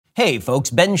Hey folks,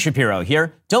 Ben Shapiro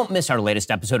here. Don't miss our latest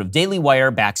episode of Daily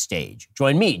Wire Backstage.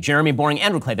 Join me, Jeremy Boring,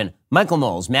 Andrew Klavan, Michael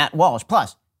Knowles, Matt Walsh,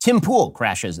 plus Tim Pool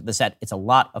crashes the set. It's a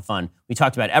lot of fun. We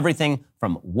talked about everything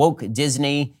from woke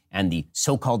Disney and the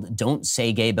so-called Don't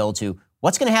Say Gay bill to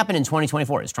what's going to happen in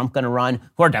 2024. Is Trump going to run?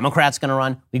 Who are Democrats going to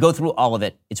run? We go through all of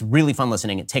it. It's really fun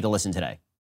listening. Take a listen today.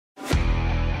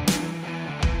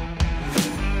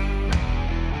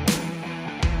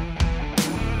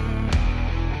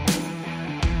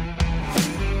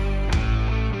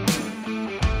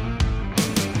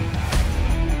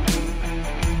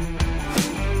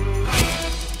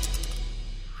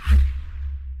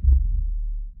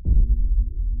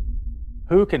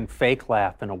 Who can fake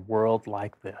laugh in a world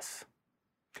like this?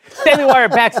 Daily Wire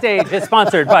Backstage is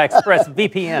sponsored by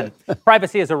ExpressVPN.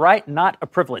 Privacy is a right, not a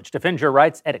privilege. Defend your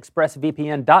rights at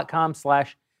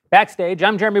expressvpn.com/backstage.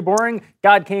 I'm Jeremy Boring,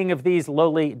 God King of these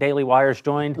lowly Daily Wires,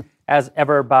 joined as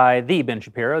ever by the Ben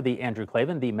Shapiro, the Andrew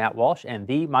Klavan, the Matt Walsh, and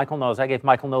the Michael Knowles. I gave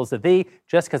Michael Knowles the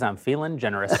just because I'm feeling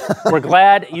generous. We're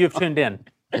glad you've tuned in.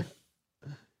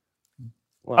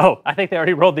 Well, I think they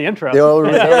already rolled the intro.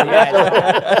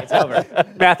 It's over.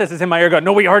 Mathis is in my ear going,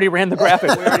 no, we already ran the graphic.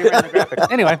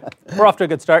 Anyway, we're off to a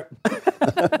good start.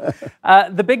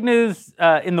 The big news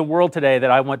in the world today that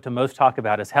I want to most talk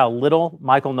about is how little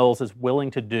Michael Knowles is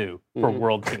willing to do for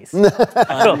world peace.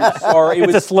 Sorry,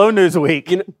 it's a slow news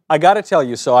week. You know, I got to tell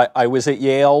you, so I was at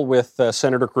Yale with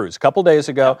Senator Cruz a couple days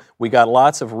ago. We got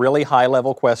lots of really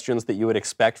high-level questions that you would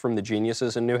expect from the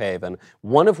geniuses in New Haven,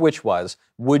 one of which was,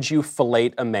 would you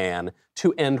fillet a man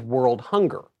to end world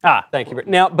hunger? Thank you.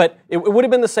 Now, but it would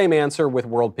have been the same answer with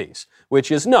world peace,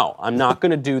 which is no, I'm not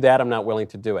going to do that. I'm not willing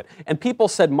to do it. And people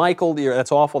said, Michael,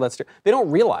 that's awful. They don't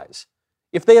realize.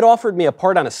 If they had offered me a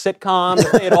part on a sitcom,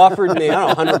 if they had offered me,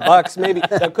 I don't know, $100, maybe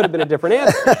that could have been a different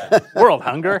answer. World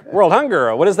hunger. World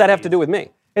hunger. What does that have to do with me?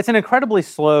 It's an incredibly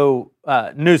slow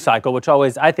news cycle, which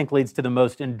always, I think, leads to the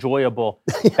most enjoyable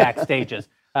backstages.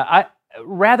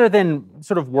 Rather than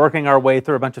sort of working our way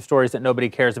through a bunch of stories that nobody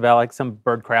cares about, like some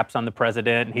bird craps on the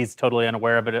president, and he's totally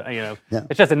unaware of it,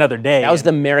 It's just another day. That was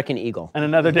the American Eagle. And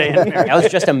another day in America. That was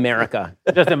just America.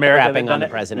 Just America. Crapping on the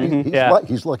president.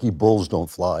 He's lucky bulls don't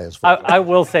fly. I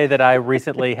will say that I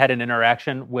recently had an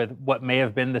interaction with what may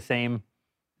have been the same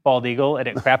bald eagle, and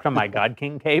it crapped on my God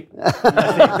King cape.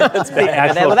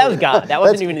 That was God. That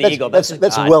wasn't even the eagle.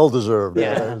 That's well deserved.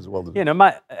 Yeah. That is well deserved.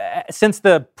 Since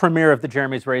the premiere of the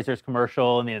Jeremy's Razors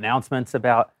commercial and the announcements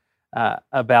about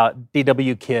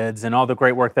DW Kids and all the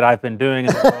great work that I've been doing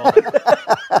in the world,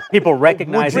 people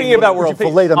recognizing about world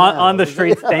peace on the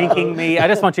streets, thanking me. I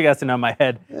just want you guys to know my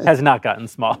head has not gotten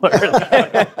smaller.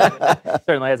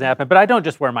 Certainly hasn't happened. But I don't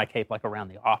just wear my cape like around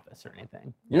the office or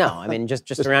anything. No, I mean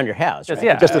just around your house. Just,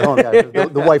 right? Just at home.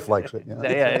 The wife likes it.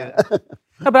 Yeah.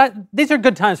 No, but these are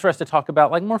good times for us to talk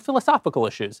about like more philosophical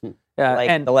issues.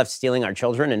 And the left stealing our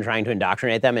children and trying to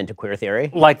indoctrinate them into queer theory.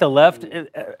 Like the left,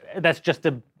 that's just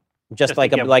an issue. Just to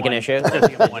give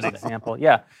one example,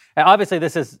 yeah. And obviously,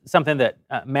 this is something that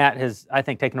Matt has, I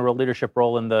think, taken a real leadership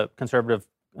role in the conservative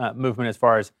movement as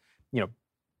far as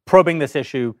probing this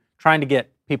issue, trying to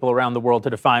get people around the world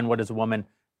to define what is a woman.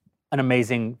 An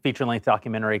amazing feature-length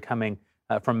documentary coming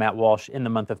from Matt Walsh in the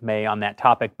month of May on that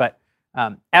topic. But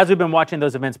as we've been watching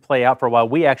those events play out for a while,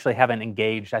 we actually haven't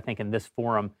engaged, I think, in this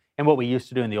forum in what we used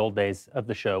to do in the old days of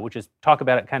the show, which is talk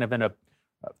about it kind of in a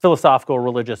philosophical,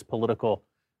 religious, political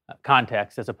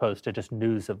context as opposed to just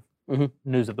news of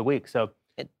the week. So,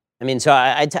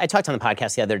 I talked on the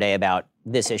podcast the other day about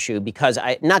this issue because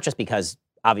not just because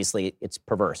obviously it's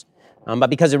perverse, but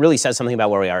because it really says something about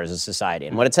where we are as a society.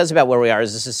 And what it says about where we are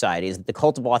as a society is that the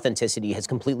cult of authenticity has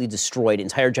completely destroyed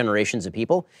entire generations of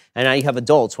people. And now you have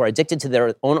adults who are addicted to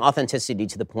their own authenticity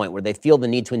to the point where they feel the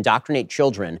need to indoctrinate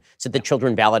children so that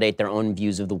children validate their own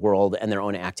views of the world and their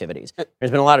own activities.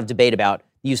 There's been a lot of debate about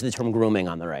the use of the term grooming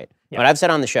on the right. Yeah. What I've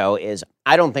said on the show is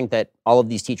I don't think that all of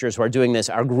these teachers who are doing this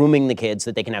are grooming the kids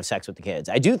so that they can have sex with the kids.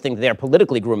 I do think they are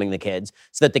politically grooming the kids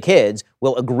so that the kids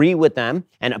will agree with them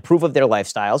and approve of their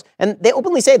lifestyles. And they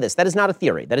openly say this. That is not a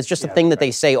theory. That is just a thing that they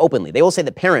say openly. They will say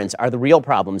that parents are the real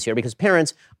problems here because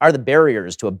parents are the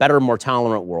barriers to a better, more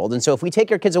tolerant world. And so if we take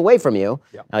your kids away from you,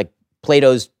 like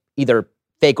Plato's either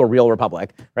fake or real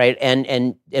republic, right?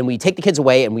 And we take the kids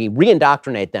away and we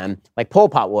re-indoctrinate them like Pol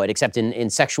Pot would, except in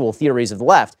sexual theories of the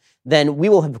left, then we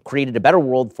will have created a better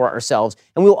world for ourselves,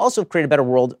 and we will also create a better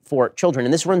world for children.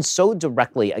 And this runs so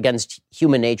directly against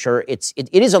human nature, it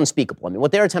is unspeakable. I mean,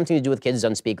 what they're attempting to do with kids is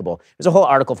unspeakable. There's a whole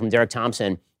article from Derek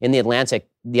Thompson in The Atlantic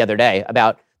the other day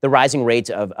about the rising rates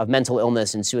of mental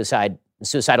illness and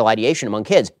suicidal ideation among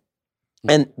kids.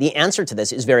 And the answer to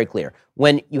this is very clear.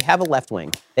 When you have a left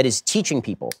wing that is teaching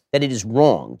people that it is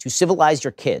wrong to civilize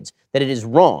your kids, that it is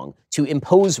wrong to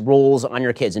impose roles on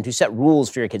your kids and to set rules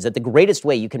for your kids, that the greatest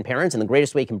way you can parent and the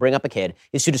greatest way you can bring up a kid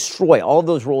is to destroy all of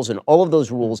those roles and all of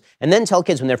those rules, and then tell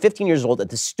kids when they're 15 years old at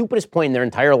the stupidest point in their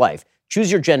entire life,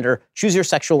 choose your gender, choose your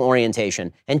sexual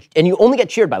orientation, and you only get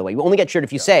cheered, by the way. You only get cheered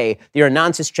if you say that you're a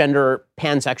non-cisgender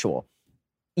pansexual.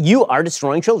 You are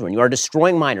destroying children. You are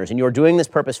destroying minors, and you are doing this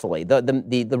purposefully.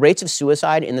 The rates of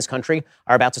suicide in this country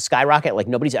are about to skyrocket like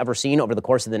nobody's ever seen over the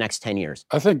course of the next 10 years.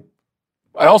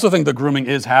 I also think the grooming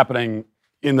is happening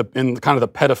in kind of the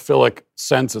pedophilic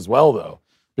sense as well, though,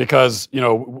 because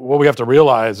what we have to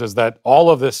realize is that all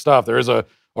of this stuff, there is a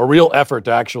real effort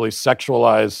to actually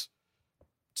sexualize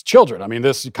children. I mean,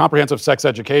 this comprehensive sex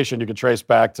education you could trace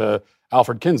back to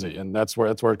Alfred Kinsey, and that's where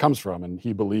it comes from. And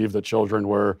he believed that children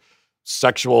were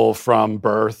sexual from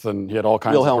birth, and he had all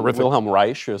kinds of horrific... Wilhelm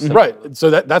Reich. Right. So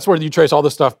that's where you trace all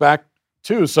this stuff back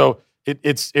to. So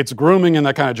it's grooming in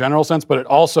that kind of general sense, but it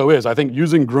also is. I think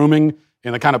using grooming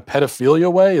in the kind of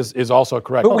pedophilia way is also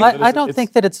correct. Well, I don't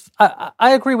think that it's...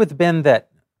 I agree with Ben that...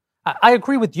 I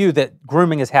agree with you that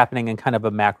grooming is happening in kind of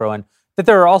a macro, and that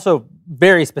there are also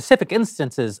very specific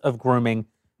instances of grooming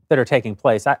that are taking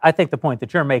place. I think the point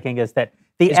that you're making is that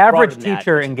the average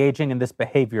teacher engaging in this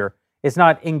behavior is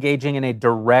not engaging in a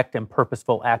direct and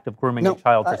purposeful act of grooming a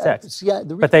child for sex.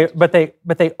 But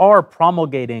they are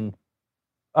promulgating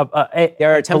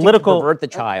they're attempting to pervert the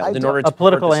child in order to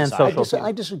political and social.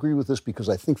 I disagree with this because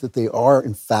I think that they are,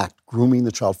 in fact, grooming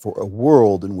the child for a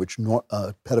world in which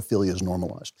pedophilia is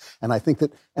normalized. And I think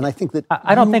that.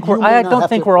 I don't think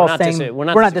we're all saying we're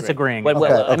not disagreeing.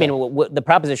 I mean, the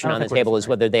proposition on the table is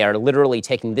whether they are literally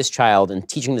taking this child and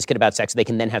teaching this kid about sex, so they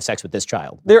can then have sex with this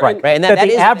child. Right. And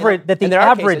the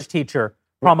average teacher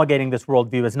promulgating this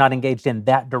worldview is not engaged in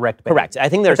that direct behavior. Correct. I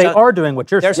think they are doing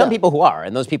what you're saying. There are some people who are,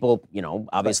 and those people,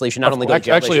 obviously should not only go to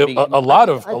jail. Actually, a lot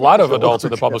of adults in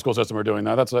the public school system are doing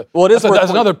that. That's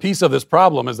another piece of this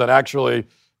problem, is that actually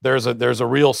there's a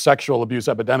real sexual abuse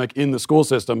epidemic in the school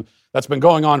system that's been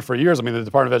going on for years. I mean, the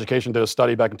Department of Education did a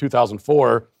study back in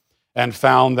 2004 and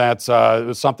found that it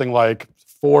was something like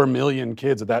 4 million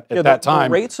kids at that time.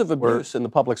 The rates of abuse in the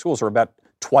public schools are about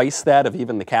twice that of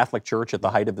even the Catholic Church at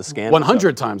the height of the scandal.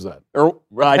 100 times that.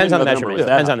 Depends on the measurement.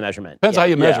 Depends on the measurement. Depends how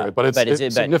you measure it, but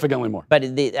it's significantly more. But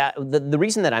the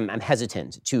reason that I'm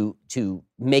hesitant to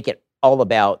make it all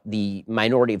about the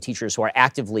minority of teachers who are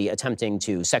actively attempting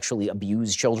to sexually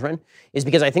abuse children is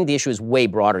because I think the issue is way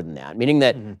broader than that, meaning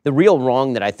that the real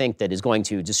wrong that I think that is going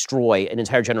to destroy an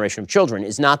entire generation of children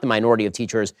is not the minority of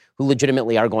teachers who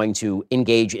legitimately are going to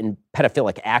engage in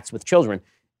pedophilic acts with children.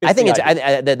 I think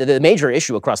the major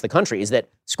issue across the country is that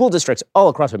school districts all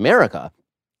across America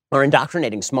are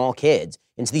indoctrinating small kids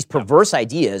into these perverse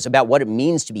ideas about what it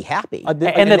means to be happy. And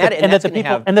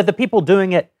that the people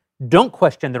doing it don't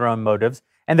question their own motives,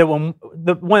 and that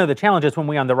one of the challenges when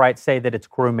we on the right say that it's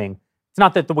grooming, it's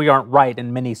not that we aren't right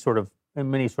in many sorts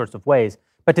of ways,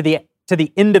 but to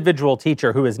the individual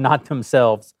teacher who is not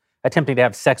themselves attempting to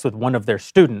have sex with one of their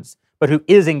students, but who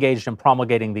is engaged in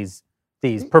promulgating these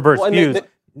perverse views.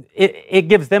 It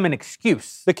gives them an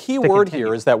excuse. The key word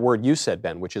here is that word you said,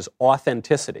 Ben, which is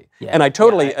authenticity. Yeah. And I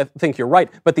totally think you're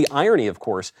right. But the irony, of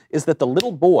course, is that the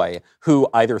little boy who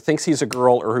either thinks he's a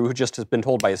girl or who just has been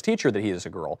told by his teacher that he is a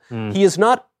girl, he is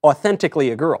not authentically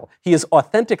a girl. He is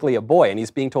authentically a boy, and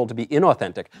he's being told to be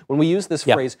inauthentic. When we use this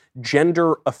phrase,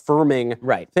 gender-affirming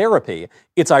therapy,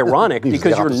 it's ironic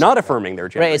because you're not affirming their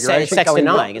gender. Right, it's sex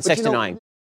denying. It's sex denying.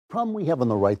 The problem we have on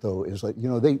the right, though, is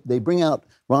that, they bring out,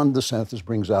 Ron DeSantis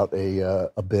brings out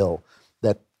a bill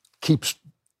that keeps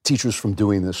teachers from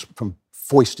doing this, from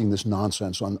foisting this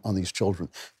nonsense on these children.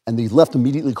 And the left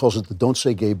immediately calls it the Don't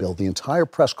Say Gay bill. The entire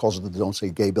press calls it the Don't Say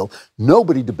Gay bill.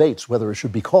 Nobody debates whether it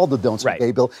should be called the Don't Say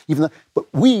Gay bill, but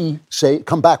we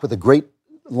come back with a great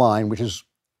line, which is,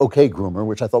 "Okay, groomer,"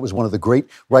 which I thought was one of the great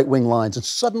right-wing lines. And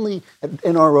suddenly at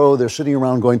NRO, they're sitting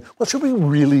around going, well, should we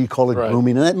really call it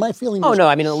grooming? And my feeling is... Oh, no,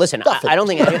 I mean, listen, I don't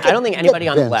think anybody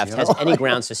on the left has any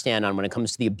grounds to stand on when it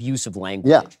comes to the abuse of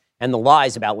language and the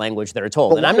lies about language that are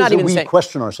told. But and I'm not even saying... we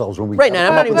question ourselves when we... Right, now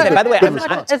I'm not even saying... By the way,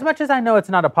 as much as I know it's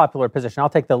not a popular position, I'll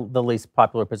take the least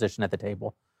popular position at the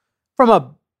table.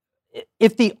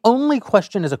 If the only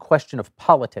question is a question of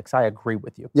politics, I agree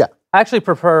with you. Yeah. I actually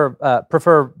prefer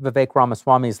Vivek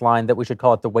Ramaswamy's line that we should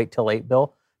call it the Wait Till 8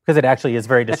 bill, because it actually is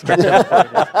very descriptive.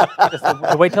 Just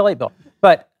the Wait Till 8 bill.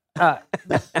 But so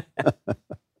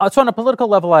on a political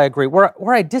level, I agree.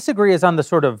 Where I disagree is on the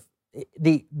sort of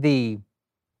the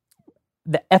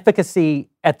efficacy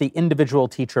at the individual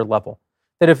teacher level.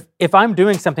 That if I'm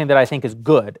doing something that I think is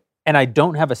good, and I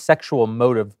don't have a sexual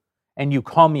motive, and you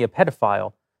call me a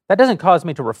pedophile, that doesn't cause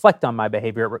me to reflect on my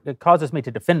behavior. It causes me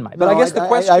to defend myself. But I guess the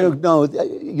question...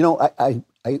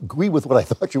 I agree with what I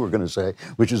thought you were going to say,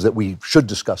 which is that we should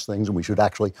discuss things and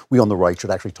we on the right should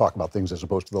actually talk about things as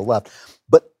opposed to the left.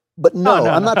 But no,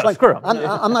 I'm not trying.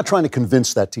 I'm not trying to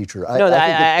convince that teacher. I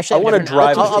want to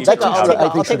drive.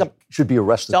 I think should be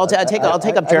arrested. So I'll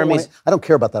take up Jeremy's. I don't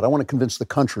care about that. I want to convince the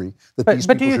country that these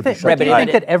people should be shut down. But do you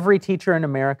think that every teacher in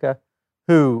America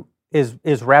who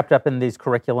is wrapped up in these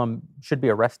curriculum should be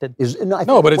arrested?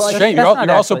 No, but it's shame.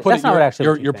 You're also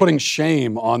putting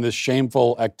shame on this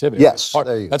shameful activity. Yes,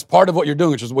 that's part of what you're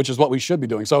doing, which is what we should be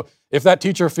doing. So if that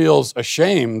teacher feels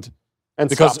ashamed and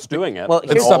stops doing it,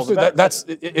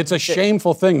 it's a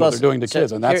shameful thing that they're doing to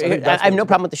kids, and that's. I have no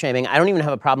problem with the shaming. I don't even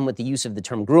have a problem with the use of the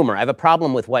term groomer. I have a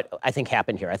problem with what I think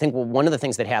happened here. I think one of the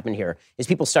things that happened here is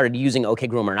people started using "okay,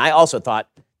 groomer," and I also thought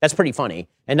that's pretty funny.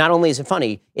 And not only is it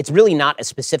funny, it's really not a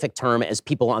specific term as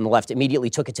people on the left immediately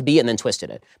took it to be and then twisted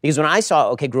it. Because when I saw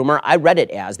 "okay, groomer," I read it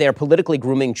as they are politically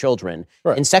grooming children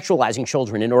and sexualizing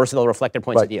children in order so they'll reflect their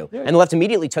points of view. Yeah. And the left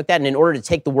immediately took that, and in order to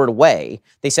take the word away,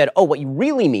 they said, "Oh, what you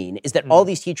really mean is that all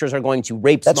these teachers are going to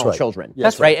rape small children." Yes.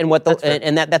 That's right.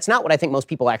 And that's not what I think most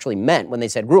people actually meant when they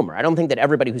said groomer. I don't think that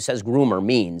everybody who says groomer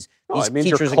means these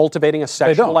teachers you're cultivating a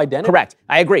sexual identity. Correct.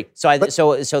 I agree. So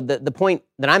the point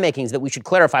that I'm making is that we should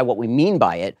clarify what we mean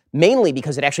by it, mainly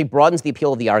because it actually broadens the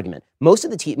appeal of the argument. Most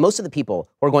of the people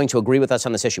who are going to agree with us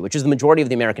on this issue, which is the majority of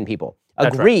the American people,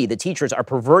 agree that teachers are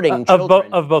perverting children.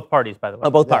 Of both parties, by the way.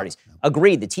 Of both parties.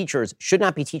 Agree that teachers should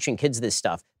not be teaching kids this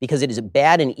stuff because it is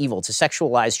bad and evil to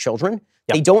sexualize children.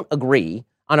 Yep. They don't agree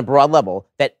on a broad level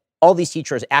that all these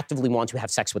teachers actively want to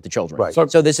have sex with the children. Right.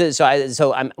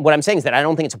 What I'm saying is that I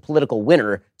don't think it's a political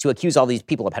winner to accuse all these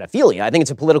people of pedophilia. I think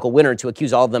it's a political winner to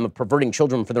accuse all of them of perverting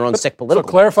children for their own sick political.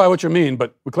 So clarify what you mean,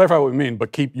 but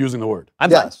keep using the word.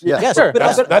 Yes, sure.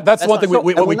 That's one thing.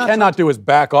 What we cannot do is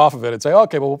back off of it and say,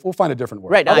 okay, well, we'll find a different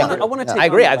word. Right. I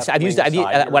agree.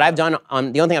 What I've done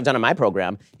on the only thing I've done on my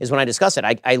program is when I discuss it,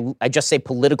 I just say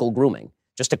political grooming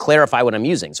just to clarify what I'm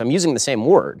using. So I'm using the same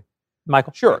word.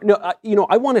 Michael? Sure. No,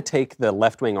 I want to take the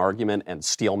left-wing argument and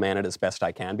steelman it as best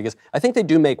I can, because I think they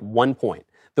do make one point.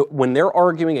 That when they're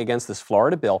arguing against this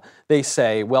Florida bill, they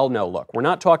say, well, no, look, we're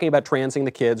not talking about transing the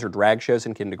kids or drag shows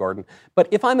in kindergarten, but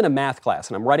if I'm in a math class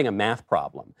and I'm writing a math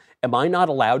problem, am I not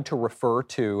allowed to refer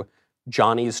to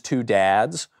Johnny's two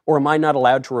dads, or am I not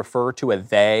allowed to refer to a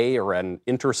they or an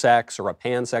intersex or a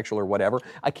pansexual or whatever?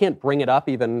 I can't bring it up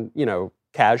even,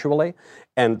 casually.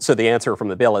 And so the answer from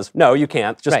the bill is, no, you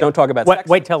can't. Just don't talk about sex.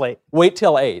 Wait till 8. Wait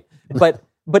till 8.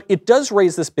 But it does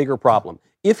raise this bigger problem.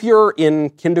 If you're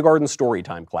in kindergarten story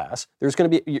time class,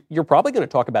 you're probably going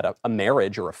to talk about a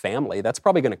marriage or a family. That's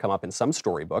probably going to come up in some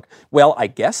storybook. Well, I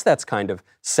guess that's kind of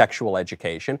sexual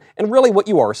education. And really what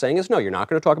you are saying is, no, you're not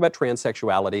going to talk about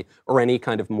transsexuality or any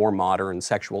kind of more modern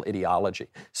sexual ideology.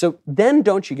 So then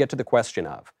don't you get to the question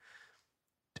of,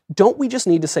 don't we just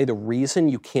need to say the reason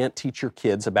you can't teach your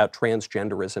kids about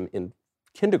transgenderism in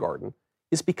kindergarten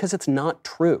is because it's not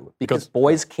true, because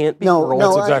boys can't be girls.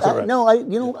 No, that's exactly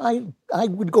right. I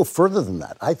would go further than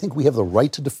that. I think we have the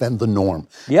right to defend the norm.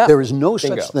 Yeah, there is no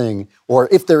such thing, or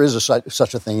if there is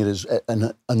such a thing, it is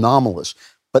anomalous.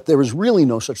 But there is really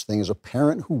no such thing as a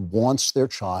parent who wants their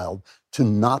child to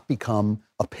not become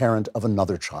a parent of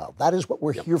another child. That is what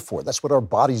we're here for. That's what our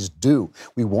bodies do.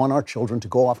 We want our children to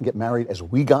go off and get married as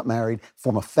we got married,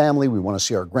 form a family. We want to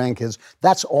see our grandkids.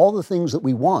 That's all the things that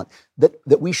we want,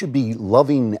 that we should be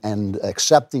loving and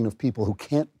accepting of people who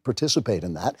can't participate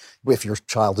in that. If your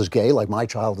child is gay, like my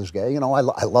child is gay, I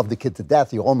love the kid to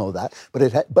death. You all know that.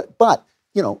 But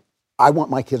I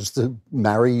want my kids to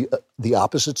marry the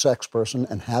opposite sex person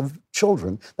and have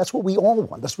children. That's what we all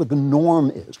want. That's what the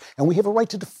norm is. And we have a right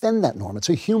to defend that norm. It's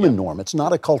a human norm. It's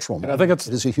not a cultural norm. And I think it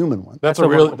is a human one. It's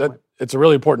a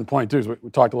really important point, too. So we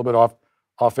talked a little bit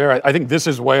off air. I think this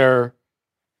is where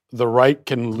the right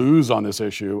can lose on this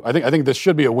issue. I think this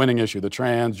should be a winning issue, the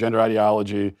transgender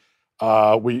ideology.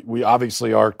 We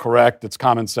obviously are correct. It's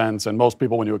common sense. And most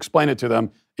people, when you explain it to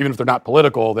them, even if they're not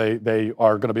political, they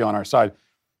are going to be on our side.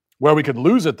 Where we could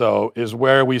lose it, though, is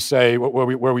where we say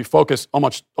where we focus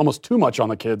almost too much on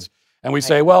the kids, and we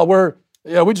say, well,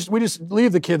 we just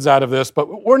leave the kids out of this,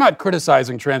 but we're not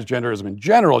criticizing transgenderism in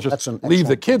general. Just leave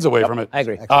the kids away from it. I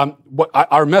agree.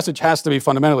 Our message has to be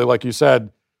fundamentally, like you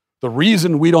said, the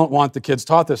reason we don't want the kids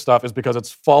taught this stuff is because it's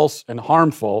false and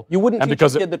harmful. You wouldn't teach a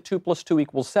kid that 2 + 2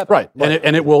 = 7. Right,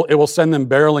 and it will send them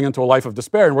barreling into a life of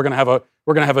despair, and we're going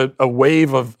to have a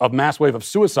wave of mass wave of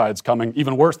suicides coming,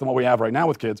 even worse than what we have right now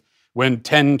with kids. When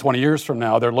 10, 20 years from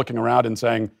now, they're looking around and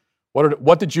saying,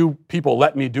 What did you people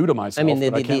let me do to myself? I mean,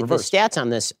 the can't reverse? stats on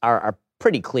this are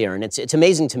pretty clear, and it's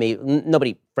amazing to me.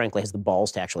 Nobody, frankly, has the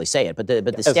balls to actually say it, but the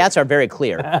stats are very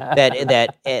clear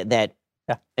that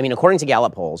I mean, according to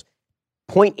Gallup polls,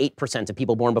 0.8% of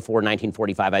people born before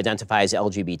 1945 identify as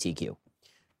LGBTQ.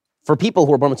 For people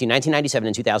who were born between 1997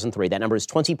 and 2003, that number is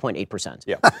 20.8%.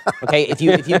 Yeah. Okay. If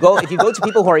you go to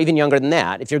people who are even younger than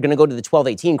that, if you're going to go to the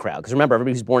 12-18 crowd, because remember,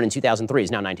 everybody who's born in 2003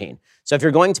 is now 19. So if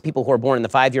you're going to people who are born in the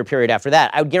 5-year period after that,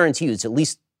 I would guarantee you it's at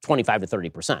least 25 to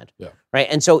 30%. Yeah. Right.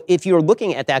 And so if you're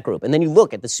looking at that group, and then you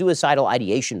look at the suicidal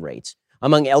ideation rates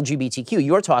among LGBTQ,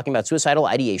 you're talking about suicidal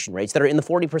ideation rates that are in the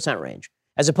 40% range,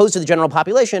 as opposed to the general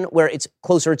population, where it's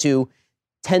closer to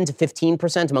 10 to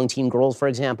 15% among teen girls, for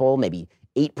example, maybe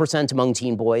 8% among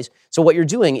teen boys. So what you're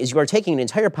doing is you are taking an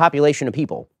entire population of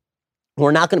people who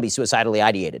are not going to be suicidally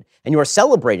ideated, and you are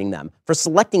celebrating them for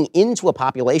selecting into a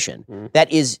population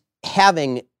that is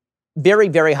having very,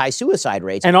 very high suicide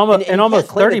rates. And almost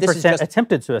 30%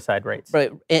 attempted suicide rates.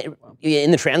 Right.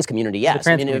 In the trans community, yes.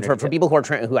 For people who are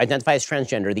who identify as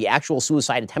transgender, the actual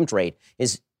suicide attempt rate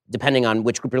is, depending on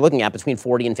which group you're looking at, between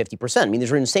 40 and 50%. I mean,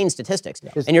 these are insane statistics.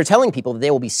 Yeah. And you're telling people that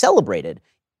they will be celebrated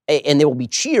and they will be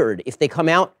cheered if they come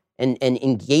out and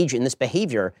engage in this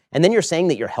behavior. And then you're saying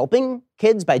that you're helping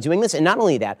kids by doing this. And not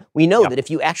only that, we know that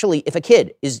if a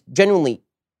kid is genuinely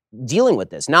dealing with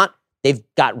this, not they've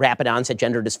got rapid onset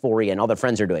gender dysphoria and all their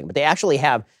friends are doing, but they actually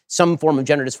have some form of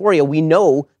gender dysphoria, we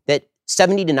know that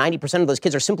 70 to 90% of those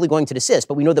kids are simply going to desist,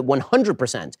 but we know that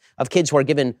 100% of kids who are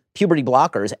given puberty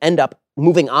blockers end up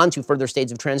moving on to further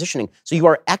stages of transitioning. So you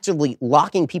are actively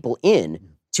locking people in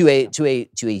to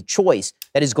a choice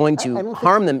that is going to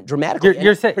harm them dramatically.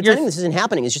 Pretending this isn't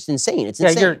happening is just insane. It's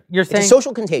insane. You're saying it's a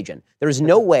social contagion. There is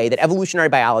no way that evolutionary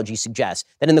biology suggests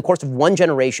that in the course of one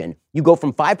generation, you go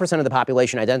from 5% of the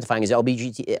population identifying as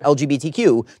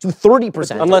LGBTQ to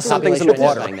 30%. Unless something's in the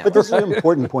water. But this is an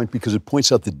important point because it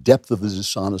points out the depth of the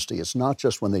dishonesty. It's not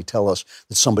just when they tell us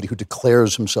that somebody who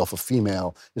declares himself a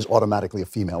female is automatically a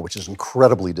female, which is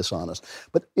incredibly dishonest.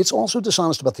 But it's also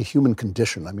dishonest about the human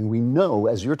condition. I mean, we know,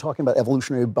 as you're talking about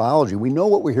evolutionary biology, we know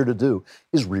what we're here to do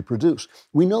is reproduce.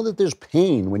 We know that there's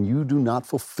pain when you do not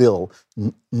fulfill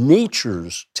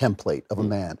nature's template of a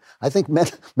man. I think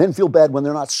men feel bad when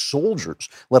they're not soldiers,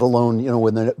 let alone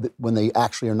when they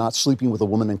actually are not sleeping with a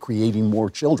woman and creating more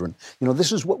children.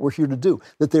 This is what we're here to do.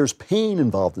 That there's pain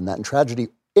involved in that and tragedy.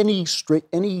 Any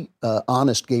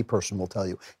honest gay person will tell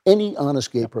you. Any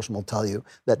honest gay person will tell you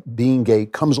that being gay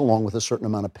comes along with a certain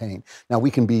amount of pain. Now,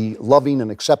 we can be loving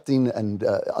and accepting and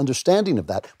understanding of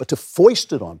that, but to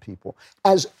foist it on people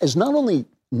as not only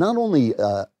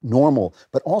normal,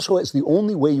 but also as the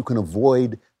only way you can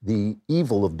avoid the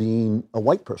evil of being a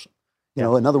white person.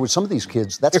 In other words, some of these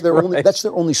kids, that's their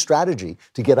only strategy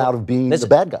to get out of being the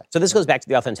bad guy. So this goes back to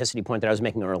the authenticity point that I was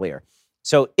making earlier.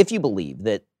 So if you believe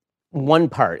that one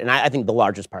part, and I think the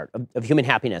largest part of human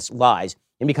happiness lies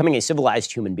in becoming a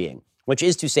civilized human being, which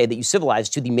is to say that you civilize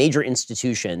to the major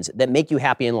institutions that make you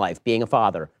happy in life, being a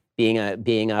father, being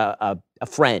a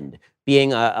friend,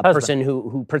 being a person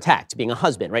who protects, being a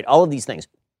husband, right? All of these things.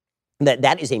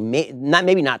 That is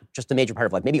not just a major part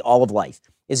of life, maybe all of life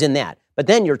is in that. But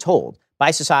then you're told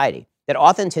by society that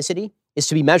authenticity is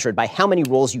to be measured by how many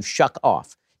roles you shuck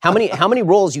off. How many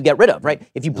roles you get rid of, right?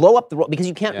 If you blow up the role, because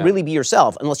you can't really be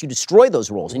yourself unless you destroy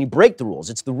those rules and you break the rules.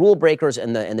 It's the rule breakers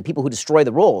and the people who destroy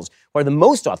the rules who are the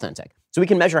most authentic. So we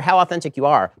can measure how authentic you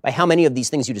are by how many of these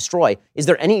things you destroy. Is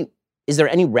there any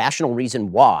rational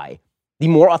reason why the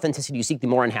more authenticity you seek, the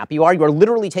more unhappy you are? You are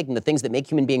literally taking the things that make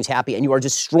human beings happy and you are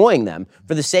destroying them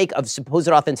for the sake of supposed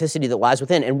authenticity that lies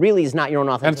within, and really is not your own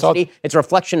authenticity. It's a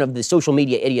reflection of the social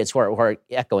media idiots who are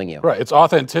echoing you. Right. It's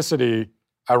authenticity.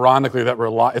 Ironically,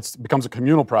 it becomes a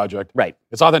communal project. Right.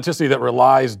 It's authenticity that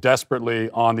relies desperately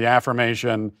on the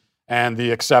affirmation and the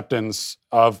acceptance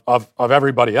of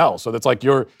everybody else. So that's like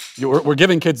we're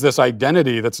giving kids this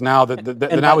identity that's now that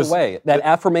and by the way, that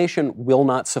affirmation will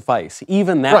not suffice.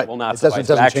 Even that will not suffice. It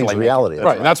doesn't change reality.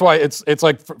 Right. And that's why it's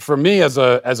like for me as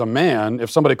a man, if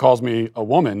somebody calls me a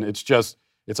woman, it's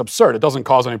absurd. It doesn't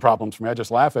cause any problems for me. I just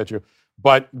laugh at you.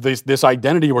 But this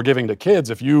identity we're giving to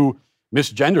kids, if you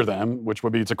misgender them, which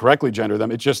would be to correctly gender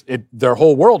them, their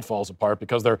whole world falls apart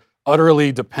because they're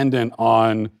utterly dependent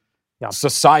on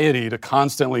society to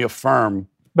constantly affirm.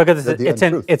 Because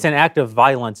it's an act of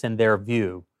violence in their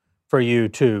view for you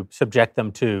to subject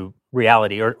them to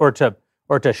reality or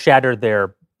to shatter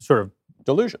their sort of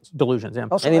delusions. Yeah.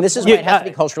 I mean, this is why it has to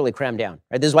be culturally crammed down.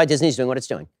 Right? This is why Disney's doing what it's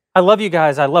doing. I love you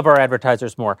guys. I love our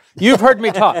advertisers more. You've heard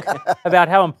me talk about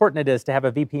how important it is to have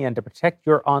a VPN to protect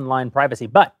your online privacy,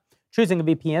 but choosing a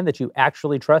VPN that you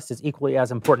actually trust is equally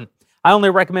as important. I only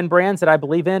recommend brands that I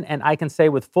believe in, and I can say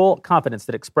with full confidence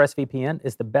that ExpressVPN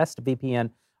is the best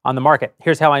VPN on the market.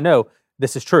 Here's how I know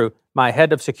this is true. My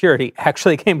head of security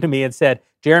actually came to me and said,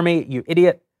 Jeremy, you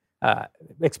idiot.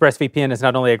 ExpressVPN is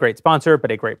not only a great sponsor,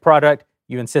 but a great product.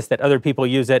 You insist that other people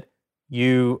use it.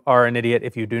 You are an idiot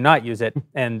if you do not use it.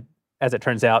 And as it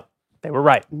turns out, they were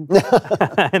right.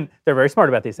 And they're very smart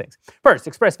about these things. First,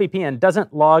 ExpressVPN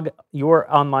doesn't log your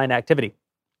online activity.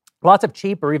 Lots of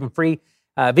cheap or even free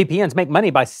VPNs make money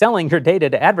by selling your data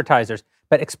to advertisers,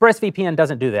 but ExpressVPN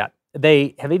doesn't do that.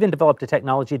 They have even developed a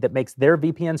technology that makes their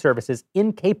VPN services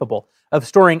incapable of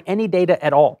storing any data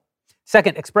at all.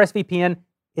 Second, ExpressVPN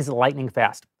is lightning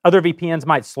fast. Other VPNs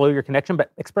might slow your connection,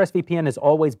 but ExpressVPN is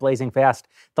always blazing fast.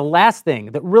 The last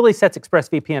thing that really sets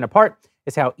ExpressVPN apart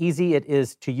is how easy it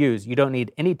is to use. You don't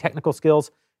need any technical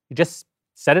skills. You just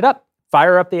set it up,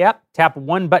 fire up the app, tap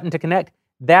one button to connect.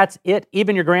 That's it.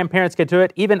 Even your grandparents could do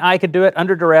it. Even I could do it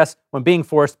under duress when being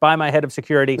forced by my head of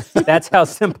security. That's how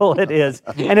simple it is.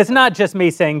 And it's not just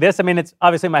me saying this. I mean, it's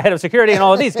obviously my head of security and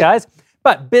all of these guys.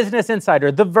 But Business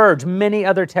Insider, The Verge, many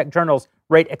other tech journals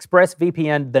rate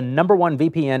ExpressVPN the #1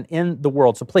 VPN in the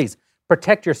world. So please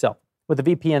protect yourself with a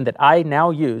VPN that I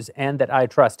now use and that I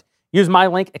trust. Use my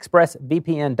link,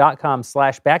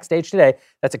 expressvpn.com/backstage today.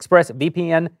 That's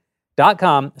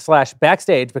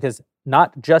expressvpn.com/backstage, because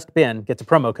not just Ben gets a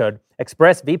promo code.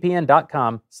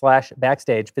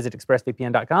 expressvpn.com/backstage. Visit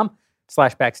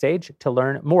expressvpn.com/backstage to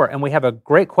learn more. And we have a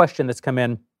great question that's come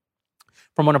in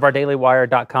from one of our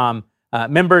dailywire.com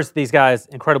members. These guys,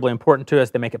 incredibly important to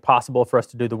us. They make it possible for us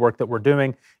to do the work that we're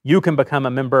doing. You can become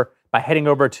a member by heading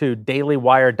over to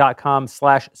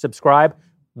dailywire.com/subscribe.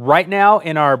 Right now,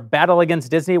 in our battle against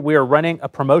Disney, we are running a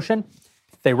promotion.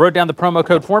 They wrote down the promo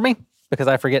code for me because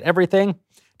I forget everything.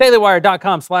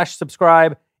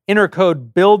 dailywire.com/subscribe. Enter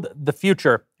code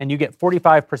BUILDTHEFUTURE, and you get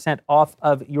 45% off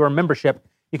of your membership.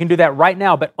 You can do that right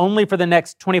now, but only for the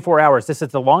next 24 hours. This is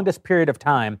the longest period of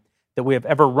time that we have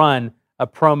ever run a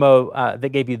promo that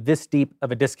gave you this deep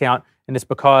of a discount, and it's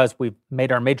because we've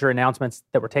made our major announcements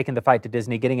that we're taking the fight to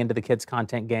Disney, getting into the kids'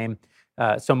 content game.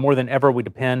 So more than ever, we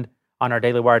depend on our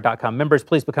dailywire.com members.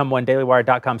 Please become one,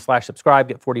 dailywire.com/subscribe.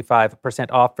 Get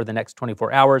 45% off for the next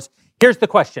 24 hours. Here's the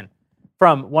question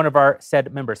from one of our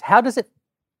said members. How does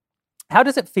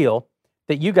it feel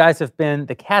that you guys have been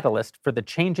the catalyst for the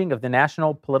changing of the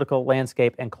national political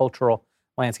landscape and cultural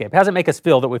landscape? How does it make us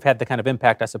feel that we've had the kind of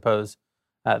impact, I suppose,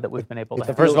 that we've been able to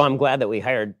have? First of all, I'm glad that we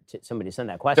hired somebody to send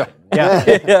that question. Yeah.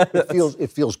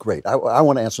 It feels great. I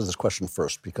want to answer this question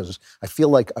first because I feel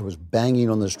like I was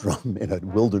banging on this drum in a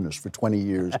wilderness for 20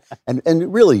 years.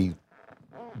 And really,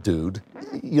 dude,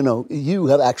 you know, you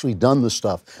have actually done the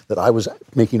stuff that I was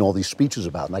making all these speeches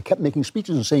about. And I kept making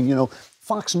speeches and saying, you know,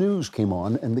 Fox News came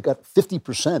on and they got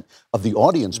 50% of the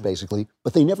audience basically,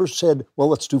 but they never said, well,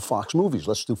 let's do Fox movies,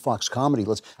 let's do Fox comedy,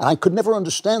 and I could never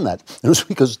understand that. And it was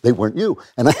because they weren't you.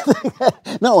 And I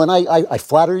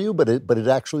flatter you, but it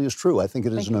actually is true. I think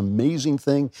it is an amazing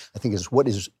thing. I think it's what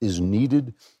is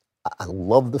needed. I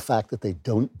love the fact that they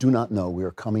do not know we are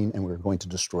coming and we're going to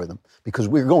destroy them, because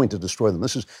we're going to destroy them.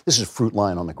 This is fruit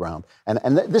lying on the ground,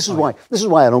 and this is why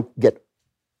I don't get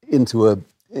into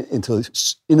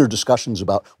inner discussions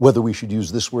about whether we should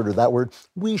use this word or that word.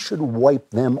 We should wipe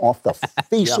them off the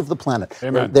face of the planet.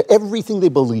 Everything they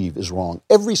believe is wrong.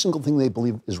 Every single thing they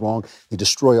believe is wrong. They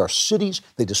destroy our cities.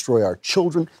 They destroy our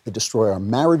children. They destroy our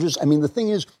marriages. I mean, the thing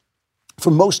is, for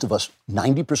most of us,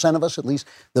 90% of us at least,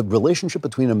 the relationship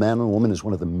between a man and a woman is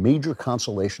one of the major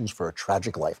consolations for a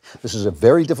tragic life. This is a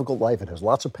very difficult life. It has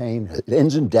lots of pain. It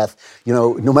ends in death. You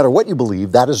know, no matter what you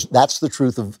believe, that's the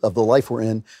truth of the life we're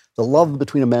in. The love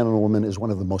between a man and a woman is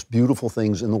one of the most beautiful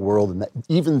things in the world, and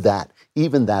even that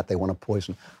they want to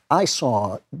poison. I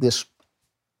saw this,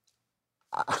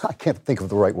 I can't think of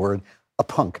the right word, a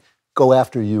punk go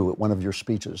after you at one of your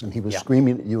speeches, and he was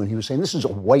screaming at you, and he was saying, this is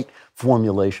a white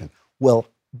formulation. Well,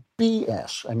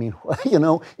 BS. I mean, you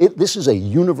know, this is a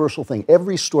universal thing.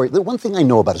 Every story, the one thing I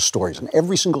know about is stories, and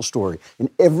every single story in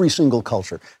every single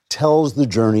culture tells the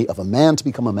journey of a man to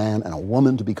become a man and a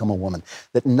woman to become a woman.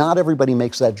 That not everybody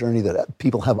makes that journey, that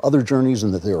people have other journeys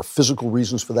and that there are physical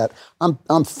reasons for that.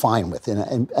 I'm fine with it.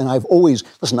 And I've always,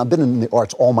 listen, I've been in the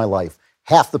arts all my life.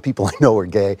 Half the people I know are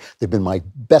gay. They've been my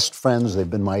best friends. They've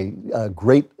been my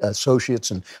great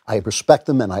associates, and I respect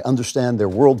them, and I understand their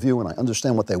worldview, and I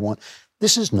understand what they want.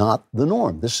 This is not the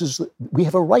norm. We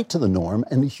have a right to the norm,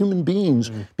 and the human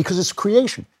beings, because it's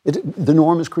creation. The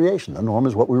norm is creation. The norm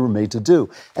is what we were made to do.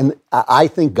 And I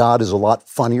think God is a lot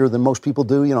funnier than most people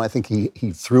do. You know, I think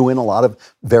he threw in a lot of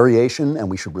variation, and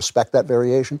we should respect that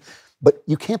variation. But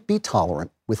you can't be tolerant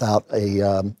without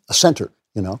a center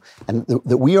you know, and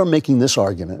that we are making this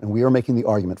argument, and we are making the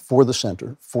argument for the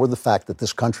center, for the fact that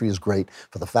this country is great,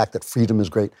 for the fact that freedom is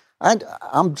great.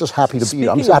 I'm just happy to be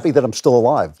here. I'm just happy that I'm still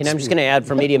alive. And I'm just going to add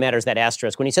for Media Matters that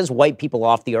asterisk. When he says white people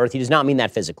off the earth, he does not mean that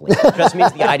physically. It just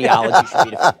means the ideology should be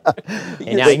defended.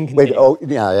 And now you can continue. Wait,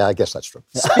 yeah, I guess that's true.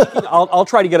 Speaking, I'll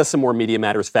try to get us some more Media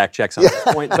Matters fact checks on this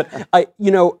point. But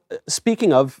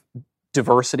speaking of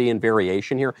diversity and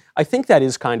variation here, I think that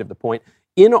is kind of the point.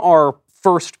 In our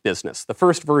first business, the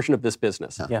first version of this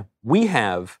business, we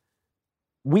have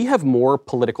more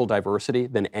political diversity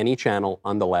than any channel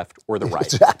on the left or the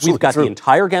right. We've got the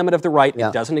entire gamut of the right.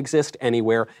 It doesn't exist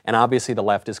anywhere. And obviously the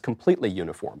left is completely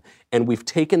uniform. And we've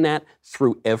taken that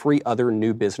through every other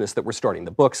new business that we're starting,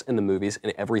 the books and the movies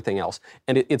and everything else.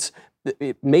 And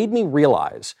it made me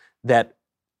realize that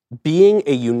being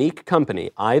a unique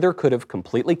company either could have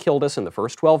completely killed us in the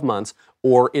first 12 months,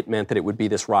 or it meant that it would be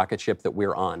this rocket ship that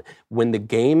we're on. When the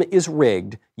game is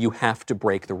rigged, you have to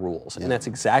break the rules. And that's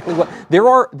exactly what... There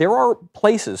are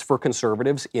places for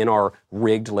conservatives in our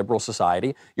rigged liberal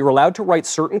society. You're allowed to write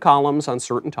certain columns on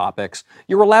certain topics.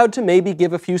 You're allowed to maybe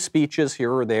give a few speeches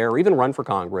here or there, or even run for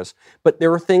Congress. But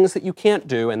there are things that you can't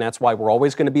do, and that's why we're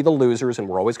always going to be the losers, and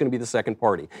we're always going to be the second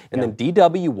party. And then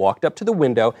DW walked up to the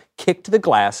window, kicked the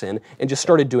glass in, and just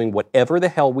started doing whatever the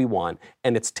hell we want,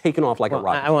 and it's taken off like a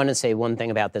rocket. I want to say one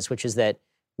thing about this, which is that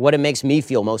what it makes me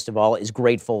feel most of all is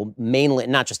grateful, mainly,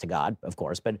 not just to God, of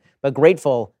course, but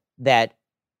grateful that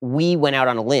we went out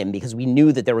on a limb because we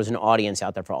knew that there was an audience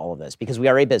out there for all of this, because we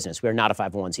are a business. We are not a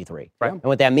 501c3. Right. And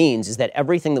what that means is that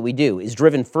everything that we do is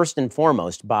driven first and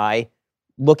foremost by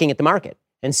looking at the market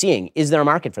and seeing, is there a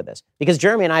market for this? Because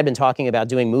Jeremy and I have been talking about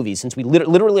doing movies since we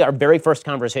literally our very first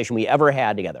conversation we ever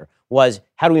had together was,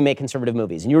 how do we make conservative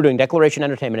movies? And you were doing Declaration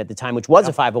Entertainment at the time, which was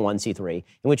a 501c3,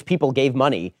 in which people gave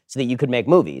money so that you could make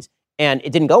movies. And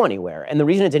it didn't go anywhere. And the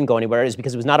reason it didn't go anywhere is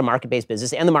because it was not a market-based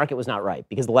business, and the market was not right,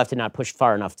 because the left had not pushed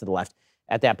far enough to the left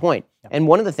at that point. And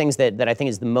one of the things that I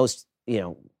think is the most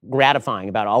gratifying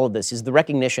about all of this is the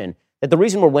recognition that the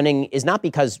reason we're winning is not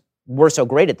because we're so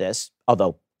great at this,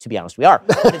 although, to be honest, we are.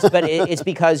 But it's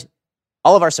because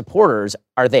all of our supporters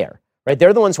are there, right?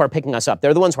 They're the ones who are picking us up.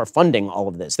 They're the ones who are funding all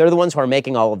of this. They're the ones who are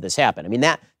making all of this happen. I mean,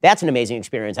 that's an amazing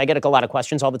experience. I get a lot of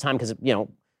questions all the time because,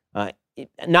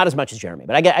 not as much as Jeremy,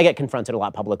 but I get confronted a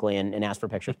lot publicly and asked for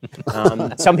pictures.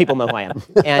 Some people know who I am.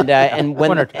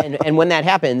 And when that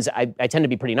happens, I tend to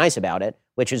be pretty nice about it,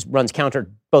 which runs counter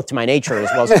both to my nature as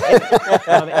well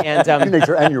as your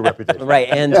nature and your reputation. Right.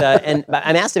 And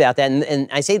I'm asked about that, and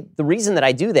I say the reason that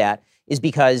I do that is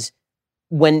because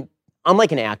I'm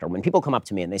like an actor. When people come up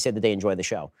to me and they say that they enjoy the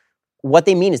show, what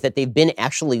they mean is that they've been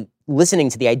actually listening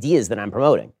to the ideas that I'm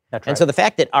promoting. That's right. And so the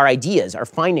fact that our ideas are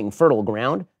finding fertile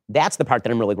ground, that's the part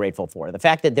that I'm really grateful for. The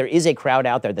fact that there is a crowd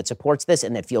out there that supports this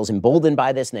and that feels emboldened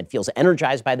by this and that feels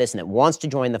energized by this and that wants to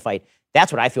join the fight,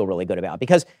 that's what I feel really good about.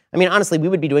 Because, I mean, honestly, we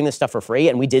would be doing this stuff for free,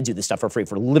 and we did do this stuff for free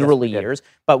for literally years,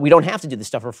 but we don't have to do this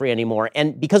stuff for free anymore.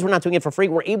 And because we're not doing it for free,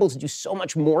 we're able to do so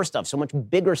much more stuff, so much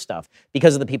bigger stuff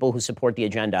because of the people who support the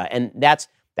agenda. And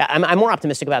I'm more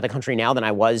optimistic about the country now than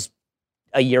I was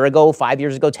a year ago, 5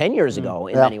 years ago, 10 years ago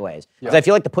in many ways. Because I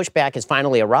feel like the pushback has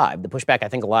finally arrived. The pushback I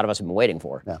think a lot of us have been waiting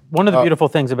for. Yeah. One of the beautiful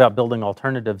things about building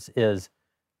alternatives is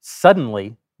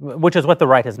suddenly, which is what the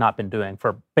right has not been doing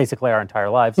for basically our entire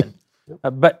lives,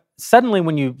 but suddenly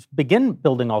when you begin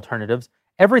building alternatives,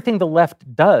 everything the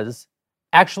left does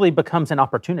actually becomes an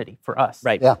opportunity for us.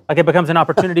 Right. Yeah. Like it becomes an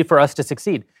opportunity for us to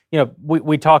succeed.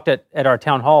 We talked at our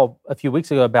town hall a few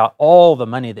weeks ago about all the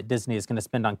money that Disney is going to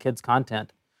spend on kids'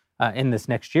 content in this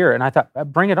next year, and I thought,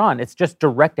 bring it on. It's just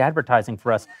direct advertising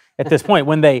for us at this point.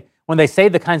 When they say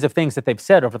the kinds of things that they've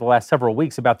said over the last several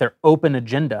weeks about their open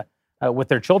agenda with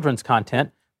their children's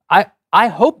content, I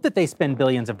hope that they spend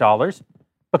billions of dollars,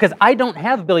 because I don't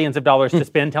have billions of dollars to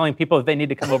spend telling people that they need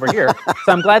to come over here.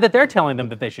 So I'm glad that they're telling them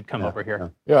that they should come over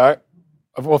here. Yeah.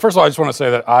 Well, first of all, I just want to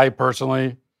say that I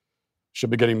personally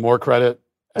should be getting more credit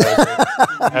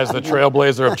as the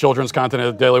trailblazer of children's content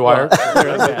at the Daily Wire.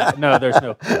 No, there's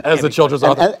no. As the children's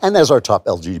author. And as our top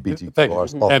LGBT.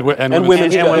 And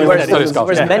women's studies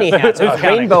scholar. There's many hats. There's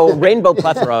rainbow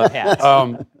plethora of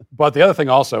hats. But the other thing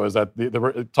also is that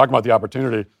talking about the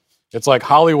opportunity, it's like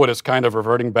Hollywood is kind of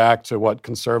reverting back to what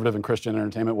conservative and Christian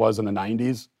entertainment was in the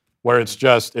 90s, where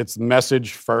it's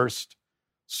message first,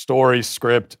 story,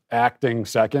 script, acting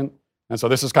second. And so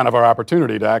this is kind of our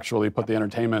opportunity to actually put the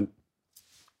entertainment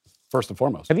first and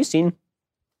foremost. Have you seen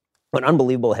what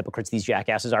unbelievable hypocrites these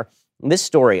jackasses are? This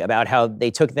story about how they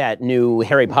took that new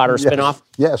Harry Potter spinoff.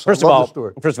 Yes. First of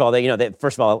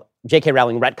all, J.K.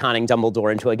 Rowling retconning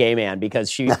Dumbledore into a gay man because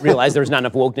she realized there was not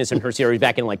enough wokeness in her series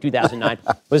back in like 2009.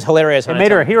 It was hilarious. It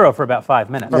made her a hero for about 5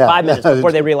 minutes. For 5 minutes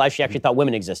before they realized she actually thought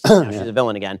women existed. Now she's a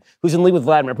villain again, who's in league with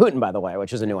Vladimir Putin, by the way,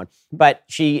 which is a new one. But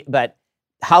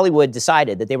Hollywood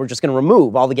decided that they were just going to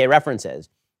remove all the gay references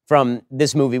from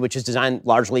this movie, which is designed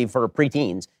largely for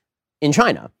preteens in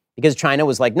China. Because China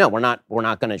was like, no, we're not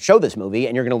going to show this movie,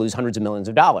 and you're going to lose hundreds of millions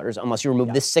of dollars unless you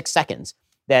remove this 6 seconds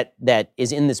that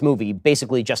is in this movie,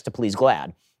 basically just to please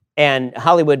GLAAD. And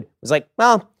Hollywood was like,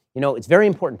 well, it's very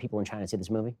important people in China see this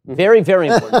movie. Very, very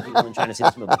important people in China see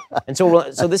this movie. And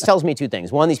so this tells me 2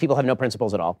 things. One, these people have no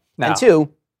principles at all. No. And 2,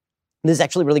 this is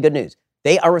actually really good news.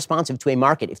 They are responsive to a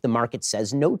market if the market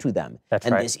says no to them. That's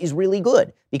right. And this is really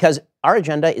good because our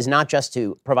agenda is not just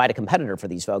to provide a competitor for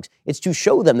these folks. It's to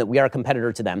show them that we are a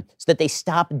competitor to them so that they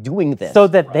stop doing this. So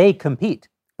that they compete.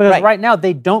 Because right now,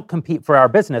 they don't compete for our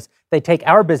business. They take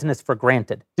our business for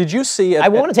granted. Did you see it? I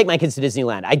want to take my kids to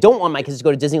Disneyland. I don't want my kids to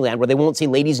go to Disneyland where they won't say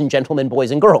ladies and gentlemen,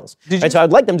 boys and girls. So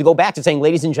I'd like them to go back to saying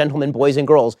ladies and gentlemen, boys and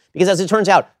girls, because as it turns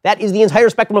out, that is the entire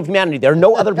spectrum of humanity. There are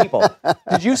no other people.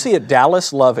 Did you see at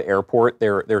Dallas Love Airport,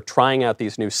 they're trying out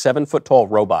these new 7-foot-tall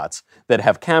robots that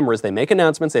have cameras. They make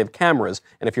announcements, they have cameras,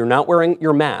 and if you're not wearing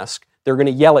your mask, they're going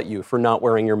to yell at you for not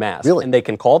wearing your mask. Really? And they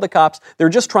can call the cops. They're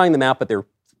just trying them out, but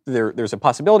there's a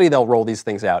possibility they'll roll these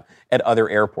things out at other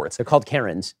airports. They're called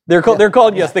Karens. They're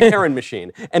called, yes, the Karen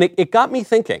machine. And it got me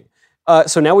thinking.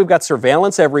 So now we've got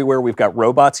surveillance everywhere. We've got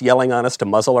robots yelling on us to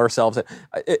muzzle ourselves.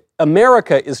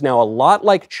 America is now a lot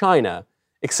like China,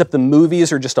 except the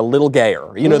movies are just a little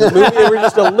gayer. The movies are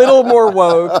just a little more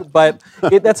woke, but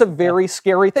that's a very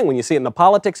scary thing when you see it in the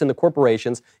politics and the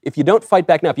corporations. If you don't fight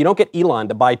back now, if you don't get Elon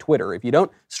to buy Twitter, if you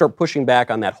don't start pushing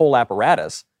back on that whole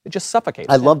apparatus, it just suffocates.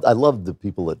 I loved the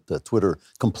people at Twitter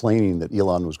complaining that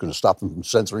Elon was going to stop them from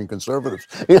censoring conservatives.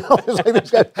 It's like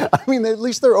this guy, at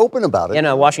least they're open about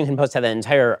it. Washington Post had that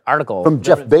entire article from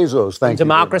Jeff Bezos. Thank you.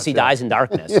 Democracy dies in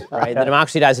darkness, right? The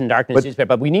democracy dies in darkess newspaper,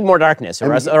 but we need more darkness,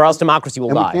 or else democracy will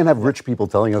die. We can't have rich people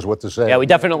telling us what to say. Yeah, we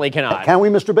definitely cannot. Can we,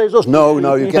 Mr. Bezos?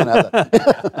 No, you can't have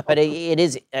that. But it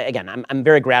is, again, I'm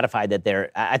very gratified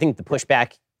that I think the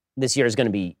pushback this year is going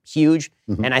to be huge.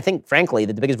 Mm-hmm. And I think, frankly,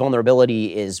 that the biggest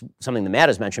vulnerability is something that Matt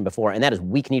has mentioned before, and that is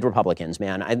weak-kneed Republicans,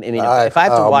 man. If I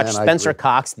have to watch Spencer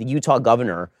Cox, the Utah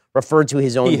governor, refer to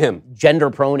his own gender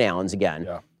pronouns again,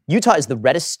 Utah is the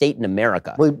reddest state in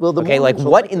America. Well,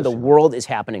 what in the world is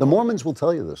happening? The Mormons will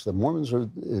tell you this. The Mormons are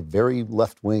very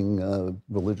left-wing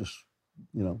religious.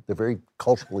 They're very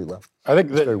culturally left. I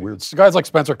think very weird. Guys like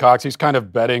Spencer Cox, he's kind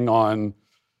of betting on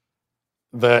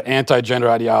the anti-gender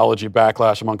ideology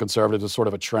backlash among conservatives is sort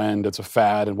of a trend. It's a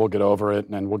fad, and we'll get over it,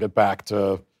 and we'll get back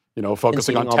to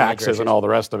focusing on taxes and all the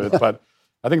rest of it. But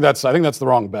I think that's the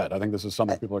wrong bet. I think this is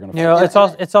something people are going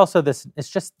to. It's also this. It's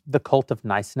just the cult of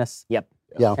niceness. Yep.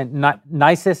 Yeah. And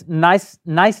niceness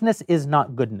is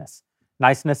not goodness.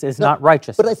 Niceness is not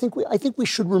righteousness. But I think we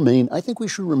should remain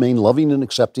loving and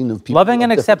accepting of people. Loving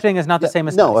and accepting is not the same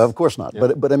as no, nice. of course not.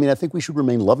 Yeah. But I think we should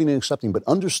remain loving and accepting, but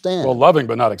understand. Well, loving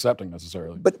but not accepting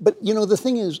necessarily. But the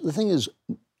thing is,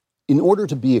 in order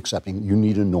to be accepting, you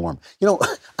need a norm.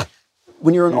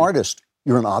 When you're an artist,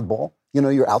 you're an oddball.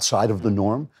 You're outside of the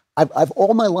norm. I've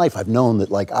all my life I've known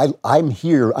that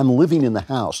I'm living in the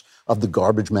house of the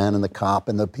garbage man and the cop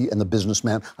and the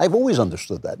businessman. I've always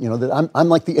understood that, that I'm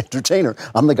like the entertainer.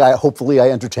 I'm the guy, hopefully I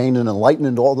entertain and enlighten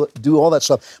and do all that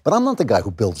stuff. But I'm not the guy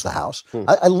who builds the house.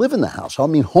 I live in the house.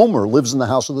 Homer lives in the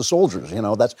house of the soldiers.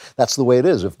 That's the way it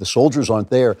is. If the soldiers aren't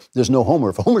there, there's no Homer.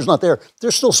 If Homer's not there,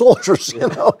 there's still soldiers.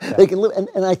 They can live.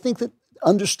 And I think that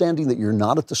understanding that you're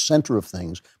not at the center of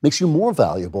things makes you more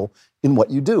valuable in what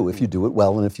you do, if you do it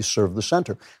well and if you serve the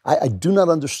center. I do not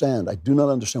understand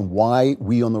why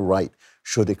we on the right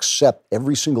should accept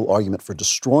every single argument for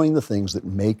destroying the things that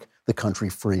make the country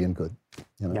free and good.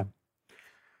 Yeah.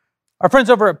 Our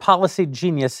friends over at Policy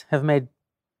Genius have made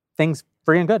things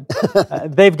free and good.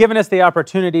 They've given us the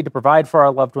opportunity to provide for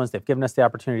our loved ones. They've given us the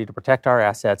opportunity to protect our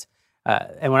assets.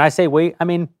 And when I say we, I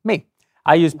mean me.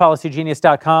 I use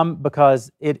PolicyGenius.com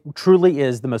because it truly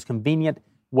is the most convenient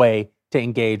way to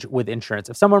engage with insurance.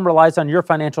 If someone relies on your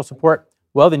financial support,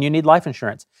 well, then you need life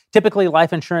insurance. Typically,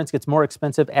 life insurance gets more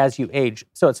expensive as you age,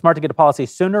 so it's smart to get a policy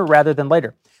sooner rather than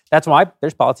later. That's why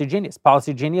there's Policy Genius.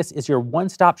 Policy Genius is your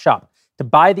one-stop shop to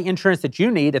buy the insurance that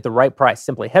you need at the right price.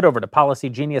 Simply head over to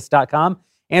PolicyGenius.com,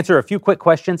 answer a few quick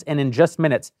questions, and in just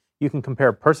minutes, you can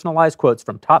compare personalized quotes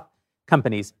from top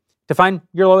companies to find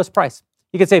your lowest price.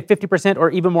 You can save 50% or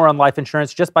even more on life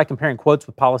insurance just by comparing quotes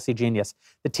with Policy Genius.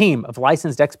 The team of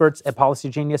licensed experts at Policy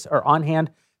Genius are on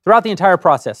hand throughout the entire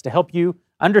process to help you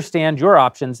understand your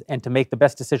options and to make the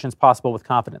best decisions possible with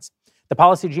confidence. The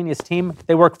Policy Genius team,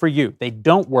 they work for you. They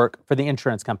don't work for the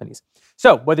insurance companies.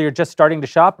 So whether you're just starting to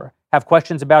shop or have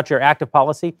questions about your active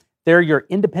policy, they're your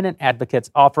independent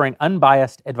advocates offering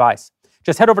unbiased advice.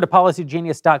 Just head over to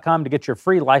policygenius.com to get your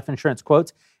free life insurance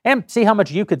quotes and see how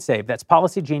much you could save. That's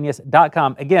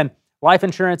policygenius.com. Again, life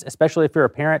insurance, especially if you're a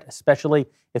parent, especially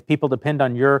if people depend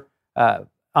on your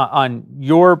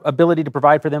ability to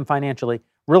provide for them financially,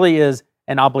 really is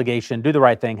an obligation. Do the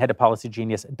right thing. Head to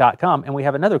policygenius.com. And we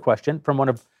have another question from one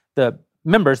of the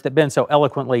members that Ben so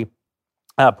eloquently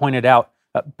pointed out.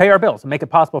 Pay our bills and make it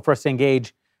possible for us to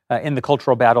engage in the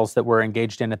cultural battles that we're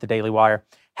engaged in at the Daily Wire.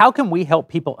 How can we help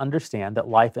people understand that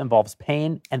life involves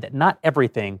pain and that not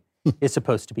everything is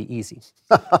supposed to be easy?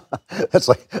 It's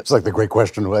like the great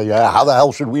question. Well, yeah, how the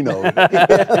hell should we know?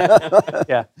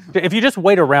 Yeah, if you just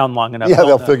wait around long enough,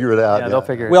 they'll figure it out. Yeah, they'll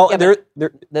figure it out.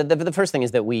 Well, the first thing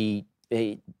is that we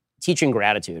teaching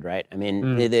gratitude, right? I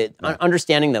mean,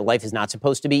 understanding that life is not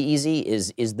supposed to be easy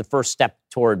is the first step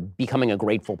toward becoming a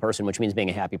grateful person, which means being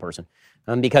a happy person,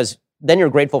 because then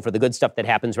you're grateful for the good stuff that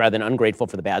happens rather than ungrateful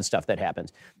for the bad stuff that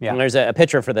happens. Yeah. And there's a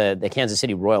pitcher for the Kansas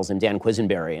City Royals named Dan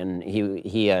Quisenberry, and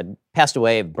he passed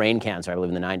away of brain cancer, I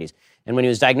believe, in the 90s. And when he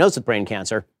was diagnosed with brain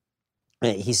cancer,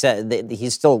 he said that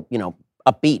he's still,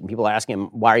 upbeat. And people are asking him,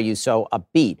 why are you so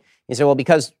upbeat? He said, well,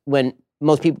 because when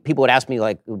most people would ask me,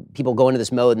 like, people go into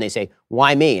this mode and they say,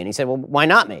 why me? And he said, well, why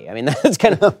not me? I mean, that's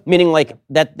kind of meaning like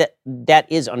that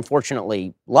is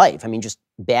unfortunately life. I mean, just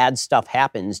bad stuff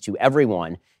happens to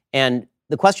everyone. And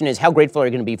the question is, how grateful are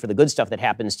you going to be for the good stuff that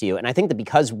happens to you? And I think that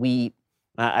because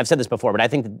I've said this before, but I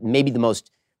think that maybe the most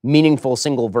meaningful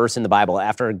single verse in the Bible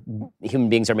after human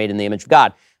beings are made in the image of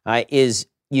God is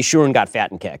Yeshurun got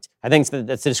fat and kicked. I think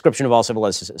that's the description of all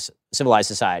civilized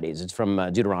societies. It's from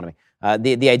Deuteronomy.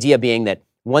 The idea being that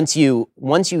once you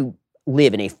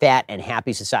live in a fat and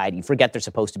happy society, you forget there's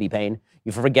supposed to be pain.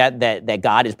 You forget that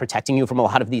God is protecting you from a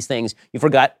lot of these things. You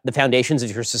forgot the foundations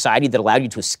of your society that allowed you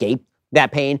to escape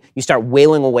that pain. You start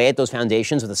wailing away at those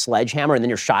foundations with a sledgehammer, and then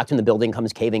you're shocked when the building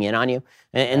comes caving in on you.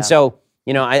 And so,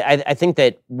 I think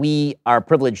that we are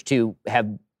privileged to have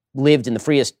lived in the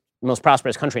freest, most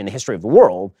prosperous country in the history of the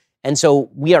world. And so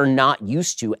we are not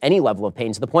used to any level of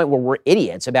pain to the point where we're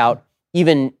idiots about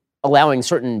even allowing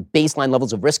certain baseline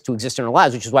levels of risk to exist in our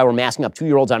lives, which is why we're masking up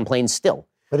 2-year-olds on planes still.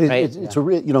 But it's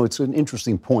it's an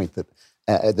interesting point that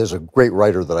there's a great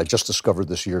writer that I just discovered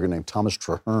this year named Thomas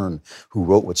Traherne, who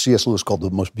wrote what C.S. Lewis called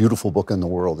the most beautiful book in the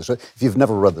world. If you've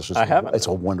never read this, it's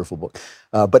a wonderful book.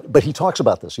 But he talks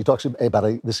about this. He talks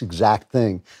about this exact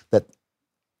thing, that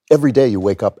every day you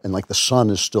wake up and like the sun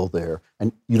is still there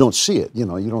and you don't see it. You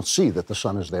don't see that the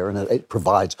sun is there and it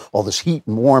provides all this heat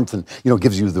and warmth and,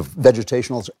 gives you the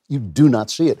vegetation. You do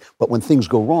not see it. But when things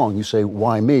go wrong, you say,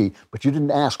 why me? But you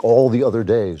didn't ask all the other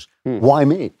days, why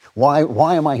me?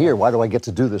 Why am I here? Why do I get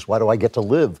to do this? Why do I get to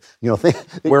live?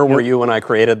 Where were you when I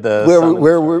created the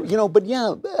sun? But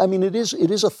yeah, I mean, it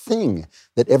is a thing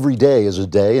that every day is a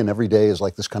day and every day is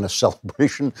like this kind of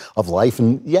celebration of life.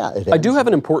 And yeah, I do have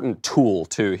an important tool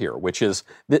too here, which is,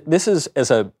 this is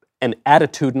as an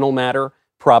attitudinal matter,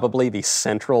 probably the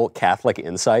central Catholic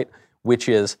insight, which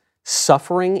is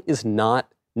suffering is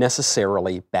not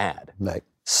necessarily bad. Right.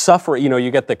 Suffering,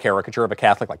 you get the caricature of a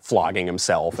Catholic like flogging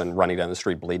himself and running down the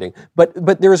street bleeding.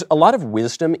 But there's a lot of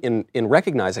wisdom in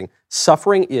recognizing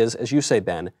suffering is, as you say,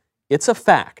 Ben, it's a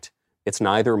fact. It's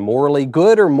neither morally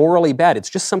good or morally bad. It's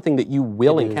just something that you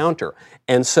will encounter.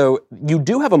 And so you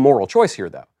do have a moral choice here,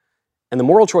 though. And the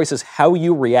moral choice is how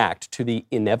you react to the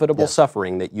inevitable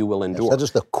suffering that you will endure. Yes, that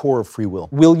is the core of free will.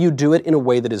 Will you do it in a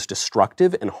way that is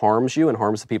destructive and harms you and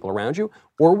harms the people around you?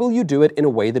 Or will you do it in a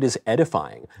way that is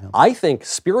edifying? Yeah. I think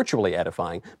spiritually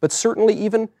edifying, but certainly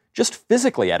even just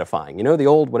physically edifying. The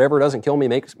old whatever doesn't kill me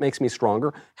makes me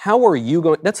stronger. How are you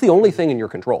going? That's the only thing in your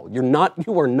control. You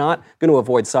are not going to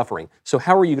avoid suffering. So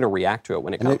how are you going to react to it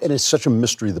when it comes? And it's such a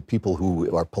mystery, the people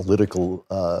who are political,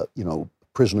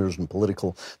 prisoners and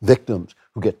political victims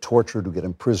who get tortured, who get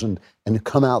imprisoned, and who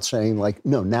come out saying, like,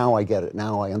 no, now I get it,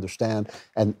 now I understand.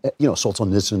 And,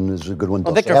 Solzhenitsyn is a good one.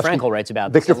 Well, Viktor Frankl writes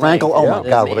about Viktor Frankl, oh my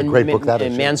God, what a great book that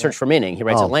is. In Man's Search for Meaning, he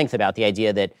writes at length about the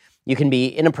idea that you can be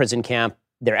in a prison camp,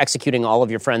 they're executing all of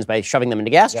your friends by shoving them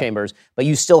into gas chambers, but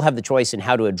you still have the choice in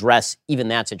how to address even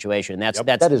that situation. That's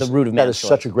the root of man's choice. That is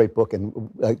such a great book.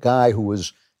 And a guy who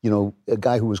was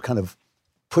kind of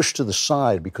pushed to the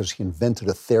side because he invented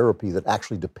a therapy that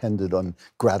actually depended on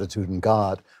gratitude and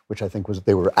God, which I think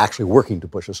they were actually working to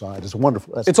push aside. It's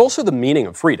wonderful. It's also the meaning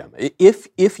of freedom.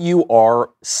 If you are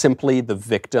simply the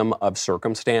victim of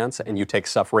circumstance and you take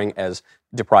suffering as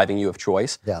depriving you of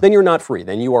choice, Yeah. then you're not free.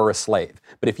 Then you are a slave.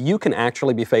 But if you can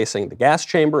actually be facing the gas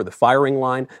chamber, the firing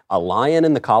line, a lion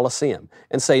in the Colosseum,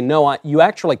 and say, no, you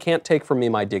actually can't take from me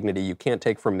my dignity, you can't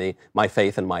take from me my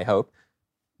faith and my hope,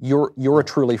 you're a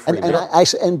truly free man.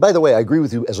 And by the way, I agree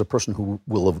with you as a person who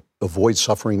will avoid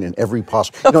suffering in every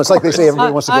possible... You know, it's like they say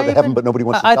everybody wants to go to heaven, but nobody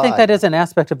wants to die. I think that is an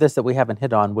aspect of this that we haven't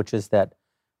hit on, which is that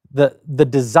the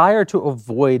desire to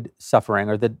avoid suffering,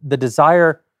 or the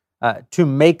desire to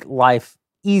make life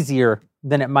easier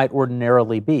than it might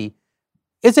ordinarily be,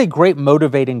 is a great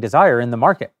motivating desire in the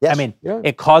market. Yes. I mean,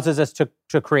 it causes us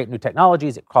to create new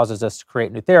technologies, it causes us to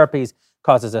create new therapies,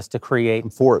 causes us to create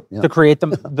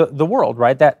the world,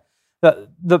 right? That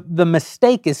the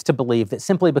mistake is to believe that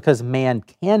simply because man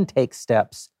can take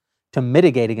steps to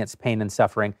mitigate against pain and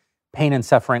suffering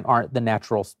aren't the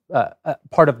natural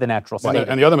part of the natural state.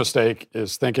 And the other mistake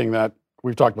is thinking that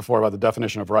we've talked before about the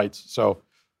definition of rights. So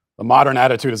the modern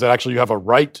attitude is that actually you have a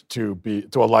right to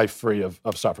a life free of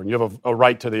suffering. You have a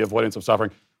right to the avoidance of suffering,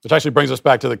 which actually brings us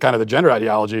back to the kind of the gender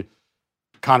ideology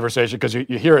conversation, because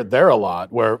you hear it there a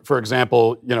lot, where, for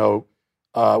example, you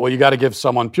got to give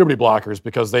someone puberty blockers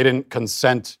because they didn't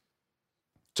consent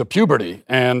to puberty,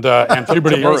 and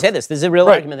puberty. You always say this. This is a real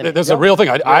argument. This is a real thing.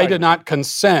 I did not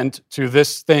consent to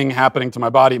this thing happening to my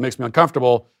body. It makes me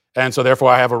uncomfortable, and so therefore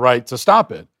I have a right to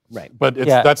stop it. Right. But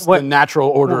that's the natural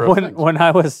order of things. When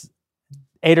I was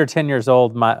 8 or 10 years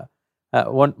old,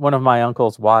 one of my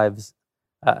uncle's wives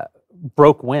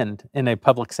broke wind in a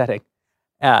public setting,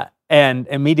 and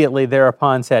immediately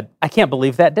thereupon said, "I can't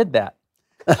believe that did that."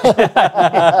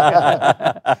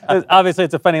 Obviously,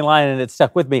 it's a funny line and it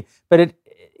stuck with me, but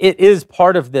it is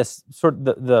part of this sort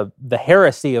of the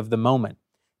heresy of the moment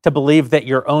to believe that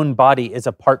your own body is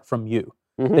apart from you.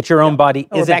 That your own body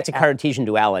is back to Cartesian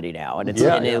duality now,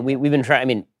 and we've been trying. I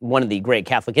mean, one of the great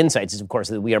Catholic insights is, of course,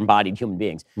 that we are embodied human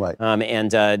beings, right?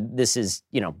 This is,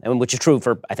 and which is true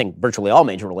for, I think, virtually all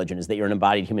major religions, that you're an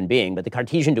embodied human being. But the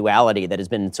Cartesian duality that has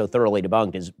been so thoroughly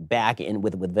debunked is back in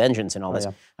with vengeance and all this.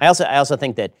 I also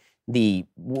think that we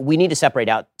need to separate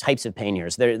out types of pain here.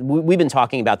 So we've been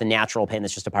talking about the natural pain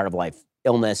that's just a part of life: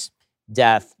 illness,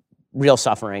 death, real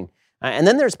suffering. And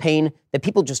then there's pain that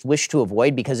people just wish to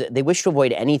avoid because they wish to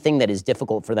avoid anything that is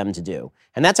difficult for them to do.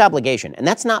 And that's obligation. And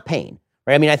that's not pain,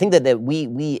 right? I mean, I think that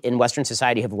we in Western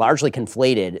society have largely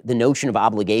conflated the notion of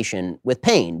obligation with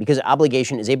pain, because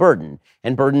obligation is a burden,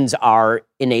 and burdens are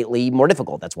innately more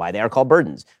difficult. That's why they are called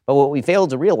burdens. But what we fail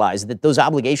to realize is that those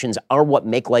obligations are what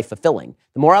make life fulfilling.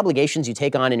 The more obligations you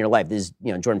take on in your life, this is,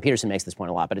 Jordan Peterson makes this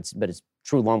point a lot, but it's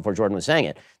true long before Jordan was saying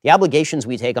it. The obligations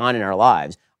we take on in our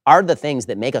lives are the things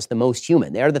that make us the most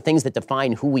human. They are the things that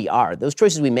define who we are. Those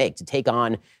choices we make to take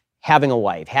on having a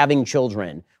wife, having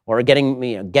children, or getting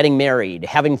married,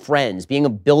 having friends, being a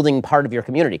building part of your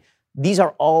community, these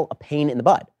are all a pain in the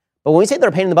butt. But when we say they're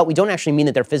a pain in the butt, we don't actually mean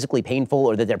that they're physically painful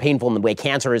or that they're painful in the way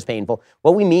cancer is painful.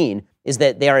 What we mean is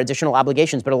that they are additional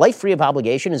obligations. But a life free of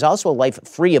obligation is also a life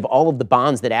free of all of the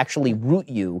bonds that actually root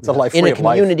you in a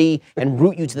community and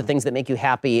root you to the things that make you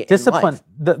happy. Discipline.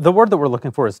 In life. The word that we're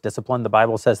looking for is discipline. The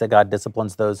Bible says that God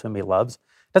disciplines those whom he loves.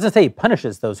 It doesn't say he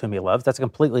punishes those whom he loves. That's a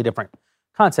completely different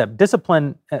concept.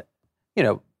 Discipline,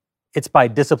 it's by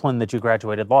discipline that you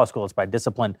graduated law school. It's by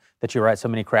discipline that you write so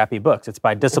many crappy books. It's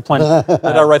by discipline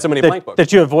that I write so many blank books.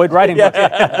 That you avoid writing books.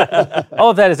 All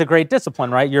of that is a great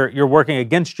discipline, right? You're working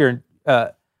against your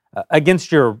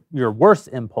worst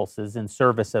impulses in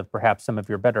service of perhaps some of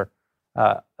your better,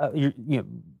 the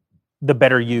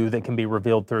better you that can be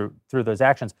revealed through those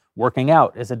actions. Working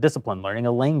out is a discipline. Learning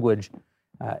a language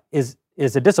is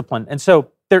a discipline. And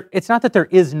so it's not that there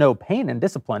is no pain in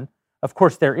discipline. Of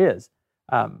course there is.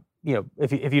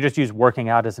 If you just use working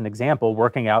out as an example,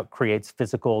 working out creates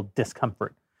physical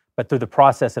discomfort. But through the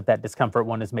process of that discomfort,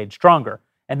 one is made stronger.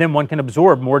 And then one can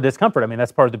absorb more discomfort. I mean,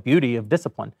 that's part of the beauty of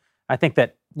discipline. I think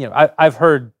that, I've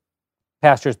heard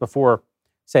pastors before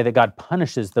say that God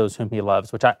punishes those whom he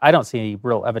loves, which I don't see any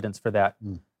real evidence for that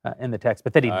in the text.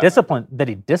 But that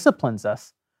he disciplines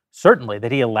us, certainly,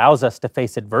 that he allows us to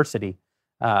face adversity,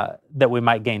 that we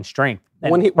might gain strength.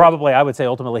 And I would say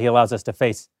ultimately he allows us to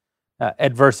face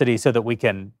adversity so that we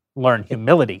can learn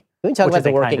humility. Can we talk about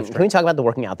the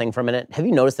working out thing for a minute? Have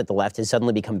you noticed that the left has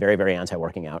suddenly become very, very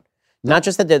anti-working out? Not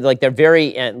just that they're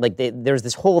very, there's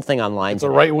this whole thing online. It's a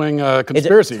right-wing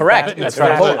conspiracy. Correct. That's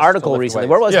right. A whole article recently.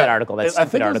 Where was that article? That I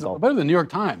think article. It was the New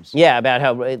York Times. Yeah, about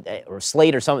how, or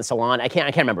Slate or something, Salon. I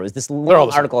can't remember. It was this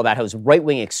little article about how it was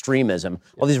right-wing extremism.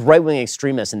 All these right-wing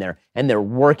extremists in there, and they're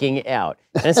working out.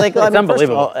 And it's like, it's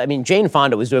unbelievable. Jane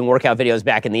Fonda was doing workout videos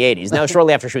back in the 80s. Now,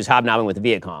 shortly after she was hobnobbing with the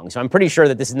Viet Cong. So I'm pretty sure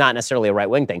that this is not necessarily a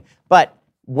right-wing thing. But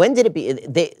when did it be?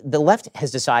 The left has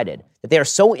decided that they are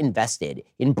so invested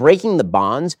in breaking the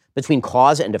bonds between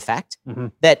cause and effect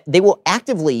that they will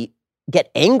actively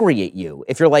get angry at you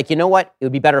if you're like, you know what, it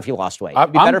would be better if you lost weight.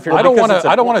 It'd be better if you're I don't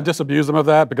want to disabuse them of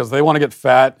that because they want to get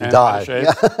fat and out of shape.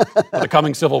 For the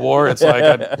coming Civil War, it's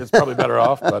like it's probably better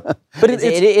off. But it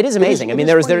is amazing. I mean,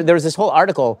 there was this whole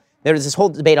article, there was this whole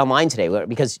debate online today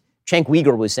because Cenk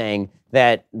Uygur was saying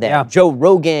that Joe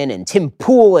Rogan and Tim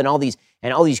Pool and all these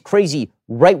crazy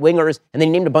right-wingers, and then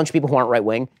he named a bunch of people who aren't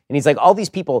right-wing, and he's like, all these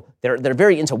people, they're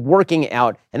very into working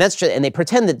out, and and they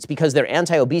pretend that it's because they're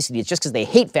anti-obesity. It's just because they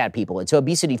hate fat people. It's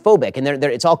obesity-phobic, and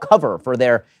it's all cover for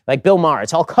their, like Bill Maher,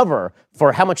 it's all cover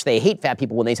for how much they hate fat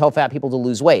people when they tell fat people to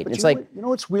lose weight. It's like, you know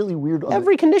what's really weird?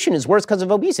 Every condition is worse because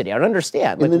of obesity. I don't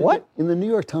understand. Like, what? In the New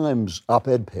York Times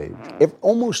op-ed page,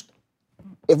 almost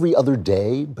every other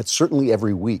day, but certainly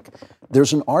every week,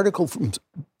 there's an article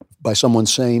by someone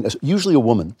saying, usually a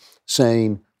woman,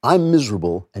 saying, I'm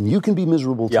miserable and you can be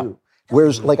miserable too.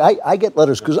 Whereas, like, I get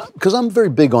letters, because I'm very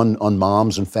big on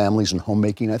moms and families and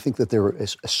homemaking. I think that they're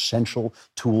essential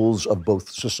tools of both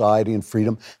society and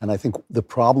freedom. And I think the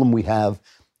problem we have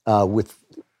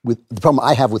the problem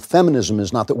I have with feminism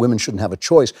is not that women shouldn't have a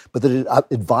choice, but that it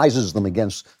advises them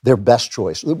against their best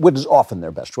choice, what is often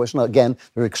their best choice. Now, again,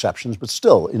 there are exceptions, but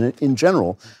still, in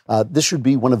general, this should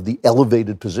be one of the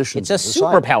elevated positions. It's a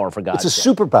superpower, for God's sake. It's a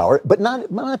superpower, but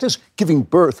not just giving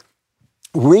birth.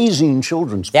 Raising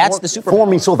children. That's the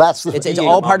superpower. So that's the. It's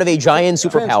all part of a giant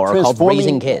superpower called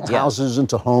raising kids. Houses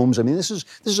into homes. I mean, this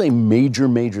is a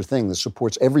major thing that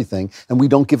supports everything, and we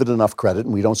don't give it enough credit,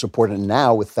 and we don't support it. And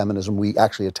now with feminism, we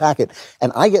actually attack it.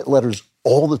 And I get letters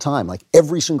all the time, like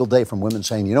every single day, from women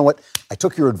saying, you know what, I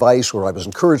took your advice, or I was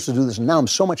encouraged to do this, and now I'm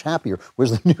so much happier.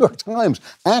 Whereas the New York Times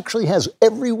actually has,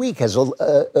 every week, has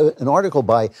an article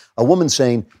by a woman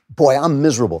saying, boy, I'm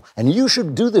miserable. And you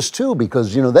should do this too,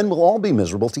 because, then we'll all be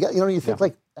miserable together. You think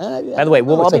like... By the way,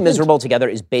 we'll all be miserable together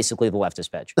is basically the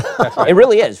leftist pitch. Right. It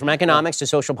really is. From economics to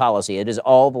social policy, it is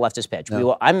all the leftist pitch. Yeah.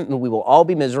 We will all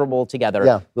be miserable together.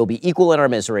 Yeah. We'll be equal in our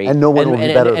misery. And no one will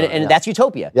be better. And that's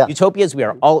utopia. Yeah. Utopia is we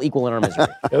are all equal in our misery.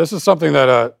 This is something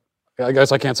that, I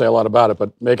guess I can't say a lot about it,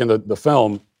 but making the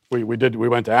film, we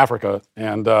went to Africa,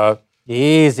 and...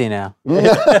 Easy now. Here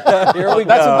we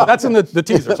go. That's in the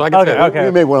teaser, so I can say it. Okay.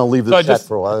 You may want to leave this set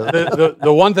for a while.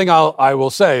 The one thing I will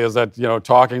say is that,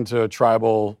 talking to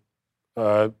tribal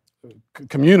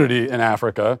community in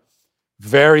Africa,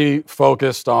 very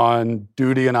focused on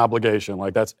duty and obligation.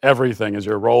 Like, that's everything, is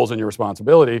your roles and your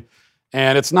responsibility.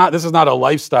 And this is not a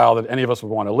lifestyle that any of us would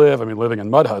want to live. I mean, living in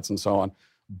mud huts and so on.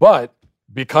 But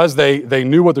because they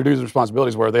knew what their duties and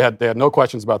responsibilities were, they had no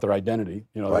questions about their identity.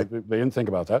 Right. They didn't think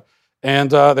about that.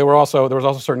 And there was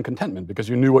also certain contentment because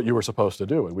you knew what you were supposed to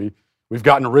do. And we've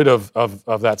gotten rid of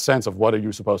that sense of what are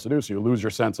you supposed to do, so you lose your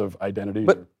sense of identity.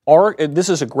 But this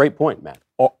is a great point, Matt.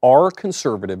 Are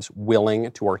conservatives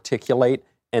willing to articulate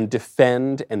and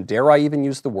defend, and dare I even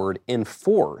use the word,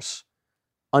 enforce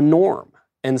a norm?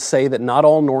 And say that not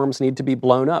all norms need to be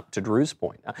blown up, to Drew's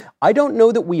point. I don't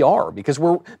know that we are, because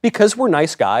we're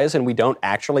nice guys and we don't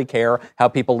actually care how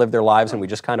people live their lives and we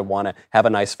just kind of want to have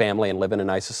a nice family and live in a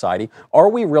nice society. Are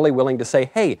we really willing to say,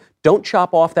 hey, don't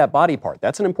chop off that body part?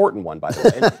 That's an important one, by the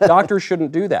way. And doctors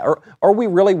shouldn't do that. Or are we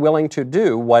really willing to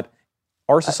do what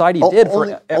our society did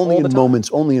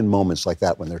only in moments like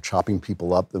that, when they're chopping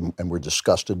people up and we're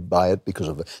disgusted by it because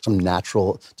of some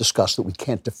natural disgust that we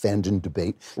can't defend in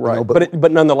debate. Right,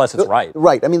 but nonetheless, it's right.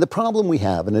 Right. I mean, the problem we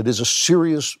have, and it is a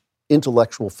serious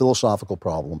intellectual, philosophical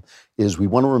problem, is we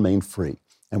want to remain free.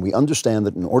 And we understand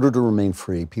that in order to remain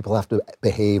free, people have to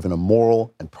behave in a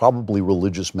moral and probably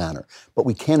religious manner. But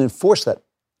we can't enforce that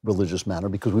religious manner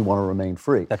because we want to remain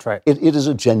free. That's right. It is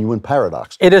a genuine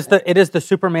paradox. It is the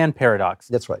Superman paradox.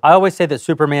 That's right. I always say that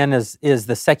Superman is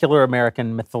the secular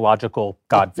American mythological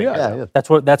God figure. Yeah.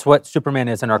 That's what Superman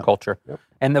is in our culture. Yep.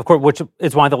 And of course, which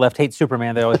is why the left hates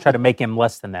Superman. They always try to make him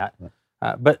less than that.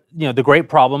 But the great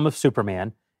problem of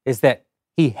Superman is that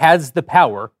he has the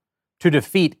power to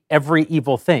defeat every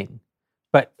evil thing.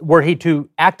 But were he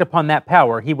to act upon that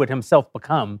power, he would himself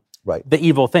become the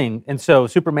evil thing. And so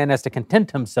Superman has to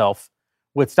content himself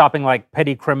with stopping like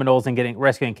petty criminals and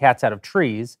rescuing cats out of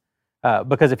trees,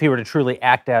 because if he were to truly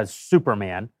act as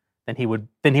Superman, then he would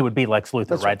be Lex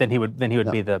Luthor, right? Then he would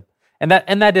be that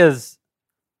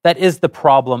is the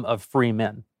problem of free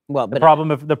men. Well, the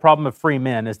problem of free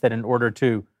men is that in order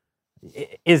to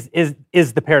is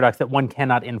the paradox that one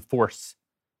cannot enforce.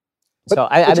 But so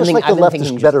I just like the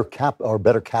leftists are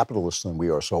better capitalists than we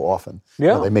are so often.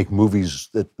 Yeah. They make movies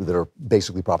that are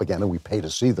basically propaganda. We pay to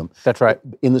see them. That's right.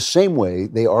 In the same way,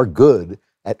 they are good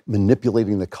at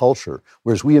manipulating the culture,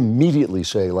 whereas we immediately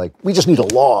say, like, we just need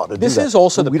a law to do that. This is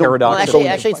also the paradox. Well,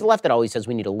 actually, it's the left that always says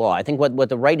we need a law. I think what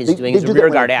the right is doing is a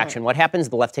rearguard action. What happens,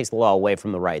 the left takes the law away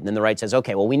from the right, and then the right says,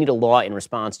 okay, well, we need a law in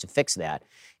response to fix that.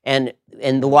 And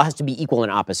the law has to be equal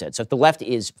and opposite. So if the left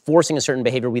is forcing a certain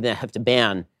behavior, we then have to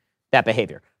ban that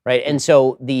behavior, right? And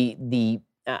so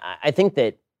I think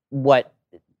that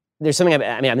there's something,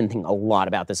 I've been thinking a lot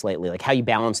about this lately, like how you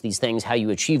balance these things, how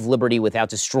you achieve liberty without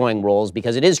destroying roles,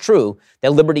 because it is true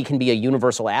that liberty can be a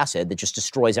univeral acid that just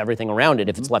destroys everything around it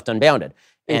if it's left unbounded.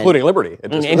 Including liberty.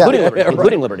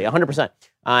 Including liberty, 100%.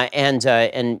 And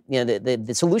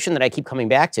the solution that I keep coming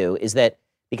back to is that,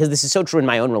 because this is so true in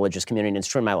my own religious community and it's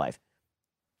true in my life,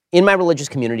 in my religious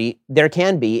community, there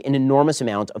can be an enormous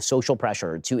amount of social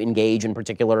pressure to engage in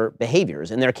particular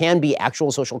behaviors, and there can be actual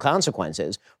social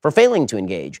consequences for failing to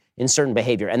engage in certain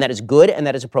behavior, and that is good and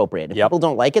that is appropriate. If people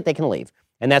don't like it, they can leave.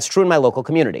 And that's true in my local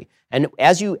community. And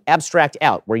as you abstract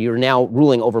out, where you're now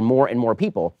ruling over more and more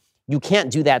people, you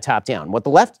can't do that top down. What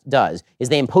the left does is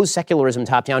they impose secularism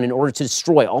top down in order to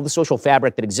destroy all the social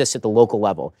fabric that exists at the local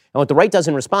level. And what the right does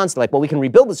in response, they're like, well, we can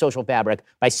rebuild the social fabric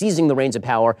by seizing the reins of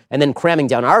power and then cramming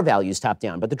down our values top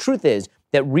down. But the truth is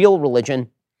that real religion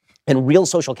and real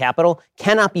social capital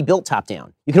cannot be built top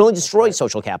down. You can only destroy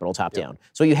social capital top down.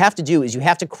 So what you have to do is you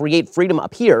have to create freedom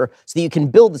up here so that you can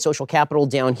build the social capital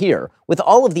down here with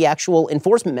all of the actual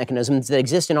enforcement mechanisms that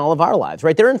exist in all of our lives,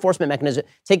 right? There are enforcement mechanisms.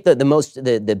 Take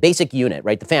the basic unit,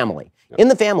 right? The family. In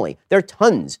the family, there are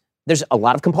tons. There's a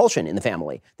lot of compulsion in the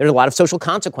family. There's a lot of social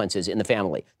consequences in the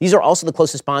family. These are also the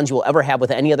closest bonds you will ever have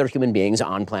with any other human beings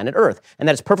on planet Earth. And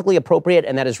that is perfectly appropriate,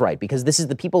 and that is right, because this is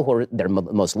the people who are they're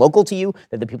most local to you.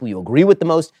 They're the people you agree with the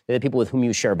most. They're the people with whom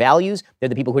you share values. They're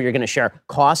the people who you're going to share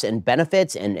costs and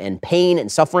benefits and pain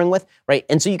and suffering with, right?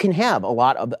 And so you can have a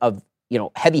lot of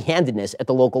heavy-handedness at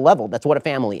the local level. That's what a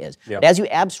family is. But as you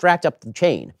abstract up the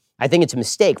chain, I think it's a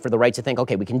mistake for the right to think,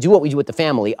 okay, we can do what we do with the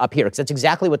family up here, because that's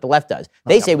exactly what the left does.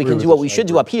 They say we can do what we should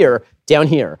do up here, down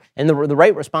here. And the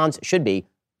right response should be,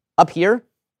 up here,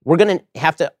 we're going to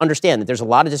have to understand that there's a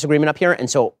lot of disagreement up here, and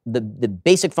so the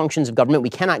basic functions of government, we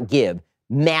cannot give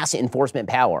mass enforcement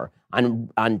power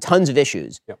on tons of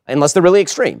issues, unless they're really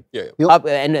extreme.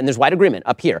 And there's wide agreement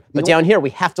up here, but down here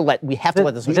we have to let the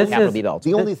social capital be built.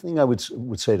 The only thing I would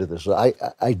say to this,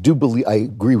 I do believe, I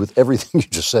agree with everything you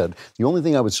just said. The only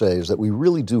thing I would say is that we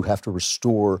really do have to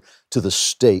restore to the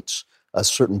states a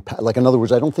certain, like, in other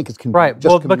words, I don't think it can right. be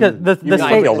just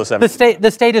because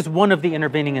the state is one of the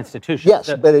intervening institutions. Yes,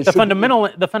 but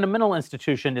the fundamental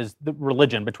institution is the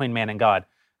religion between man and God.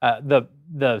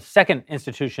 The second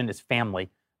institution is family,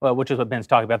 which is what Ben's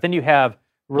talking about. Then you have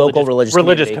local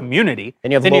religious community.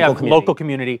 Then you have local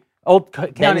community.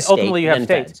 Ultimately, you have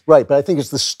states. Feds. Right, but I think it's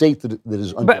the state that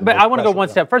is under. But I want to go one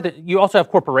step further. You also have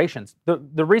corporations.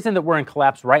 The reason that we're in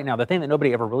collapse right now, the thing that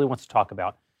nobody ever really wants to talk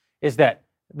about, is that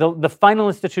the final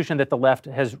institution that the left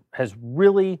has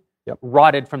really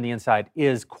rotted from the inside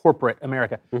is corporate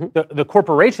America. The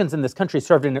corporations in this country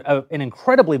served an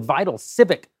incredibly vital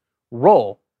civic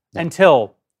role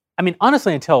until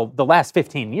the last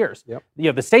 15 years.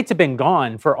 The states have been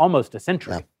gone for almost a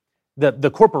century.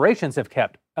 The corporations have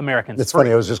kept Americans It's free.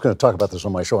 funny, I was just going to talk about this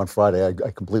on my show on Friday.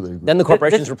 I completely agree. Then the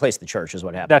corporations replaced the church is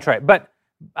what happened. That's right. But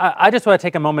I just want to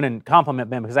take a moment and compliment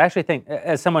Ben, because I actually think,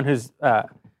 as someone who's,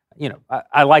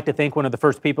 I like to think one of the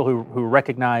first people who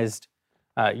recognized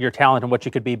your talent and what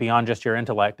you could be beyond just your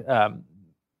intellect.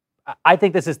 I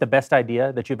think this is the best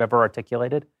idea that you've ever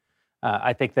articulated.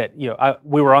 I think that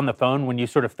we were on the phone when you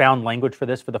sort of found language for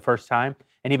this for the first time,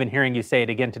 and even hearing you say it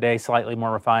again today, slightly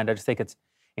more refined, I just think it's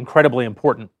incredibly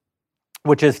important.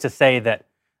 Which is to say that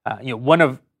one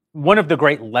of the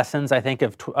great lessons I think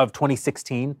of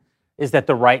 2016 is that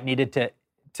the right needed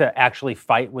to actually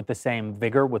fight with the same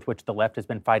vigor with which the left has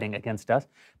been fighting against us.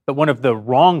 But one of the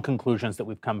wrong conclusions that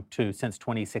we've come to since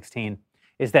 2016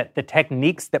 is that the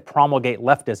techniques that promulgate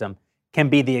leftism can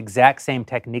be the exact same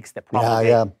techniques that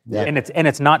promulgate. And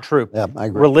it's not true. Yeah, I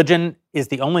agree. Religion is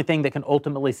the only thing that can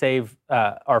ultimately save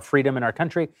our freedom in our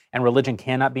country, and religion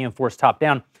cannot be enforced top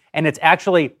down. And it's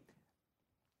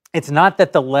not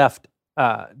that the left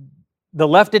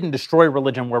didn't destroy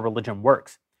religion where religion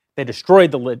works. They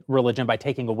destroyed the religion by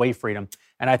taking away freedom.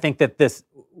 And I think that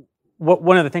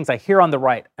one of the things I hear on the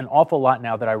right an awful lot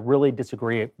now that I really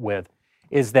disagree with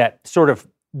is that sort of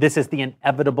this is the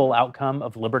inevitable outcome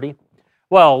of liberty.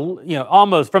 Well,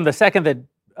 almost from the second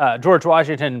that George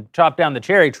Washington chopped down the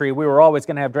cherry tree, we were always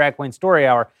going to have drag queen story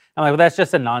hour. I'm like, well, that's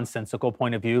just a nonsensical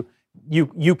point of view.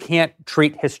 You can't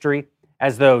treat history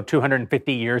as though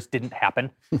 250 years didn't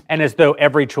happen, and as though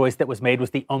every choice that was made was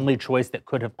the only choice that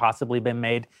could have possibly been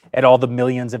made at all the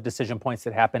millions of decision points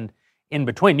that happened in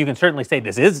between. You can certainly say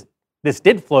this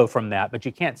did flow from that, but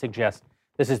you can't suggest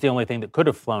this is the only thing that could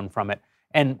have flown from it.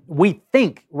 And we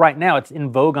think right now it's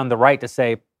in vogue on the right to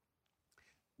say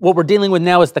what we're dealing with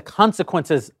now is the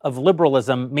consequences of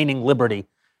liberalism, meaning liberty,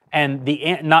 and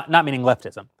not meaning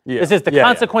leftism. Yeah. This is the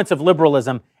consequence of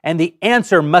liberalism, and the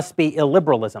answer must be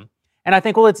illiberalism. And I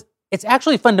think, well, it's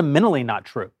actually fundamentally not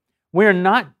true. We're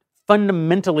not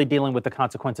fundamentally dealing with the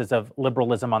consequences of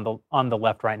liberalism on the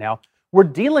left right now. We're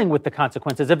dealing with the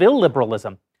consequences of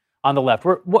illiberalism on the left.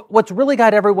 What's really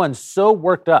got everyone so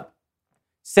worked up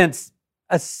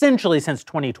essentially since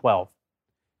 2012.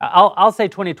 I'll say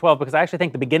 2012 because I actually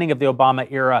think the beginning of the Obama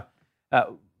era,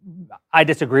 I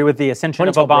disagree with the ascension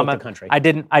of Obama. The country. I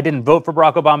didn't vote for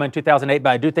Barack Obama in 2008,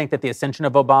 but I do think that the ascension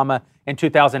of Obama in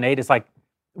 2008 is like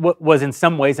what was in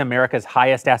some ways America's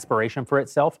highest aspiration for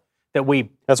itself.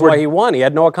 That's why he won. He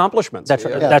had no accomplishments.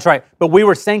 That's right. But we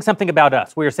were saying something about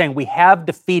us. We were saying we have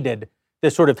defeated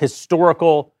this sort of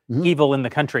historical evil in the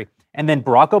country. And then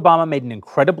Barack Obama made an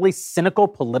incredibly cynical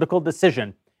political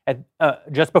decision at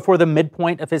just before the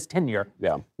midpoint of his tenure,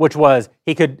 which was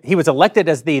he was elected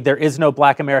as there is no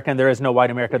black America and there is no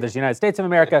white America, there's the United States of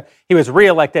America. He was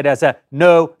reelected as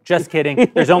no, just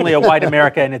kidding, there's only a white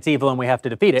America and it's evil and we have to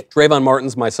defeat it. Trayvon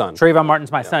Martin's my son. Trayvon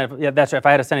Martin's my son. Yeah, that's right. If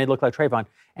I had a son, he'd look like Trayvon.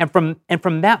 And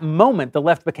from that moment, the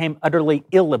left became utterly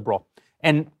illiberal.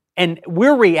 And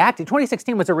we're reacting.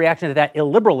 2016 was a reaction to that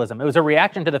illiberalism. It was a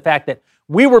reaction to the fact that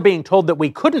we were being told that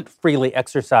we couldn't freely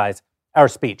exercise our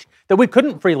speech, that we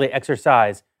couldn't freely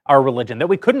exercise our religion, that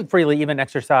we couldn't freely even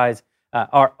exercise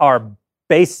our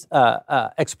base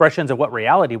expressions of what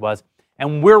reality was.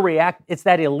 And it's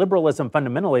that illiberalism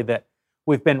fundamentally that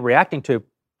we've been reacting to.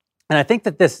 And I think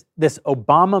that this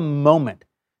Obama moment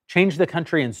changed the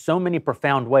country in so many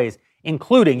profound ways,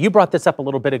 including, you brought this up a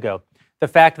little bit ago, the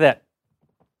fact that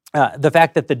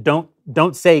the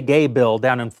don't say gay bill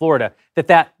down in Florida,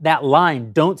 that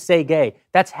line, don't say gay,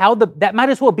 that might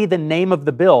as well be the name of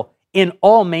the bill in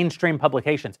all mainstream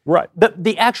publications. Right.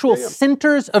 The actual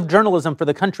centers of journalism for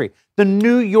the country, the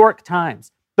New York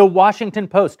Times, the Washington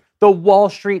Post, the Wall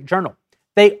Street Journal,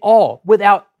 they all,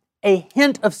 without a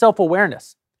hint of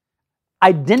self-awareness,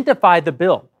 identify the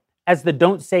bill as the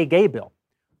don't say gay bill.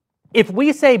 If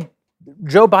we say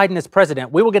Joe Biden is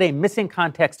president, we will get a missing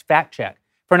context fact check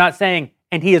for not saying,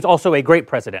 and he is also a great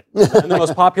president. And the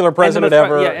most popular president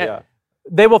ever.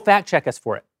 They will fact check us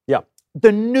for it. Yeah.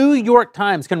 The New York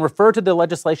Times can refer to the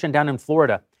legislation down in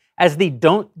Florida as the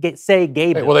don't say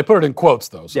gay bill. Well, they put it in quotes,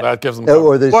 though, so that gives them...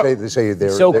 Or they say they're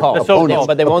so-called. Opponents,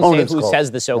 but they won't say who called.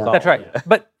 says the so-called. That's right.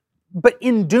 But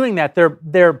in doing that,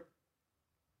 they're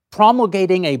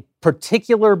promulgating a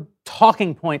particular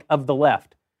talking point of the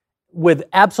left with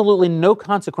absolutely no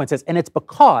consequences, and it's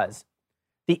because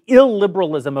the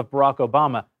illiberalism of Barack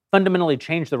Obama fundamentally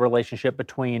changed the relationship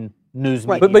between news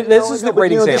media. But this is the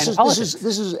great example. This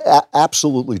is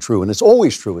absolutely true, and it's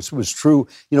always true. It was true,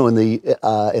 in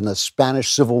the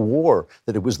Spanish Civil War,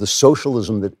 that it was the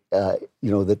socialism that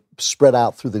that spread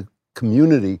out through the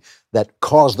community that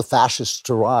caused the fascists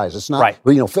to rise. It's not, right.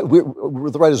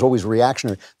 The right is always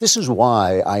reactionary. This is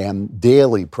why I am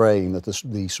daily praying that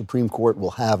the Supreme Court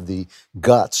will have the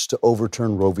guts to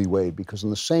overturn Roe v. Wade, because in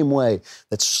the same way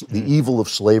that the evil of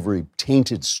slavery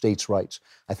tainted states' rights,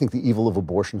 I think the evil of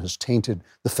abortion has tainted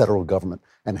the federal government.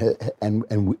 And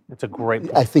it's a great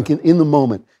point. I think in the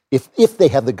moment, if they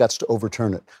have the guts to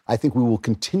overturn it, I think we will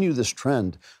continue this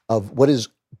trend of what is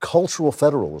cultural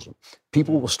federalism.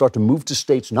 People will start to move to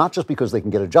states, not just because they can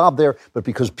get a job there, but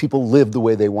because people live the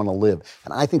way they want to live.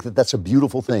 And I think that that's a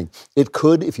beautiful thing. It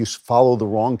could, if you follow the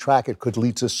wrong track, it could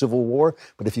lead to civil war.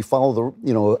 But if you follow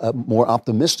a more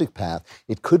optimistic path,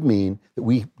 it could mean that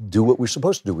we do what we're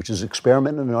supposed to do, which is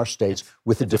experiment in our states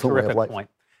with a different way of life. Point.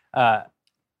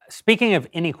 Speaking of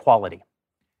inequality,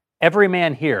 every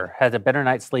man here has a better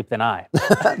night's sleep than I.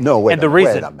 No, wait a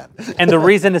minute. And the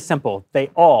reason is simple. They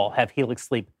all have Helix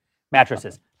Sleep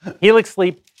mattresses. Helix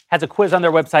Sleep has a quiz on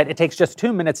their website. It takes just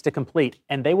 2 minutes to complete,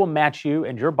 and they will match you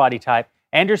and your body type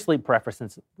and your sleep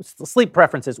preferences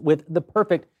with the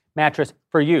perfect mattress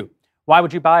for you. Why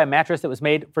would you buy a mattress that was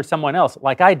made for someone else,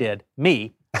 like I did,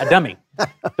 me, a dummy?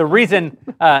 The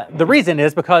reason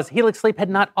is because Helix Sleep had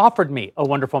not offered me a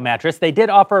wonderful mattress. They did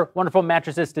offer wonderful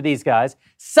mattresses to these guys.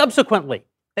 Subsequently,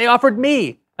 they offered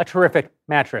me a terrific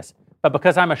mattress. But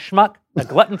because I'm a schmuck, a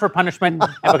glutton for punishment,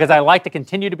 and because I like to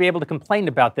continue to be able to complain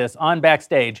about this on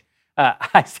Backstage,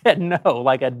 I said no,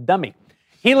 like a dummy.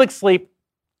 Helix Sleep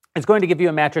is going to give you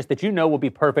a mattress that you know will be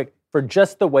perfect for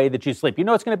just the way that you sleep. You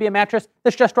know it's going to be a mattress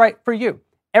that's just right for you.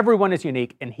 Everyone is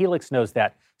unique, and Helix knows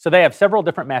that. So they have several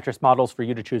different mattress models for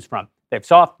you to choose from. They have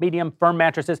soft, medium, firm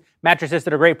mattresses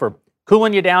that are great for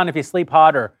cooling you down if you sleep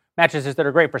hot, or mattresses that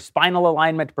are great for spinal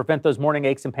alignment to prevent those morning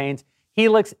aches and pains.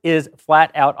 Helix is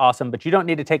flat out awesome, but you don't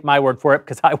need to take my word for it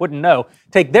because I wouldn't know.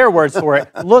 Take their words for it.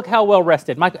 Look how well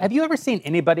rested. Michael, have you ever seen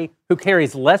anybody who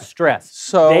carries less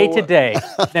stress day to day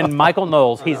than Michael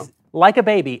Knowles? He's like a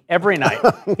baby every night.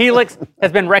 Helix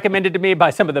has been recommended to me by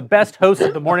some of the best hosts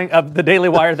of the morning of the Daily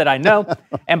Wire that I know,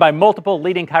 and by multiple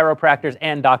leading chiropractors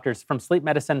and doctors from sleep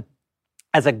medicine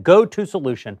as a go-to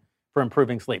solution for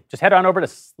improving sleep. Just head on over to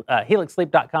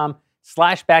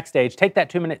helixsleep.com/backstage. Take that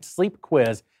 2-minute sleep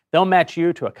quiz. They'll match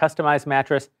you to a customized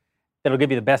mattress that'll give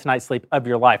you the best night's sleep of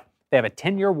your life. They have a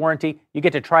 10-year warranty. You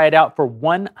get to try it out for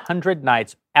 100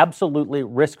 nights, absolutely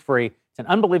risk-free. It's an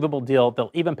unbelievable deal. They'll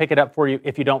even pick it up for you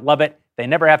if you don't love it. They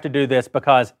never have to do this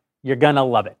because you're going to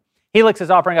love it. Helix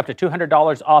is offering up to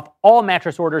 $200 off all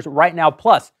mattress orders right now,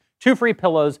 plus 2 free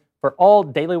pillows for all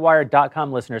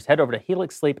dailywire.com listeners. Head over to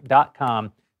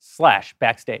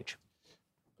helixsleep.com/backstage.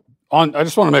 I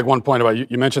just want to make one point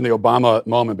about you mentioned the Obama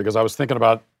moment, because I was thinking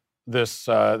about this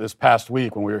past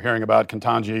week when we were hearing about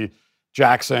Ketanji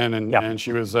Jackson, and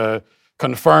she was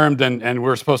confirmed, and we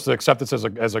were supposed to accept this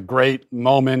as a great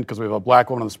moment because we have a black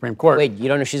woman on the Supreme Court. Wait, you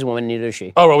don't know she's a woman, neither is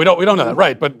she. Oh, well, we don't know that,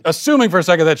 right? But assuming for a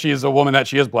second that she is a woman, that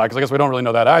she is black, because I guess we don't really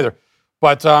know that either.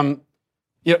 But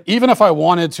even if I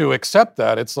wanted to accept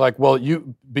that, it's like, well,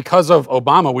 because of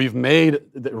Obama, we've made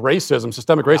racism,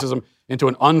 systemic racism, into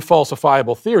an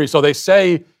unfalsifiable theory. So they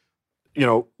say,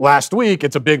 last week,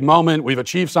 it's a big moment, we've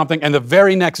achieved something, and the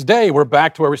very next day, we're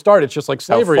back to where we started. It's just like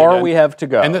slavery How far again. we have to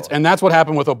go. And that's what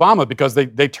happened with Obama, because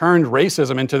they turned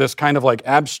racism into this kind of like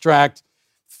abstract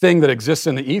thing that exists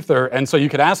in the ether. And so you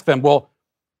could ask them, well,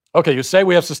 okay, you say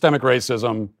we have systemic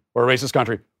racism, or a racist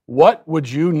country. What would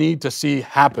you need to see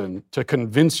happen to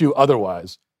convince you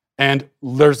otherwise? And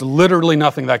there's literally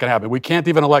nothing that can happen. We can't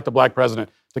even elect a black president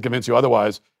to convince you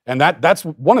otherwise. And that's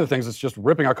one of the things that's just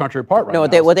ripping our country apart right now.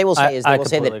 No, what they will say is what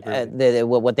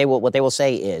they will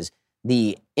say is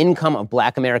the income of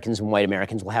black Americans and white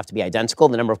Americans will have to be identical.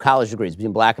 The number of college degrees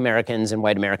between black Americans and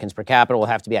white Americans per capita will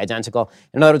have to be identical.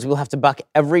 In other words, we'll have to buck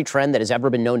every trend that has ever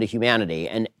been known to humanity.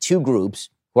 And two groups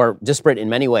who are disparate in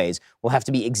many ways will have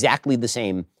to be exactly the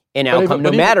same in outcome,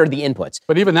 no matter the inputs.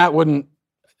 But even that wouldn't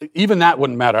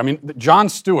matter. I mean, Jon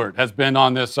Stewart has been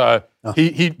on this.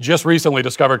 He just recently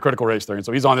discovered critical race theory, and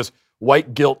so he's on this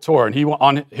white guilt tour. And he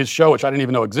on his show, which I didn't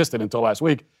even know existed until last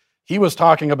week, he was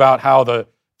talking about how the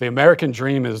American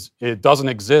dream it doesn't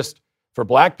exist for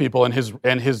black people, and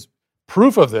his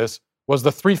proof of this was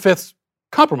the 3/5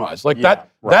 compromise. Like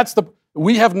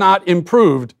we have not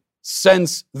improved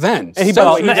since then. And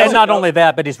not only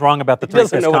that, but he's wrong about the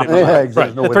 3/5 compromise.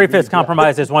 Right. The 3/5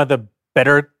 compromise is one of the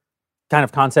better kind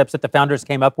of concepts that the founders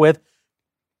came up with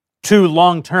to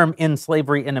long-term end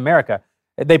slavery in America.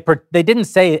 They didn't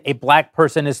say a black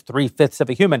person is 3/5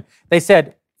 of a human. They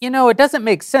said, it doesn't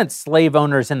make sense, slave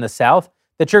owners in the South,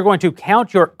 that you're going to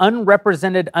count your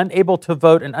unrepresented, unable to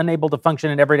vote, and unable to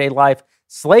function in everyday life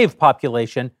slave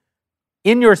population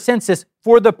in your census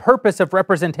for the purpose of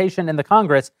representation in the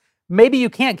Congress. Maybe you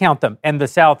can't count them. And the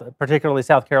South, particularly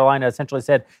South Carolina, essentially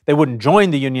said they wouldn't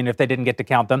join the Union if they didn't get to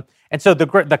count them. And so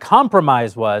the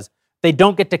compromise was they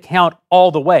don't get to count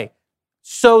all the way,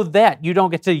 so that you don't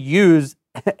get to use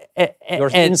an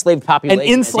enslaved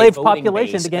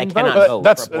population to gain votes.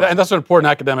 That's an important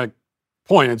academic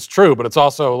point. It's true, but it's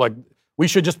also like we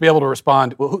should just be able to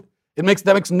respond. Well, that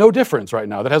makes no difference right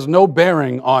now. That has no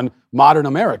bearing on modern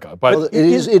America. But it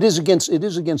is against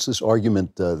this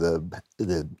argument,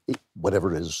 the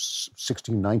whatever it is,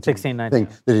 1619 thing,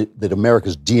 that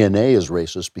America's DNA is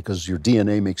racist because your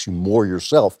DNA makes you more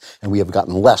yourself, and we have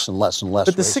gotten less and less and less.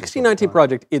 But the 1619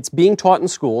 Project, it's being taught in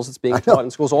schools. It's being taught in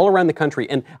schools all around the country,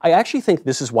 and I actually think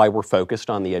this is why we're focused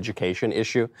on the education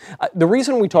issue. The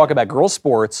reason we talk about girls'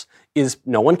 sports is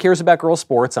no one cares about girls'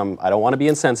 sports. I don't want to be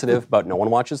insensitive, but no one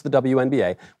watches the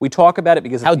WNBA. We talk about it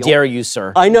because how dare you,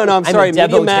 sir? I know, I'm sorry.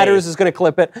 Media Matters is going to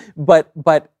clip it, but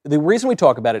the reason we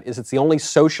talk about it is it's the only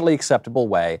socially acceptable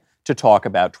way to talk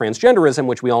about transgenderism,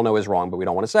 which we all know is wrong, but we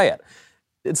don't want to say it.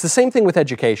 It's the same thing with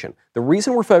education. The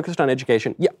reason we're focused on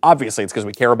education, obviously it's because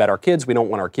we care about our kids. We don't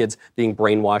want our kids being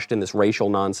brainwashed in this racial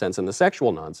nonsense and the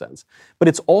sexual nonsense. But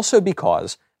it's also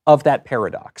because of that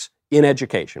paradox in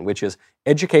education, which is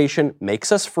education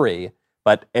makes us free,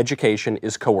 but education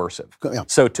is coercive. Yeah.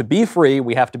 So to be free,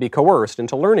 we have to be coerced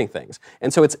into learning things.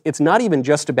 And so it's not even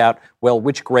just about, well,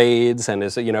 which grades and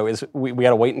we got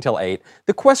to wait until 8.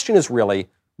 The question is really,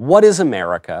 What is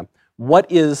America?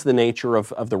 What is the nature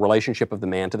of the relationship of the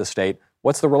man to the state?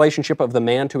 What's the relationship of the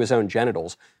man to his own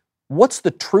genitals? What's the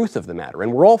truth of the matter?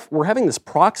 And we're having this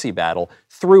proxy battle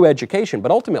through education, but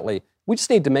ultimately, we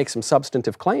just need to make some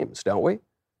substantive claims, don't we?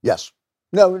 Yes.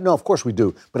 No, of course we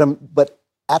do. But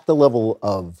at the level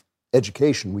of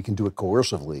education, we can do it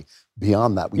coercively.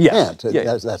 Beyond that, we can't.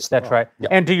 That's right. Yeah.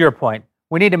 And to your point,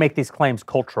 we need to make these claims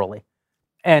culturally.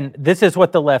 And this is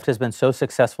what the left has been so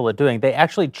successful at doing. They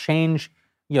actually change,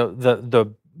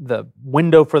 the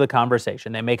window for the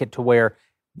conversation. They make it to where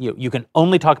you can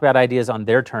only talk about ideas on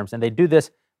their terms. And they do this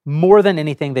more than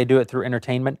anything. They do it through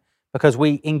entertainment, because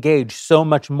we engage so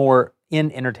much more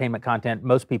in entertainment content,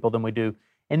 most people, than we do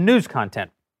in news content.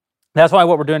 That's why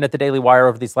what we're doing at the Daily Wire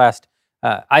over these last,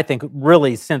 I think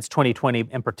really since 2020,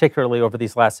 and particularly over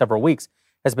these last several weeks,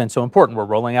 has been so important. We're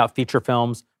rolling out feature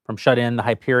films from Shut In, The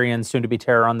Hyperion, soon to be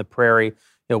Terror on the Prairie.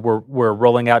 We're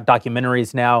rolling out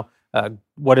documentaries now.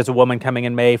 What is a Woman Coming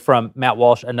in May from Matt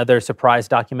Walsh, another surprise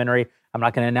documentary. I'm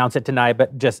not going to announce it tonight,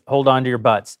 but just hold on to your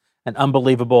butts. An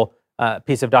unbelievable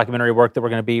piece of documentary work that we're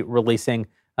going to be releasing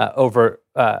over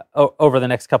the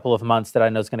next couple of months that I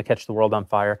know is going to catch the world on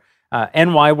fire.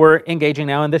 And why we're engaging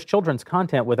now in this children's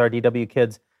content with our DW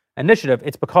Kids initiative.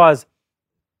 It's because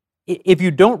if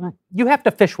you don't, you have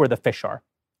to fish where the fish are,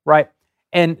 right?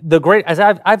 And as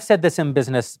I've said this in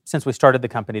business since we started the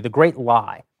company, the great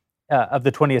lie of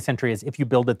the 20th century is if you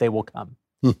build it, they will come.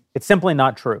 It's simply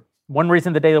not true. One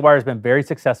reason the Daily Wire has been very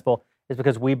successful is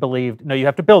because we believed, no, you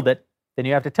have to build it, then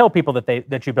you have to tell people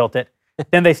that you built it,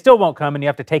 then they still won't come, and you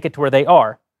have to take it to where they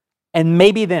are. And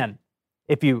maybe then,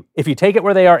 if you take it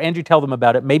where they are and you tell them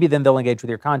about it, maybe then they'll engage with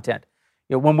your content.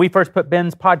 When we first put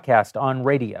Ben's podcast on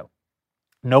radio,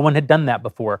 no one had done that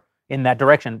before in that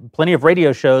direction. Plenty of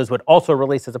radio shows would also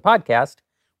release as a podcast.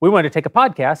 We wanted to take a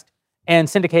podcast and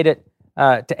syndicate it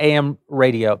to AM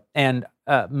radio. And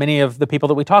many of the people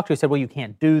that we talked to said, well, you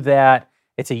can't do that.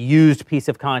 It's a used piece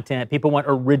of content. People want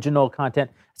original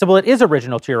content. I said, well, it is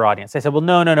original to your audience. They said, well,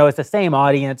 no, it's the same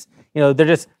audience. They're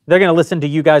going to listen to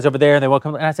you guys over there, and they won't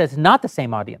come. And I said, it's not the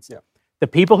same audience. Yeah. The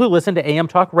people who listen to AM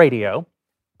talk radio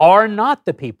are not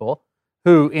the people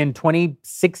who in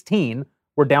 2016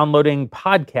 were downloading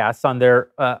podcasts on their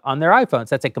iPhones.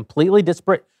 That's a completely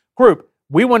disparate group.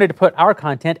 We wanted to put our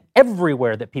content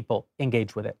everywhere that people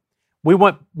engage with it. We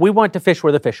want to fish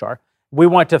where the fish are. We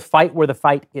want to fight where the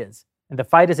fight is. And the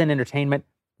fight is in entertainment,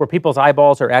 where people's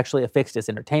eyeballs are actually affixed as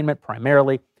entertainment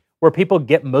primarily, where people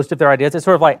get most of their ideas. It's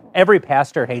sort of like every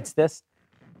pastor hates this.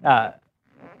 But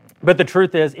the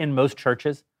truth is, in most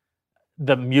churches,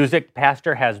 the music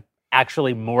pastor has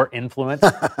actually more influence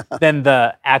than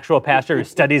the actual pastor who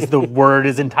studies the word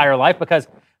his entire life, because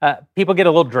people get a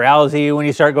little drowsy when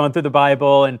you start going through the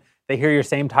Bible and they hear your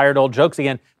same tired old jokes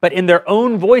again. But in their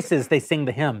own voices, they sing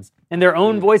the hymns. In their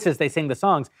own voices, they sing the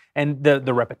songs. And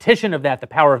the repetition of that, the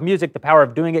power of music, the power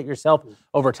of doing it yourself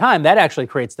over time, that actually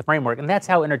creates the framework. And that's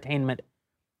how entertainment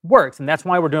works. And that's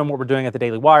why we're doing what we're doing at the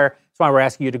Daily Wire. That's why we're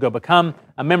asking you to go become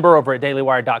a member over at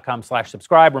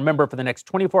dailywire.com/subscribe. Remember, for the next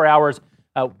 24 hours,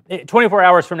 24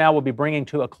 hours from now, we'll be bringing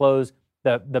to a close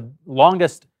the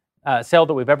longest sale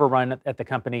that we've ever run at the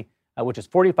company, which is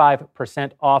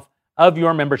 45% off of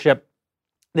your membership.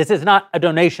 This is not a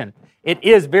donation. It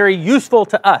is very useful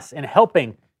to us in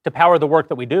helping to power the work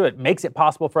that we do. It makes it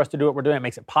possible for us to do what we're doing. It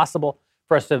makes it possible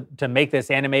for us to make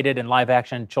this animated and live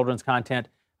action children's content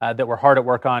that we're hard at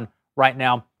work on right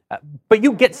now. But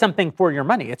you get something for your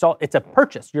money. It's a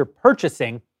purchase. You're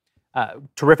purchasing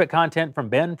terrific content from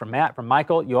Ben, from Matt, from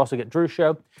Michael. You also get Drew's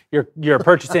show. You're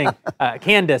purchasing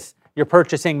Candace. You're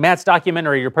purchasing Matt's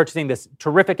documentary. You're purchasing this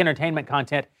terrific entertainment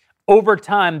content. Over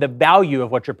time, the value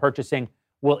of what you're purchasing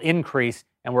will increase,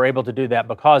 and we're able to do that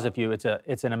because of you.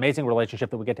 It's an amazing relationship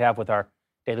that we get to have with our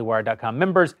dailywire.com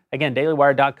members. Again,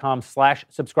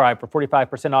 dailywire.com/subscribe for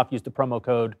 45% off. Use the promo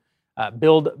code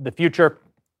Build the Future.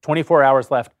 24 hours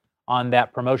left on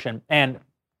that promotion. And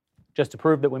just to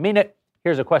prove that we mean it,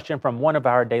 here's a question from one of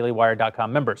our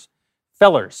dailywire.com members.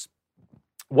 Fellers,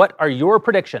 what are your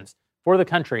predictions for the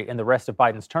country in the rest of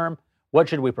Biden's term? What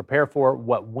should we prepare for?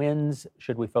 What wins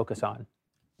should we focus on?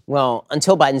 Well,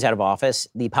 until Biden's out of office,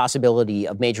 the possibility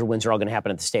of major wins are all going to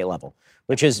happen at the state level,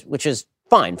 which is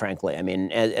fine, frankly. I mean,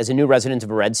 as a new resident of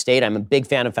a red state, I'm a big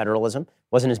fan of federalism.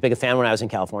 Wasn't as big a fan when I was in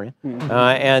California,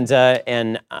 and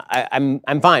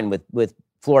I'm fine with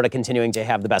Florida continuing to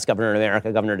have the best governor in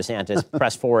America, Governor DeSantis,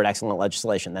 press forward excellent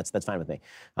legislation. That's fine with me.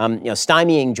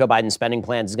 Stymieing Joe Biden's spending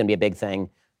plans is going to be a big thing.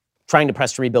 trying to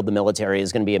press to rebuild the military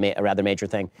is going to be a rather major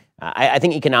thing. I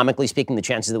think economically speaking, the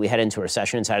chances that we head into a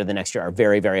recession inside of the next year are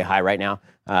very, very high right now.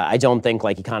 I don't think,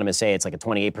 like economists say, it's like a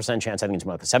 28% chance. I think it's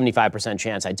more like a 75%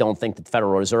 chance. I don't think that the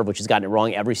Federal Reserve, which has gotten it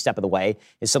wrong every step of the way,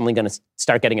 is suddenly going to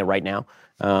start getting it right now.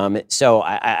 So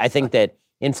I think that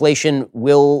inflation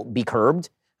will be curbed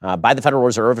by the Federal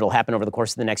Reserve. It'll happen over the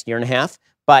course of the next year and a half,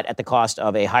 but at the cost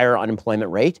of a higher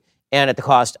unemployment rate and at the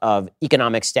cost of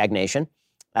economic stagnation.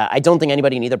 I don't think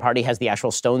anybody in either party has the actual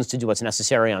stones to do what's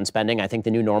necessary on spending. I think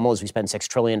the new normal is we spend $6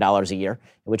 trillion a year,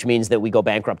 which means that we go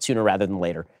bankrupt sooner rather than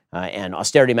later. And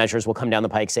austerity measures will come down the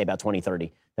pike, say, about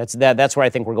 2030. That's where I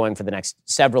think we're going for the next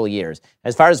several years.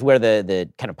 As far as where the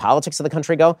kind of politics of the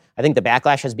country go, I think the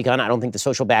backlash has begun. I don't think the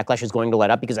social backlash is going to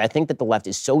let up because I think that the left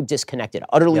is so disconnected,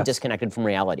 utterly disconnected from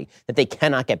reality, that they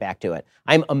cannot get back to it.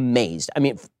 I'm amazed. I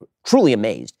mean, truly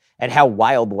amazed at how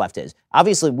wild the left is.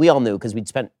 Obviously, we all knew, because we'd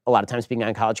spent a lot of time speaking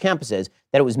on college campuses,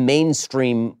 that it was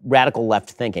mainstream radical left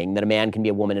thinking that a man can be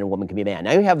a woman and a woman can be a man.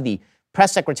 Now you have the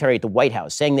press secretary at the White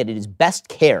House saying that it is best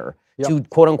care to,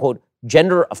 quote unquote,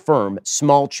 gender affirm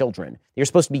small children. You're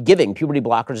supposed to be giving puberty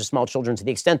blockers to small children to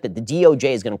the extent that the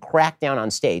DOJ is going to crack down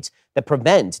on states that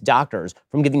prevent doctors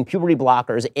from giving puberty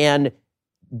blockers and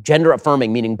gender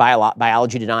affirming, meaning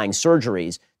biology denying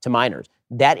surgeries to minors.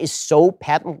 That is so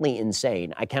patently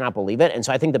insane. I cannot believe it. And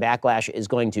so I think the backlash is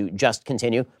going to just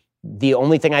continue. The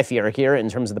only thing I fear here in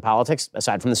terms of the politics,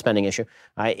 aside from the spending issue,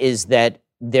 is that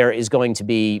there is going to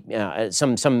be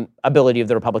some ability of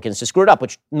the Republicans to screw it up,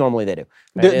 which normally they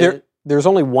do. There's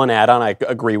only one add-on. I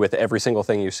agree with every single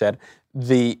thing you said.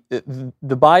 The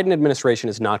Biden administration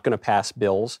is not going to pass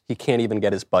bills. He can't even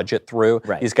get his budget through.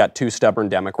 Right. He's got two stubborn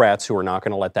Democrats who are not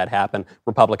going to let that happen.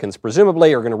 Republicans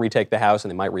presumably are going to retake the House and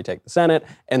they might retake the Senate.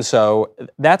 And so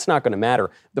that's not going to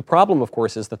matter. The problem, of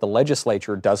course, is that the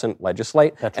legislature doesn't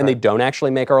legislate and they don't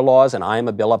actually make our laws. And I am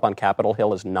a bill up on Capitol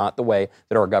Hill is not the way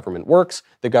that our government works.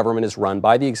 The government is run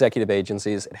by the executive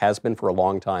agencies. It has been for a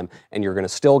long time. And you're going to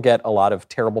still get a lot of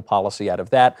terrible policy out of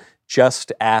that.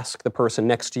 Just ask the person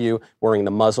next to you wearing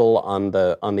the muzzle on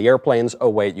the airplanes. Oh,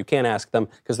 wait, you can't ask them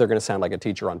because they're going to sound like a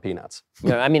teacher on peanuts.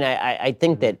 I mean, I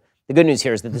think that the good news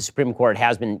here is that the Supreme Court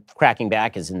has been cracking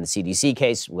back, as in the CDC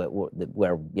case,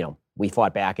 where we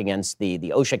fought back against the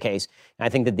OSHA case. And I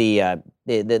think that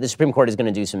the Supreme Court is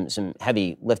going to do some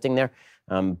heavy lifting there.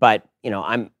 But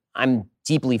I'm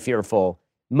deeply fearful,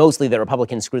 mostly that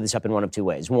Republicans screw this up in one of two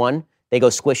ways. One, they go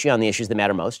squishy on the issues that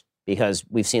matter most, because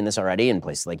we've seen this already in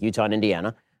places like Utah and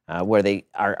Indiana, where they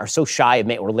are so shy of,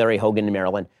 or Larry Hogan in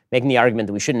Maryland, making the argument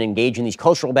that we shouldn't engage in these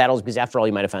cultural battles because, after all,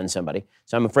 you might offend somebody.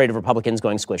 So I'm afraid of Republicans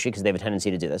going squishy because they have a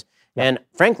tendency to do this. Yeah. And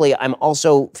frankly, I'm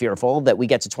also fearful that we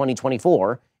get to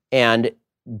 2024 and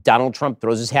Donald Trump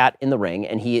throws his hat in the ring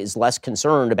and he is less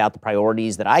concerned about the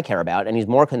priorities that I care about, and he's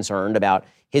more concerned about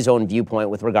his own viewpoint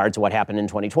with regard to what happened in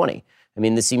 2020. I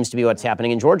mean, this seems to be what's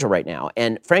happening in Georgia right now.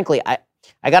 And frankly, I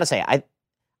got to say,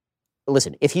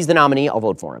 listen, if he's the nominee, I'll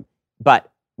vote for him.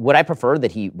 But would I prefer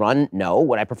that he run? No.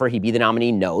 Would I prefer he be the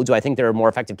nominee? No. Do I think there are more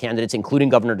effective candidates, including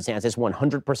Governor DeSantis?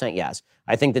 100% yes.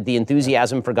 I think that the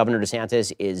enthusiasm for Governor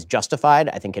DeSantis is justified.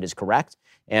 I think it is correct.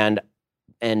 And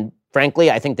frankly,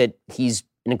 I think that he's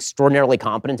an extraordinarily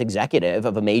competent executive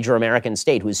of a major American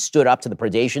state who has stood up to the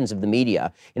predations of the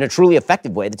media in a truly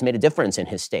effective way that's made a difference in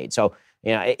his state. So,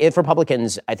 if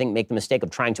Republicans, I think, make the mistake of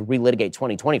trying to relitigate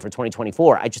 2020 for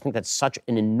 2024, I just think that's such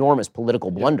an enormous political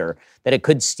blunder that it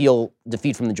could steal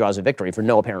defeat from the jaws of victory for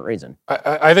no apparent reason.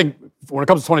 I think when it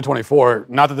comes to 2024,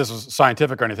 not that this is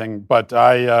scientific or anything, but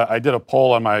I did a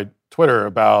poll on my Twitter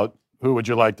about who would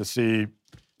you like to see,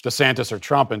 DeSantis or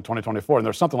Trump, in 2024, and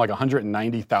there's something like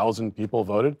 190,000 people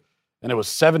voted, and it was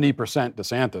 70%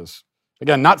 DeSantis.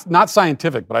 Again, not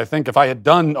scientific, but I think if I had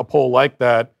done a poll like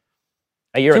that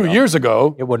a year 2 years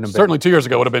ago, it wouldn't have certainly 2 years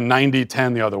ago, it would have been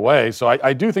 90-10 the other way. So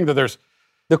I do think that there's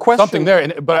the question, something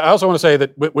there. But I also want to say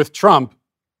that with Trump,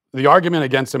 the argument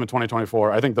against him in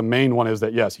 2024, I think the main one is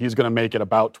that, yes, he's going to make it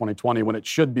about 2020 when it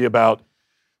should be about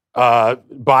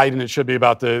Biden. It should be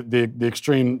about the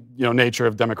extreme nature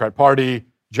of Democrat Party,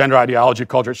 gender ideology,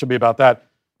 culture. It should be about that.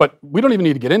 But we don't even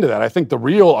need to get into that. I think the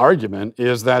real argument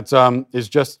is that is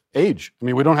just age. I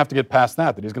mean, we don't have to get past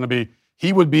that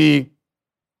he would be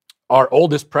our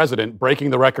oldest president,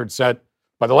 breaking the record set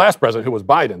by the last president, who was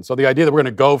Biden. So the idea that we're going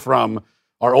to go from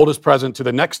our oldest president to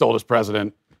the next oldest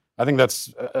president, I think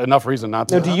that's enough reason not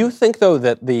to. Now, do you think, though,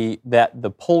 that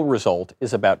the poll result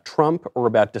is about Trump or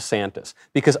about DeSantis?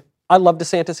 Because I love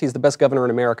DeSantis. He's the best governor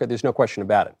in America. There's no question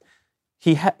about it.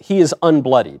 He is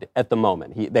unbloodied at the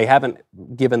moment. They haven't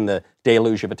given the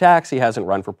deluge of attacks. He hasn't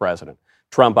run for president.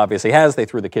 Trump obviously has. They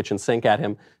threw the kitchen sink at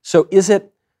him. So is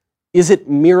it Is it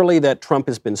merely that Trump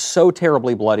has been so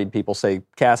terribly bloodied, people say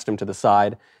cast him to the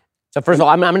side? So first of all,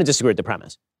 I'm going to disagree with the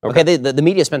premise. Okay, the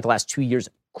media spent the last 2 years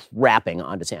crapping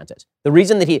on DeSantis. The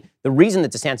reason that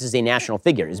DeSantis is a national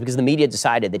figure is because the media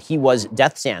decided that he was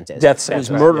Death Santis. He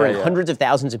was murdering hundreds of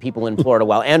thousands of people in Florida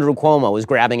while Andrew Cuomo was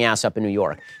grabbing ass up in New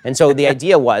York. And so the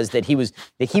idea was that he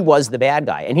was the bad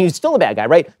guy, and he's still a bad guy,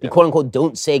 right? The quote unquote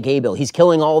 "Don't Say Gay" bill. He's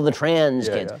killing all the trans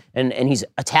kids, and he's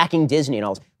attacking Disney and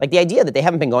all this. Like the idea that they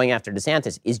haven't been going after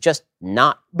DeSantis is just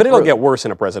not. But it'll get worse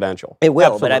in a presidential. It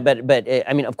will, but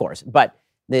I mean, of course, but.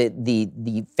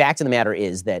 The fact of the matter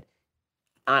is that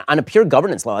on a pure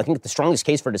governance level, I think the strongest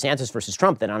case for DeSantis versus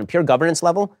Trump, that on a pure governance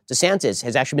level, DeSantis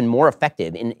has actually been more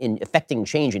effective in effecting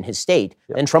change in his state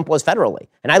than Trump was federally.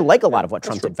 And I like a lot of what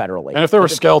Trump did federally. And if there were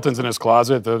skeletons in his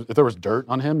closet, if there was dirt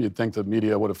on him, you'd think the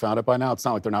media would have found it by now. It's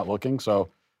not like they're not looking, so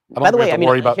I don't By the way, have to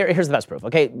worry about. Here's the best proof.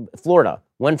 Okay, Florida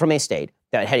went from a state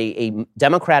that had a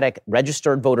Democratic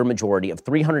registered voter majority of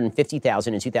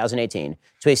 350,000 in 2018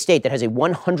 to a state that has a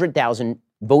 100,000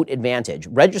 vote advantage,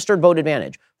 registered vote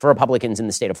advantage for Republicans in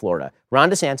the state of Florida.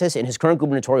 Ron DeSantis, in his current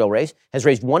gubernatorial race, has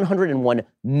raised $101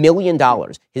 million.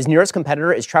 His nearest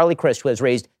competitor is Charlie Crist, who has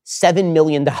raised $7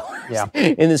 million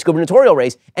in this gubernatorial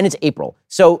race, and it's April.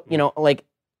 So,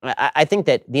 I think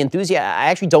that the enthusiasm, I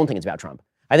actually don't think it's about Trump.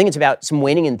 I think it's about some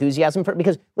waning enthusiasm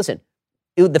because, listen,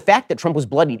 the fact that Trump was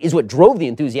bloodied is what drove the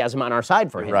enthusiasm on our side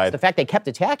for him. Right. It's the fact they kept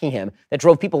attacking him that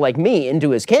drove people like me into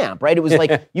his camp, right? It was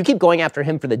like, you keep going after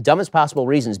him for the dumbest possible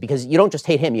reasons because you don't just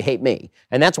hate him, you hate me.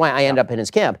 And that's why I end up in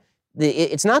his camp.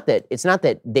 It's not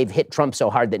that they've hit Trump so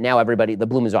hard that now the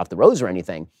bloom is off the rose or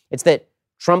anything. It's that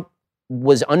Trump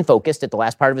was unfocused at the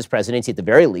last part of his presidency, at the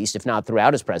very least, if not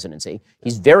throughout his presidency.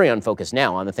 He's very unfocused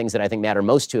now on the things that I think matter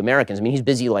most to Americans. I mean, he's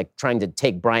busy trying to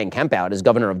take Brian Kemp out as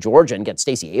governor of Georgia and get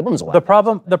Stacey Abrams elected.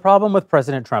 The problem with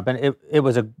President Trump, and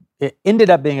it ended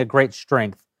up being a great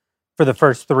strength for the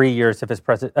first 3 years of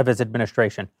his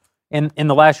administration. In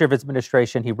the last year of his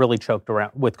administration, he really choked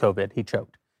around with COVID. He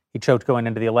choked going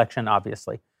into the election,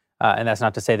 obviously, and that's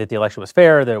not to say that the election was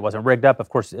fair, that it wasn't rigged up. Of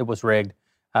course, it was rigged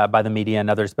by the media and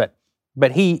others,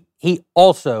 But he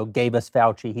also gave us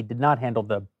Fauci. He did not handle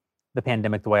the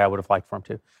pandemic the way I would have liked for him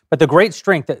to. But the great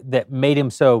strength that made him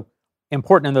so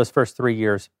important in those first 3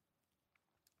 years,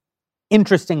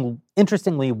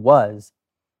 interestingly, was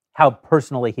how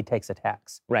personally he takes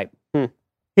attacks. Right.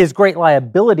 His great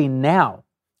liability now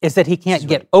is that he can't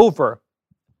get over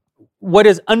what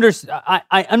is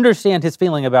I understand his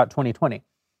feeling about 2020.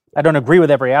 I don't agree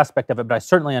with every aspect of it, but I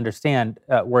certainly understand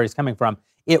where he's coming from.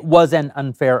 It was an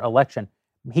unfair election.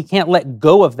 He can't let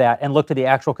go of that and look to the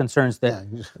actual concerns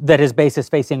that his base is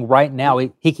facing right now.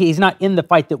 He's not in the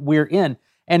fight that we're in.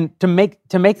 And to make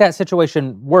that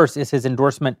situation worse is his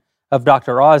endorsement of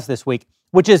Dr. Oz this week,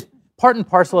 which is part and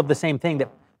parcel of the same thing,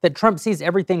 that Trump sees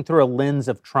everything through a lens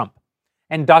of Trump.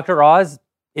 And Dr. Oz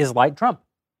is like Trump.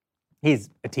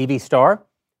 He's a TV star.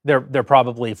 They're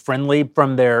probably friendly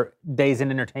from their days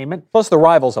in entertainment. Plus, the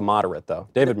rival's a moderate, though.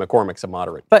 David McCormick's a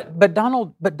moderate. But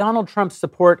Donald Trump's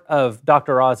support of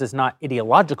Dr. Oz is not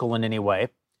ideological in any way.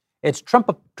 It's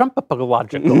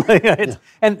Trumpological.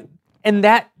 and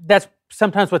that's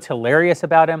sometimes what's hilarious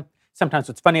about him. Sometimes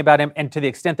what's funny about him. And to the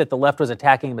extent that the left was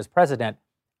attacking him as president,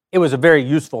 it was a very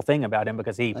useful thing about him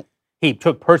because he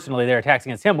took personally their attacks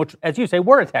against him, which, as you say,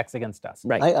 were attacks against us.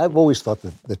 Right. I've always thought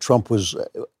that Trump was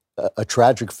a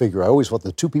tragic figure. I always thought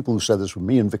the two people who said this were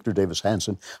me and Victor Davis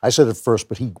Hanson. I said it first,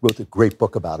 but he wrote a great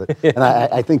book about it. And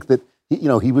I think that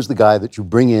he was the guy that you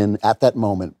bring in at that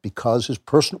moment because his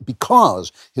personal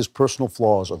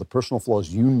flaws are the personal flaws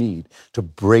you need to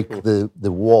break the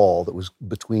wall that was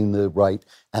between the right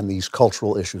and these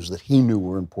cultural issues that he knew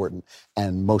were important,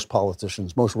 and most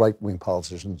right-wing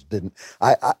politicians didn't.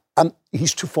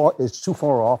 He's too far. It's too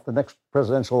far off. The next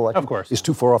presidential election, of course, is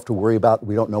too far off to worry about.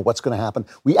 We don't know what's going to happen.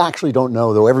 We actually don't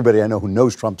know, though. Everybody I know who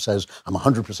knows Trump says, "I'm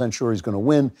 100% sure he's going to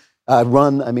win."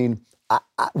 Run. I mean,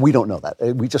 we don't know that.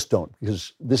 We just don't,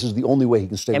 because this is the only way he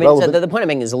can stay relevant. So the point I'm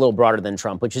making is a little broader than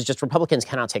Trump, which is just Republicans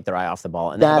cannot take their eye off the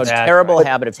ball, and they have a terrible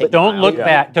habit of taking. Don't look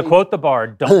back. To quote the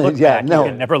Bard, "Don't look back. You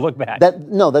can never look back."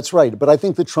 That's right. But I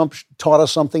think that Trump taught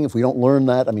us something. If we don't learn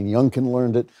that, I mean, Youngkin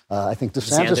learned it. I think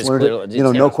DeSantis learned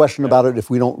it. No question about it. If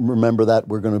we don't remember that,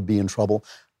 we're going to be in trouble.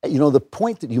 The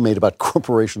point that you made about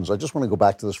corporations, I just want to go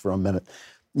back to this for a minute.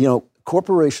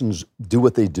 Corporations do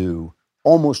what they do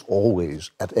almost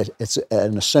always at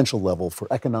an essential level for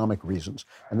economic reasons.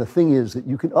 And the thing is that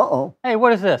you can, Hey,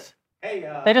 what is this? Hey,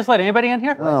 they just let anybody in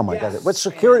here? Oh my God. What's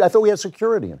security? I thought we had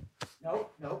security in it.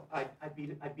 No, I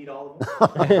beat all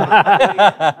of them. And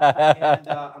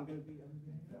I'm going to be...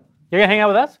 You're going to hang out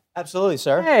with us? Absolutely,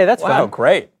 sir. Hey, that's fun. Wow,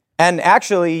 great. And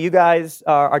actually, you guys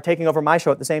are taking over my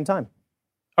show at the same time.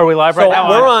 Are we live right now?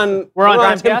 We're on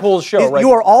Tim Timcast? Pool's show, right? You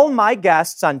are all my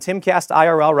guests on Timcast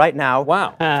IRL right now.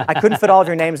 Wow. I couldn't fit all of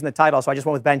your names in the title, so I just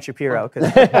went with Ben Shapiro. Wait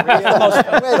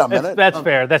a minute. That's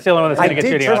fair. That's the only one that's going to get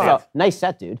you the First of audience. all, nice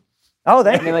set, dude. Oh,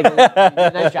 thank I you. mean, like, you did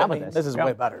a nice job with this. This is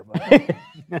way better.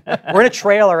 We're in a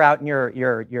trailer out in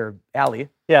your alley.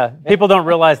 Yeah, people don't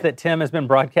realize that Tim has been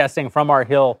broadcasting from our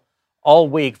hill all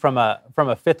week from a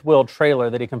fifth wheel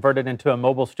trailer that he converted into a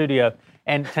mobile studio.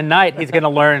 And tonight he's going to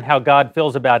learn how God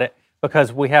feels about it,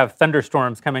 because we have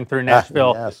thunderstorms coming through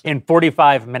Nashville in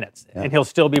 45 minutes, and he'll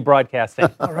still be broadcasting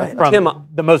from Tim,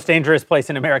 the most dangerous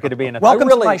place in America to be in. Welcome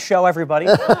to my show, everybody.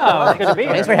 Oh, good to be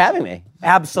here. Thanks for having me.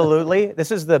 Absolutely.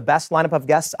 This is the best lineup of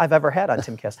guests I've ever had on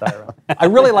Timcast IRL. I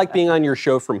really like being on your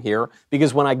show from here,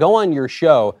 because when I go on your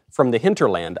show from the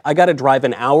hinterland, I got to drive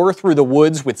an hour through the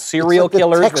woods with serial It's like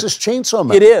killers. the Texas Chainsaw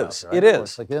Man. It is. Right? It is.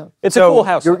 It's like, It's a cool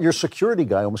house. Your security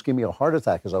guy almost gave me a heart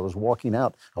attack as I was walking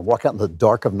out. I walk out in the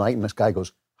dark of night, and this guy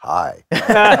goes, "Hi."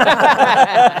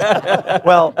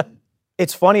 Well,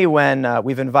 it's funny when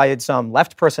we've invited some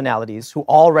left personalities who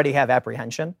already have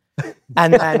apprehension,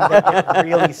 and then they get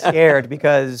really scared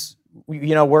because,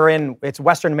 you know, it's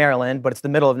Western Maryland, but it's the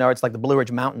middle of nowhere. It's like the Blue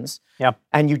Ridge Mountains. Yep.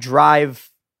 And you drive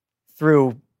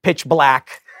through pitch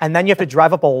black, and then you have to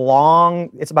drive up a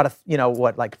long, it's about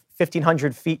like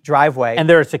 1,500 feet driveway. And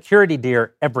there are security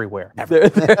deer everywhere.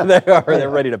 They're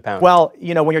ready to pound. Well,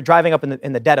 you know, when you're driving up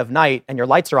in the dead of night and your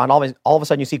lights are on, all of a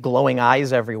sudden you see glowing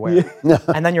eyes everywhere.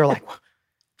 And then you're like,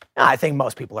 I think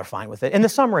most people are fine with it. In the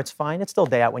summer, it's fine. It's still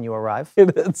day out when you arrive.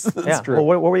 That's true. Well,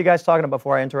 what were you guys talking about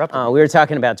before I interrupted? We were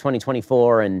talking about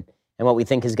 2024 and what we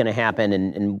think is going to happen,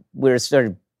 and we were sort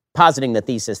of positing the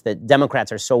thesis that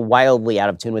Democrats are so wildly out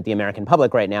of tune with the American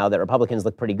public right now that Republicans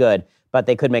look pretty good, but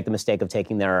they could make the mistake of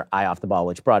taking their eye off the ball,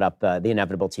 which brought up the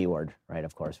inevitable T word, right?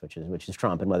 Of course, which is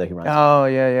Trump and whether he runs. Oh,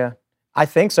 yeah. I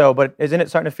think so, but isn't it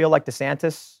starting to feel like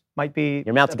DeSantis might be...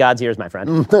 Your mouth to God's ears, my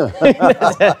friend.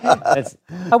 I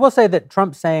will say that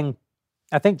Trump saying,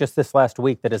 I think just this last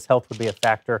week, that his health would be a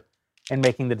factor in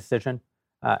making the decision,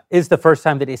 is the first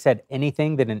time that he said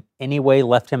anything that in any way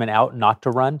left him an out not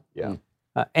to run. Yeah.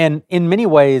 And in many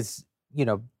ways, you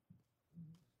know,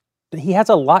 he has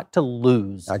a lot to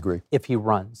lose. I agree. If he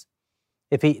runs.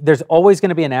 There's always going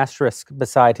to be an asterisk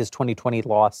beside his 2020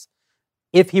 loss.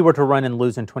 If he were to run and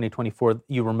lose in 2024,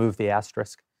 you remove the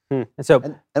asterisk. And so,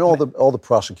 and all the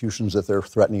prosecutions that they're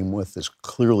threatening with is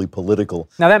clearly political.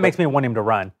 Now that makes me want him to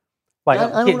run. Like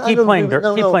keep playing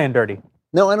dirty.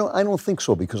 No, I don't think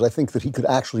so, because I think that he could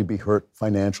actually be hurt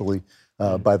financially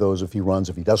by those if he runs.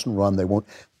 If he doesn't run, they won't.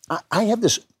 I have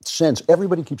this sense,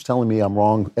 everybody keeps telling me I'm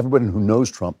wrong. Everybody who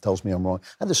knows Trump tells me I'm wrong.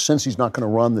 I have this sense he's not going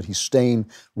to run, that he's staying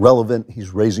relevant. He's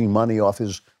raising money off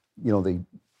his, the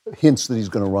hints that he's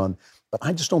going to run. But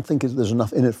I just don't think there's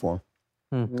enough in it for him.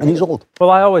 And he's old. Well,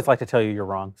 I always like to tell you you're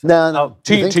wrong. So. No.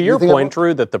 To your point,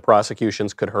 Drew, that the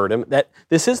prosecutions could hurt him, that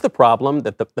this is the problem,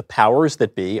 that the powers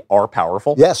that be are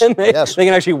powerful. Yes, and they yes. can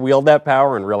actually wield that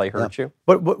power and really hurt you.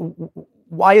 But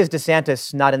why is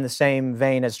DeSantis not in the same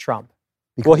vein as Trump?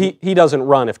 Well, he doesn't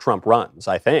run if Trump runs,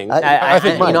 I think. I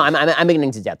think I'm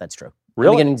beginning to doubt that's true.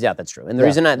 Really? I'm beginning to doubt that's true. And the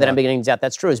reason that I'm beginning to doubt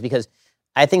that's true is because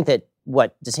I think that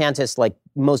what DeSantis, like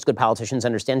most good politicians,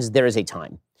 understands is there is a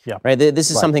time. Yeah. Right. This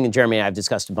is something that Jeremy and I have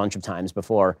discussed a bunch of times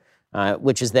before,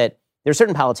 which is that there are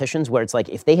certain politicians where it's like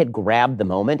if they had grabbed the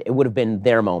moment, it would have been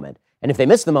their moment. And if they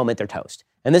miss the moment, they're toast.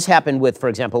 And this happened with, for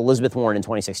example, Elizabeth Warren in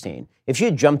 2016. If she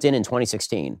had jumped in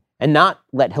 2016 and not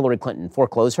let Hillary Clinton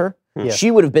foreclose her,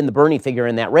 she would have been the Bernie figure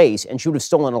in that race, and she would have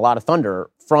stolen a lot of thunder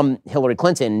from Hillary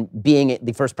Clinton being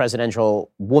the first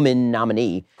presidential woman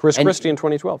nominee. Chris Christie in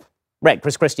 2012. Right,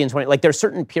 Chris Christie in 20. Like, there are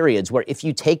certain periods where if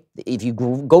you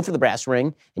go for the brass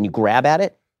ring and you grab at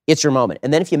it, it's your moment.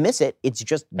 And then if you miss it, it's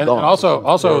just gone. And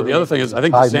also the other thing is, I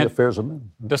think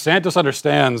DeSantis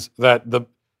understands that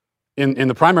in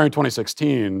the primary in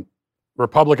 2016,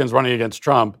 Republicans running against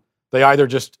Trump, they either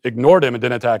just ignored him and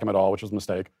didn't attack him at all, which was a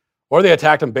mistake, or they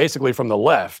attacked him basically from the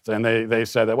left, and they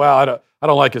said that, well, I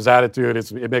don't like his attitude.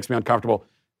 It makes me uncomfortable.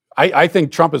 I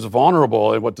think Trump is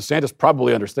vulnerable, and what DeSantis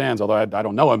probably understands, although I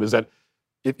don't know him, is that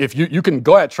if you can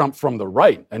go at Trump from the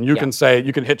right, and you can say,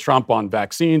 you can hit Trump on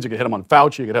vaccines, you can hit him on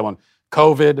Fauci, you can hit him on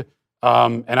COVID,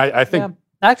 and I think...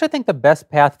 Yeah. I actually think the best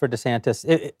path for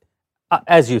DeSantis,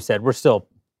 as you said, we're still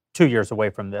 2 years away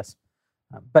from this,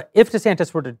 but if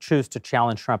DeSantis were to choose to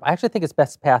challenge Trump, I actually think his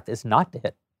best path is not to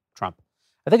hit Trump.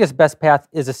 I think his best path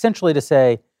is essentially to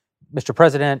say, Mr.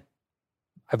 President,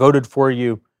 I voted for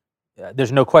you.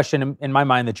 There's no question in my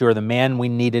mind that you are the man we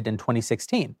needed in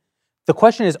 2016. The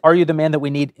question is, are you the man that we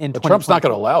need in 2020? Trump's not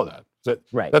going to allow that.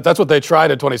 Right. That's what they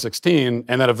tried in 2016,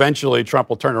 and then eventually Trump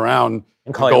will turn around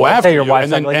and go after your you,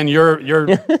 wife's and you're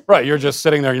right. You're just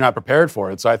sitting there. You're not prepared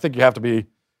for it. So I think you have to be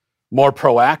more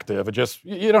proactive. It just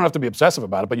you don't have to be obsessive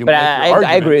about it, but you make your argument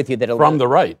I agree with you that from the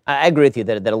right. I agree with you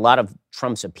that a lot of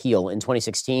Trump's appeal in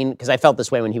 2016, because I felt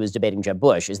this way when he was debating Jeb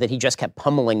Bush, is that he just kept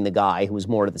pummeling the guy who was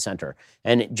more to the center.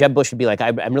 And Jeb Bush would be like,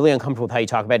 I'm really uncomfortable with how you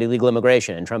talk about illegal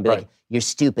immigration. And Trump would be like, you're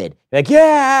stupid. Like,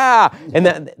 yeah!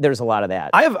 And there's a lot of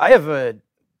that.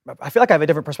 I feel like I have a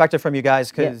different perspective from you guys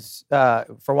because,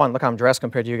 for one, look how I'm dressed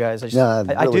compared to you guys.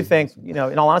 I do think,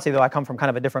 in all honesty, though, I come from kind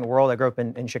of a different world. I grew up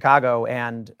in Chicago,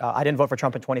 and I didn't vote for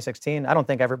Trump in 2016. I don't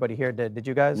think everybody here did. Did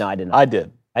you guys? No, I didn't. I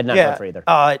did. I did not vote for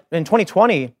either. In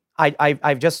 2020,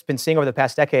 I've just been seeing over the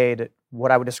past decade what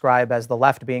I would describe as the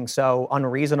left being so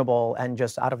unreasonable and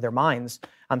just out of their minds.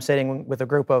 I'm sitting with a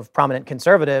group of prominent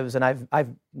conservatives, and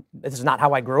this is not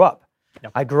how I grew up.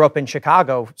 Yep. I grew up in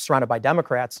Chicago, surrounded by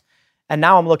Democrats. And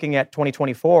now I'm looking at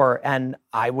 2024, and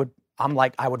I would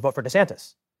vote for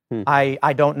DeSantis.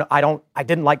 I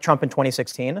didn't like Trump in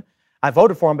 2016. I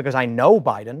voted for him because I know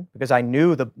Biden, because I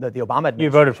knew the Obama administration. You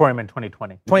voted for him in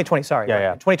 2020. 2020, sorry.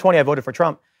 Yeah. In 2020, I voted for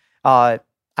Trump. I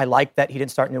liked that he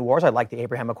didn't start new wars. I liked the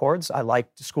Abraham Accords. I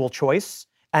liked school choice.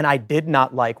 And I did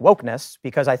not like wokeness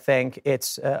because I think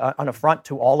it's an affront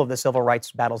to all of the civil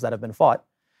rights battles that have been fought.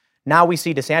 Now we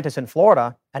see DeSantis in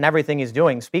Florida, and everything he's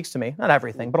doing speaks to me. Not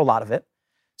everything, but a lot of it.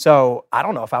 So I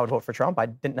don't know if I would vote for Trump. I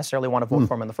didn't necessarily want to vote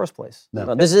for him in the first place. No.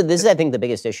 Well, this is, I think, the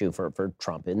biggest issue for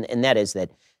Trump, and that is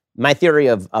that my theory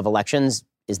of elections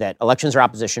is that elections are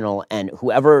oppositional, and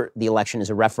whoever the election is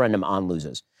a referendum on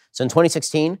loses. So in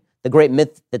 2016, the great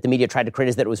myth that the media tried to create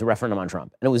is that it was a referendum on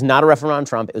Trump. And it was not a referendum on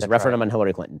Trump. It was a referendum on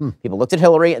Hillary Clinton. People looked at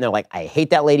Hillary and they're like, I hate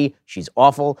that lady. She's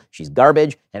awful. She's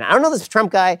garbage. And I don't know this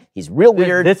Trump guy. He's real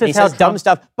weird. He says dumb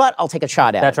stuff, but I'll take a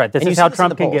shot at it. That's right. This is how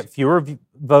Trump can get fewer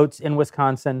votes in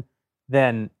Wisconsin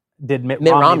than did Mitt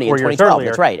Romney in 2012. Earlier,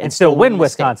 that's right. and still win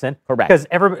Wisconsin. Correct.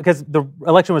 Because the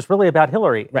election was really about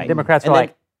Hillary. Right. And Democrats were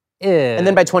like, And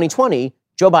then by 2020,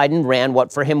 Joe Biden ran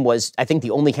what for him was, I think,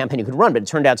 the only campaign he could run, but it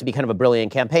turned out to be kind of a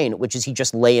brilliant campaign, which is he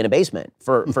just lay in a basement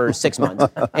for 6 months.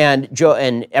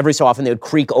 And every so often they would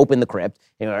creak open the crypt,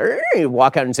 he'd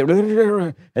walk out and say,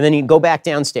 and then he'd go back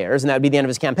downstairs, and that would be the end of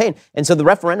his campaign. And so the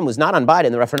referendum was not on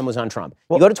Biden, the referendum was on Trump.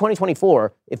 You go to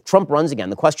 2024, if Trump runs again,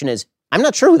 the question is, I'm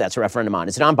not sure who that's a referendum on.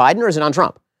 Is it on Biden or is it on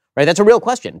Trump? Right? That's a real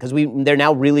question because they're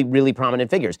now really, really prominent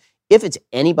figures. If it's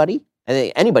anybody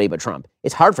but Trump,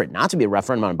 it's hard for it not to be a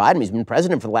referendum on Biden. He's been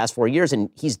president for the last 4 years, and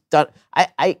he's done.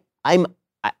 I'm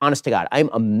honest to God, I'm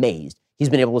amazed he's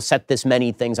been able to set this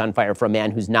many things on fire for a man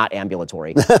who's not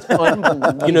ambulatory. It's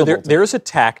unbelievable. There's a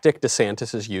tactic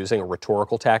DeSantis is using, a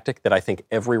rhetorical tactic that I think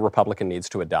every Republican needs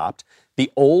to adopt.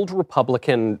 The old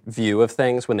Republican view of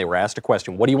things, when they were asked a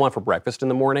question, what do you want for breakfast in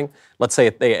the morning? Let's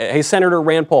say, hey, Senator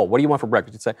Rand Paul, what do you want for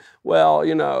breakfast? You'd say,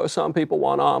 well, some people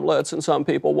want omelets and some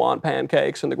people want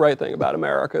pancakes, and the great thing about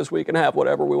America is we can have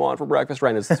whatever we want for breakfast, right?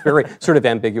 And it's this very sort of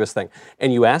ambiguous thing.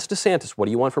 And you ask DeSantis, what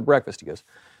do you want for breakfast? He goes,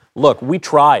 look, we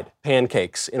tried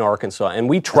pancakes in Arkansas, and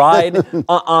we tried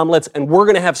omelets, and we're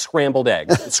going to have scrambled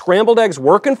eggs. Scrambled eggs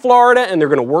work in Florida, and they're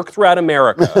going to work throughout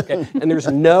America. Okay? And there's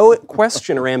no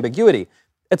question or ambiguity.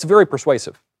 It's very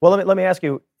persuasive. Well, let me ask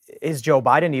you, is Joe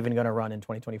Biden even going to run in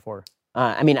 2024?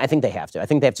 I think they have to. I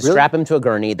think they have to strap him to a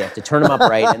gurney. They have to turn him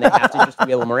upright, and they have to just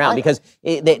wheel him around because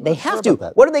they have to.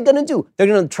 What are they going to do? They're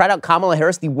going to trot out Kamala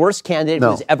Harris, the worst candidate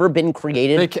who's ever been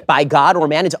created by God or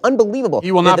man. It's unbelievable.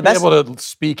 He will not be able to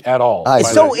speak at all.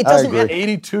 It doesn't matter.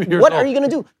 82 years what old. are you going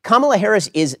to do? Kamala Harris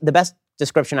is the best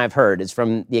description I've heard is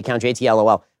from the account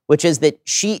JTLOL, which is that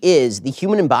she is the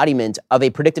human embodiment of a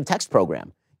predictive text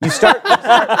program. You start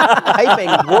typing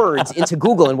words into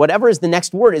Google, and whatever is the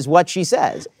next word is what she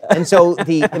says. And so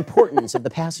the importance of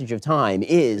the passage of time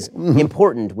is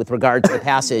important with regard to the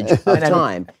passage of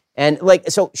time. And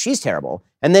so she's terrible.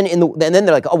 And then then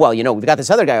they're like, oh, well, we've got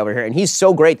this other guy over here, and he's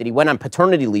so great that he went on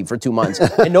paternity leave for 2 months,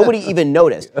 and nobody even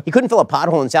noticed. He couldn't fill a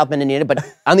pothole in South Bend, Indiana, but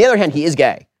on the other hand, he is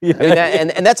gay. Yeah.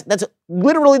 And that's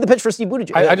literally the pitch for Steve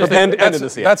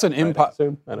Buttigieg. That's an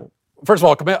impossible. First of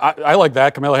all, I like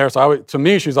that. Kamala Harris, to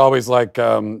me, she's always like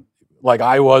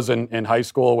I was in high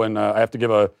school when I have to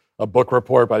give a book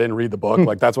report, but I didn't read the book.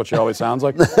 Like, that's what she always sounds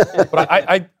like.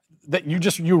 But that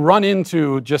you run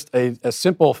into just a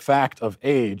simple fact of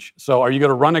age. So are you going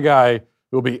to run a guy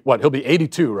who'll be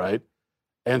 82, right?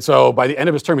 And so by the end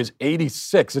of his term, he's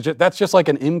 86. That's just like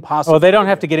an impossible. Well, they don't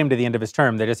have to get him to the end of his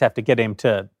term. They just have to get him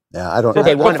to. Yeah, I don't.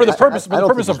 But for the purpose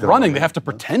of running, they have to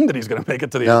pretend that he's going to make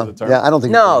it to the end of the term. Yeah, I don't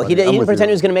think. No, he didn't pretend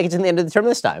he was going to make it to the end of the term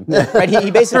this time. Right?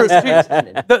 He basically.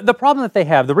 The problem that they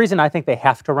have, the reason I think they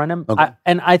have to run him,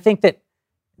 and I think that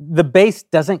the base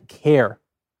doesn't care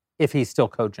if he's still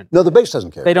cogent. No, the base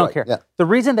doesn't care. They don't Right, care. yeah. The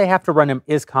reason they have to run him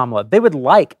is Kamala. They would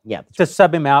like to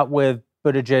sub him out with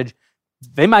Buttigieg.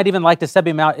 They might even like to sub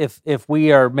him out if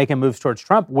we are making moves towards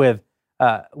Trump with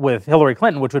Hillary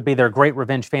Clinton, which would be their great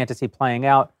revenge fantasy playing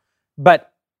out.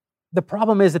 But the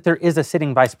problem is that there is a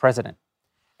sitting vice president.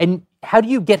 And how do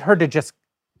you get her to just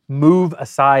move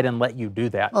aside and let you do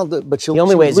that? Well, but the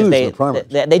only way is if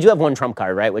they they do have one trump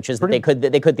card, right? Which is that they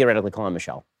could theoretically call him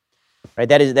Michelle, right?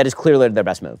 That is clearly their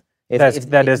best move. Because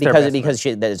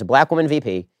there's a black woman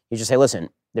VP. You just say, listen,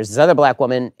 there's this other black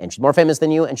woman, and she's more famous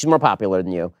than you, and she's more popular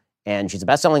than you, and she's a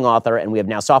best-selling author, and we have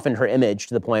now softened her image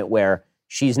to the point where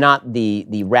she's not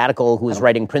the radical who is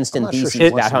writing Princeton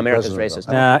theses about how America's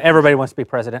racist. Everybody wants to be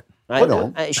president.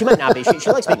 She might not be. She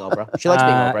likes being Oprah. She likes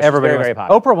being Oprah. She's very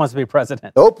popular. Oprah wants to be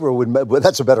president. Oprah would.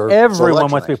 That's a better.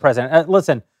 Everyone wants to be president.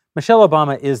 Listen, Michelle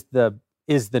Obama is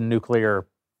the nuclear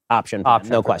option.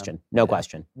 No question. No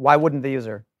question. Why wouldn't they use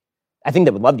her? I think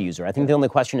they would love to use her. I think the only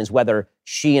question is whether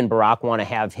she and Barack want to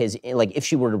have his, like, if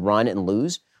she were to run and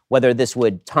lose, whether this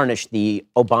would tarnish the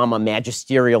Obama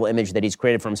magisterial image that he's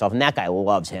created for himself. And that guy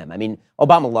loves him. I mean,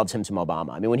 Obama loves him some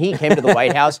Obama. I mean, when he came to the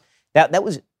White House, that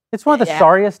was... It's one of the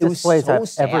sorriest displays I've ever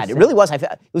seen. It really was. It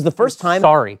was the first time...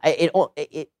 Sorry.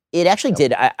 It actually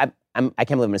did. I can't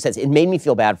believe when it says it made me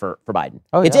feel bad for Biden.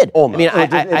 Oh, it yeah. did.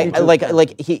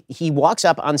 I mean, he walks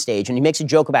up on stage and he makes a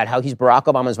joke about how he's Barack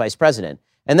Obama's vice president.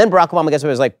 And then Barack Obama gets up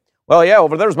and is like, well, yeah,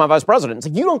 over there's my vice president. It's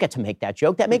like, you don't get to make that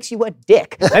joke. That makes you a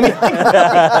dick. I mean,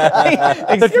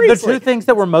 the two things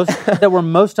that were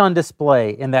most on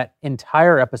display in that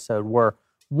entire episode were,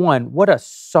 one, what a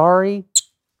sorry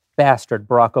bastard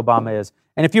Barack Obama is.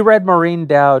 And if you read Maureen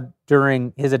Dowd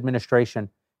during his administration,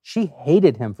 she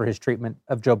hated him for his treatment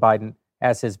of Joe Biden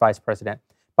as his vice president.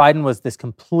 Biden was this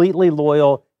completely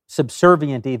loyal,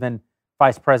 subservient even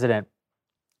vice president.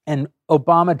 And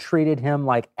Obama treated him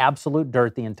like absolute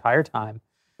dirt the entire time.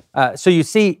 So you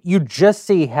just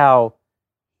see how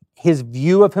his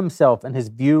view of himself and his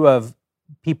view of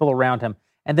people around him.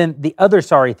 And then the other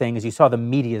sorry thing is you saw the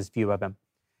media's view of him.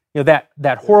 You know,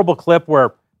 that horrible clip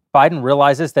where Biden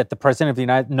realizes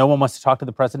that no one wants to talk to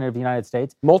the president of the United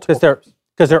States.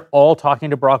 Because they're all talking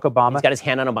to Barack Obama. He's got his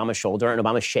hand on Obama's shoulder, and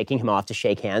Obama's shaking him off to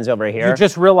shake hands over here. You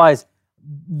just realize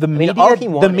all he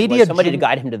wanted was somebody to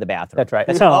guide him to the bathroom. That's right.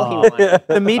 That's all he wanted.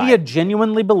 The media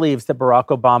genuinely believes that Barack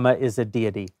Obama is a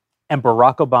deity, and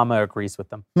Barack Obama agrees with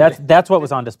them. That's what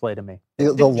was on display to me.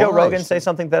 Did Joe Rogan say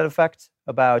something to that effect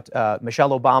about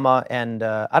Michelle Obama? And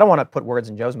I don't want to put words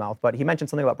in Joe's mouth, but he mentioned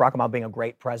something about Barack Obama being a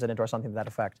great president or something to that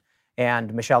effect,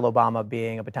 and Michelle Obama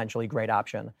being a potentially great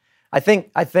option. I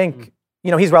think. You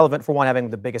know, he's relevant for one,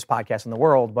 having the biggest podcast in the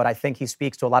world, but I think he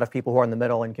speaks to a lot of people who are in the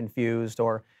middle and confused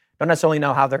or don't necessarily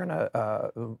know how they're going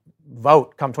to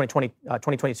vote come 2022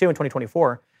 and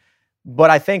 2024.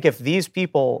 But I think if these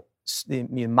people,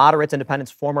 moderates,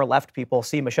 independents, former left people,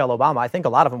 see Michelle Obama, I think a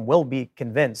lot of them will be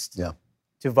convinced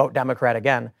to vote Democrat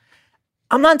again.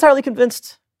 I'm not entirely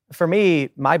convinced. For me,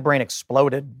 my brain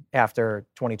exploded after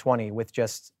 2020 with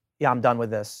just, I'm done with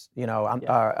this. You know,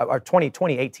 or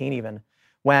 2018 even.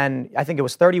 When I think it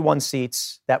was 31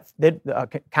 seats that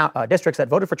districts that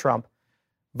voted for Trump,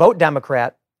 vote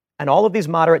Democrat, and all of these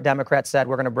moderate Democrats said,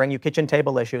 we're going to bring you kitchen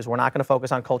table issues. We're not going to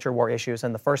focus on culture war issues.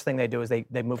 And the first thing they do is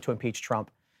they move to impeach Trump.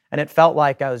 And it felt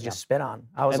like I was just spit on.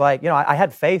 I was like, I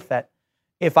had faith that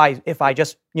if I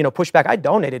just, push back, I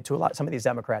donated to some of these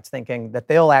Democrats thinking that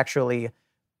they'll actually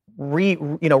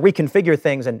reconfigure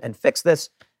things and fix this.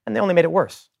 And they only made it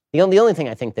worse. The only thing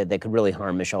I think that could really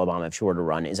harm Michelle Obama if she were to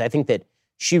run is I think that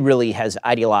she really has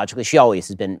ideologically, she always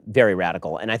has been very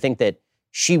radical. And I think that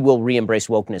she will re-embrace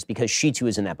wokeness because she too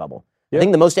is in that bubble. I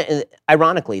think the most,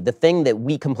 ironically, the thing that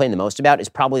we complain the most about is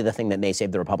probably the thing that may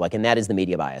save the republic, and that is the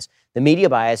media bias. The media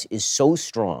bias is so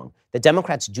strong that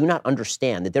Democrats do not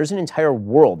understand that there's an entire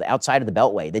world outside of the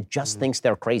Beltway that just thinks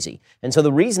they're crazy. And so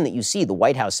the reason that you see the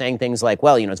White House saying things like,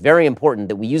 well, it's very important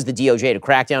that we use the DOJ to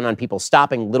crack down on people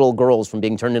stopping little girls from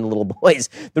being turned into little boys.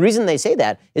 The reason they say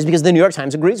that is because the New York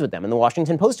Times agrees with them, and the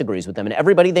Washington Post agrees with them, and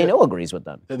everybody they know agrees with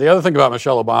them. The other thing about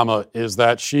Michelle Obama is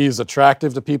that she's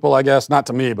attractive to people, I guess, not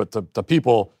to me, but to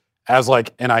people as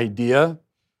like an idea.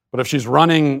 But if she's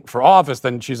running for office,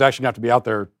 then she's actually going to have to be out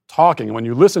there talking. And when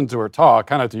you listen to her talk,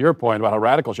 kind of to your point about how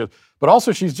radical she is, but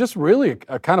also she's just really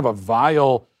a kind of a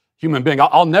vile human being.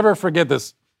 I'll never forget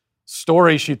this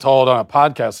story she told on a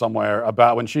podcast somewhere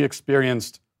about when she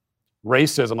experienced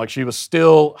racism. Like she was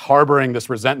still harboring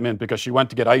this resentment because she went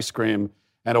to get ice cream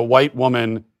and a white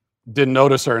woman didn't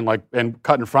notice her and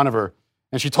cut in front of her.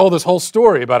 And she told this whole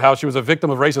story about how she was a victim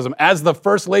of racism as the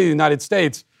First Lady of the United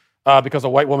States. because a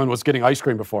white woman was getting ice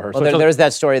cream before her. Well, there's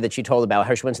that story that she told about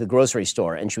how she went to the grocery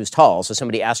store and she was tall, so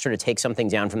somebody asked her to take something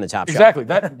down from the top shelf.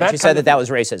 Exactly. She said that was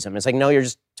racism. It's like, no, you're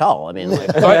just tall. I mean,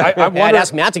 like, So I wonder, I'd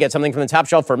ask Matt to get something from the top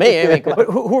shelf for me. I mean, But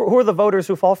who are the voters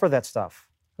who fall for that stuff?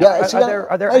 Yeah,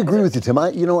 Are I agree with you, Tim. I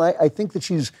think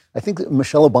that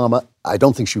Michelle Obama, I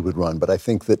don't think she would run, but I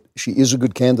think that she is a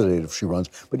good candidate if she runs.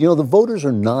 But, the voters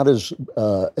are not as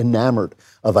enamored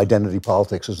of identity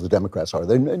politics as the Democrats are.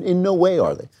 In no way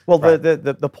are they. Well,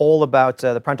 the poll about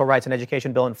the parental rights and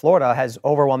education bill in Florida has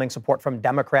overwhelming support from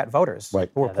Democrat voters, who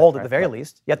were polled at the very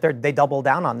least, yet they double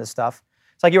down on this stuff.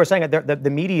 It's like you were saying, the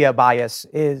media bias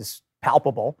is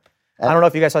palpable. I don't know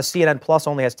if you guys saw CNN Plus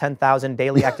only has 10,000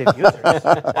 daily active users.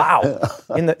 Wow.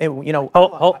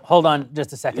 Hold on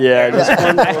just a second. Yeah,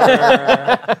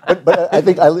 But I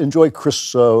think I enjoy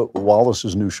Chris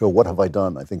Wallace's new show, What Have I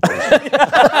Done? I think.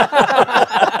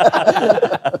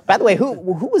 by the way, who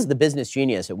was the business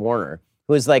genius at Warner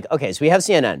who was like, okay, so we have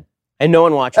CNN and no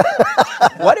one watches it.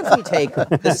 What if we take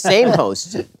the same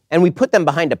hosts and we put them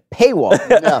behind a paywall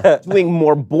doing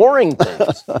more boring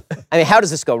things? I mean, how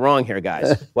does this go wrong here,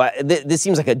 guys? Well, this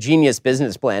seems like a genius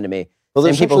business plan to me. Well,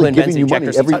 they're essentially giving you money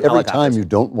every helicopters. time you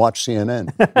don't watch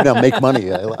CNN. Make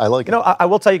money. I like it. I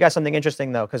will tell you guys something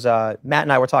interesting, though, because Matt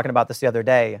and I were talking about this the other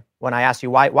day when I asked you,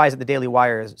 why is it the Daily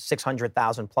Wire is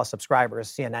 600,000 plus subscribers?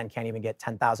 CNN can't even get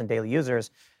 10,000 daily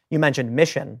users. You mentioned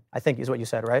mission, I think is what you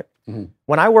said, right? Mm-hmm.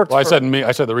 When I worked I said me.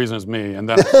 I said the reason is me, and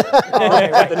then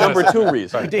the number 2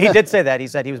 reason. He did say that. He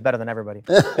said he was better than everybody.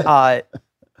 When I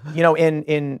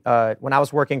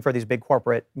was working for these big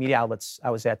corporate media outlets, I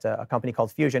was at a company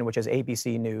called Fusion, which is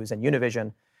ABC News and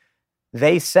Univision.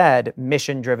 They said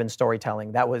mission-driven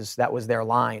storytelling. That was their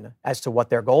line as to what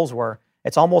their goals were.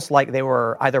 It's almost like they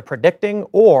were either predicting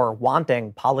or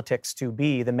wanting politics to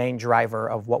be the main driver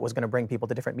of what was going to bring people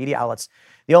to different media outlets.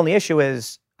 The only issue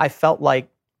is I felt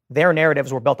like their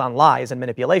narratives were built on lies and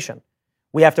manipulation.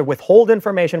 We have to withhold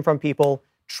information from people,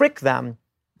 trick them,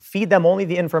 feed them only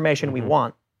the information we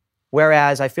want.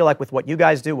 Whereas I feel like with what you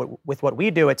guys do, with what we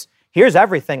do, it's here's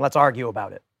everything, let's argue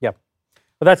about it. Yep.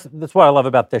 Well, that's what I love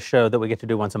about this show that we get to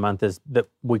do once a month is that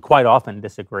we quite often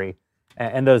disagree.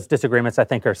 And those disagreements, I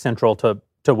think, are central to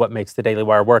what makes the Daily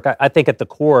Wire work. I think at the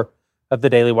core of the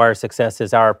Daily Wire's success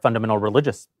is our fundamental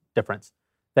religious difference.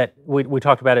 That we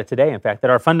talked about it today, in fact, that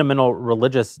our fundamental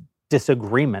religious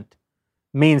disagreement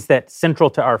means that central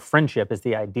to our friendship is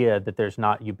the idea that there's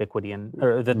not ubiquity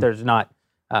or that there's not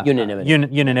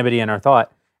unanimity in our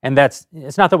thought. And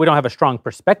it's not that we don't have a strong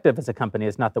perspective as a company.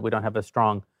 It's not that we don't have a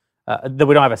strong, that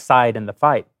we don't have a side in the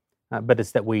fight, but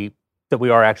it's that we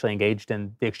are actually engaged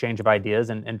in the exchange of ideas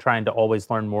and trying to always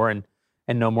learn more and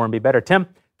know more and be better. Tim,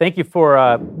 thank you for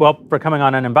coming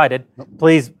on uninvited.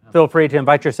 Please feel free to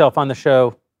invite yourself on the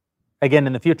show again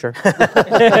in the future.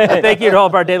 Thank you to all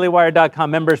of our dailywire.com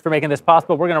members for making this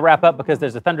possible. We're going to wrap up because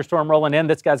there's a thunderstorm rolling in.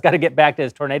 This guy's got to get back to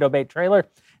his tornado bait trailer,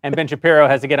 and Ben Shapiro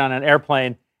has to get on an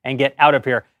airplane and get out of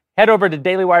here. Head over to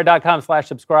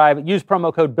dailywire.com/subscribe. Use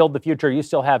promo code BuildTheFuture. You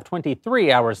still have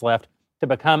 23 hours left to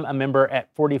become a member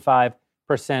at 45%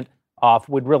 off.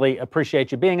 We'd really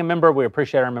appreciate you being a member. We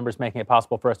appreciate our members making it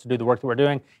possible for us to do the work that we're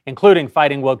doing, including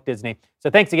fighting woke Disney.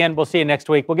 So thanks again. We'll see you next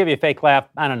week. We'll give you a fake laugh.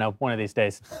 I don't know, one of these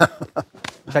days.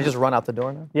 Should I just run out the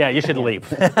door now? Yeah, you should leave.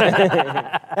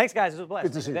 Thanks, guys. It was a blast.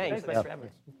 Good to see you. Thanks for having me.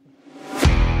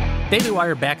 Daily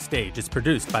Wire Backstage is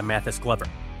produced by Mathis Glover.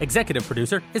 Executive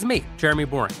producer is me, Jeremy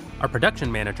Boring. Our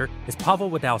production manager is Pavel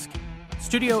Wadowski.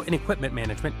 Studio and equipment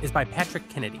management is by Patrick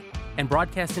Kennedy. And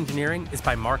broadcast engineering is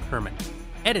by Mark Herman.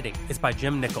 Editing is by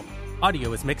Jim Nickel.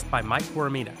 Audio is mixed by Mike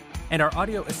Guaramina. And our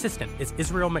audio assistant is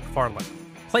Israel McFarland.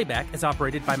 Playback is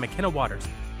operated by McKenna Waters.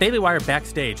 Daily Wire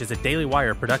Backstage is a Daily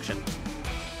Wire production.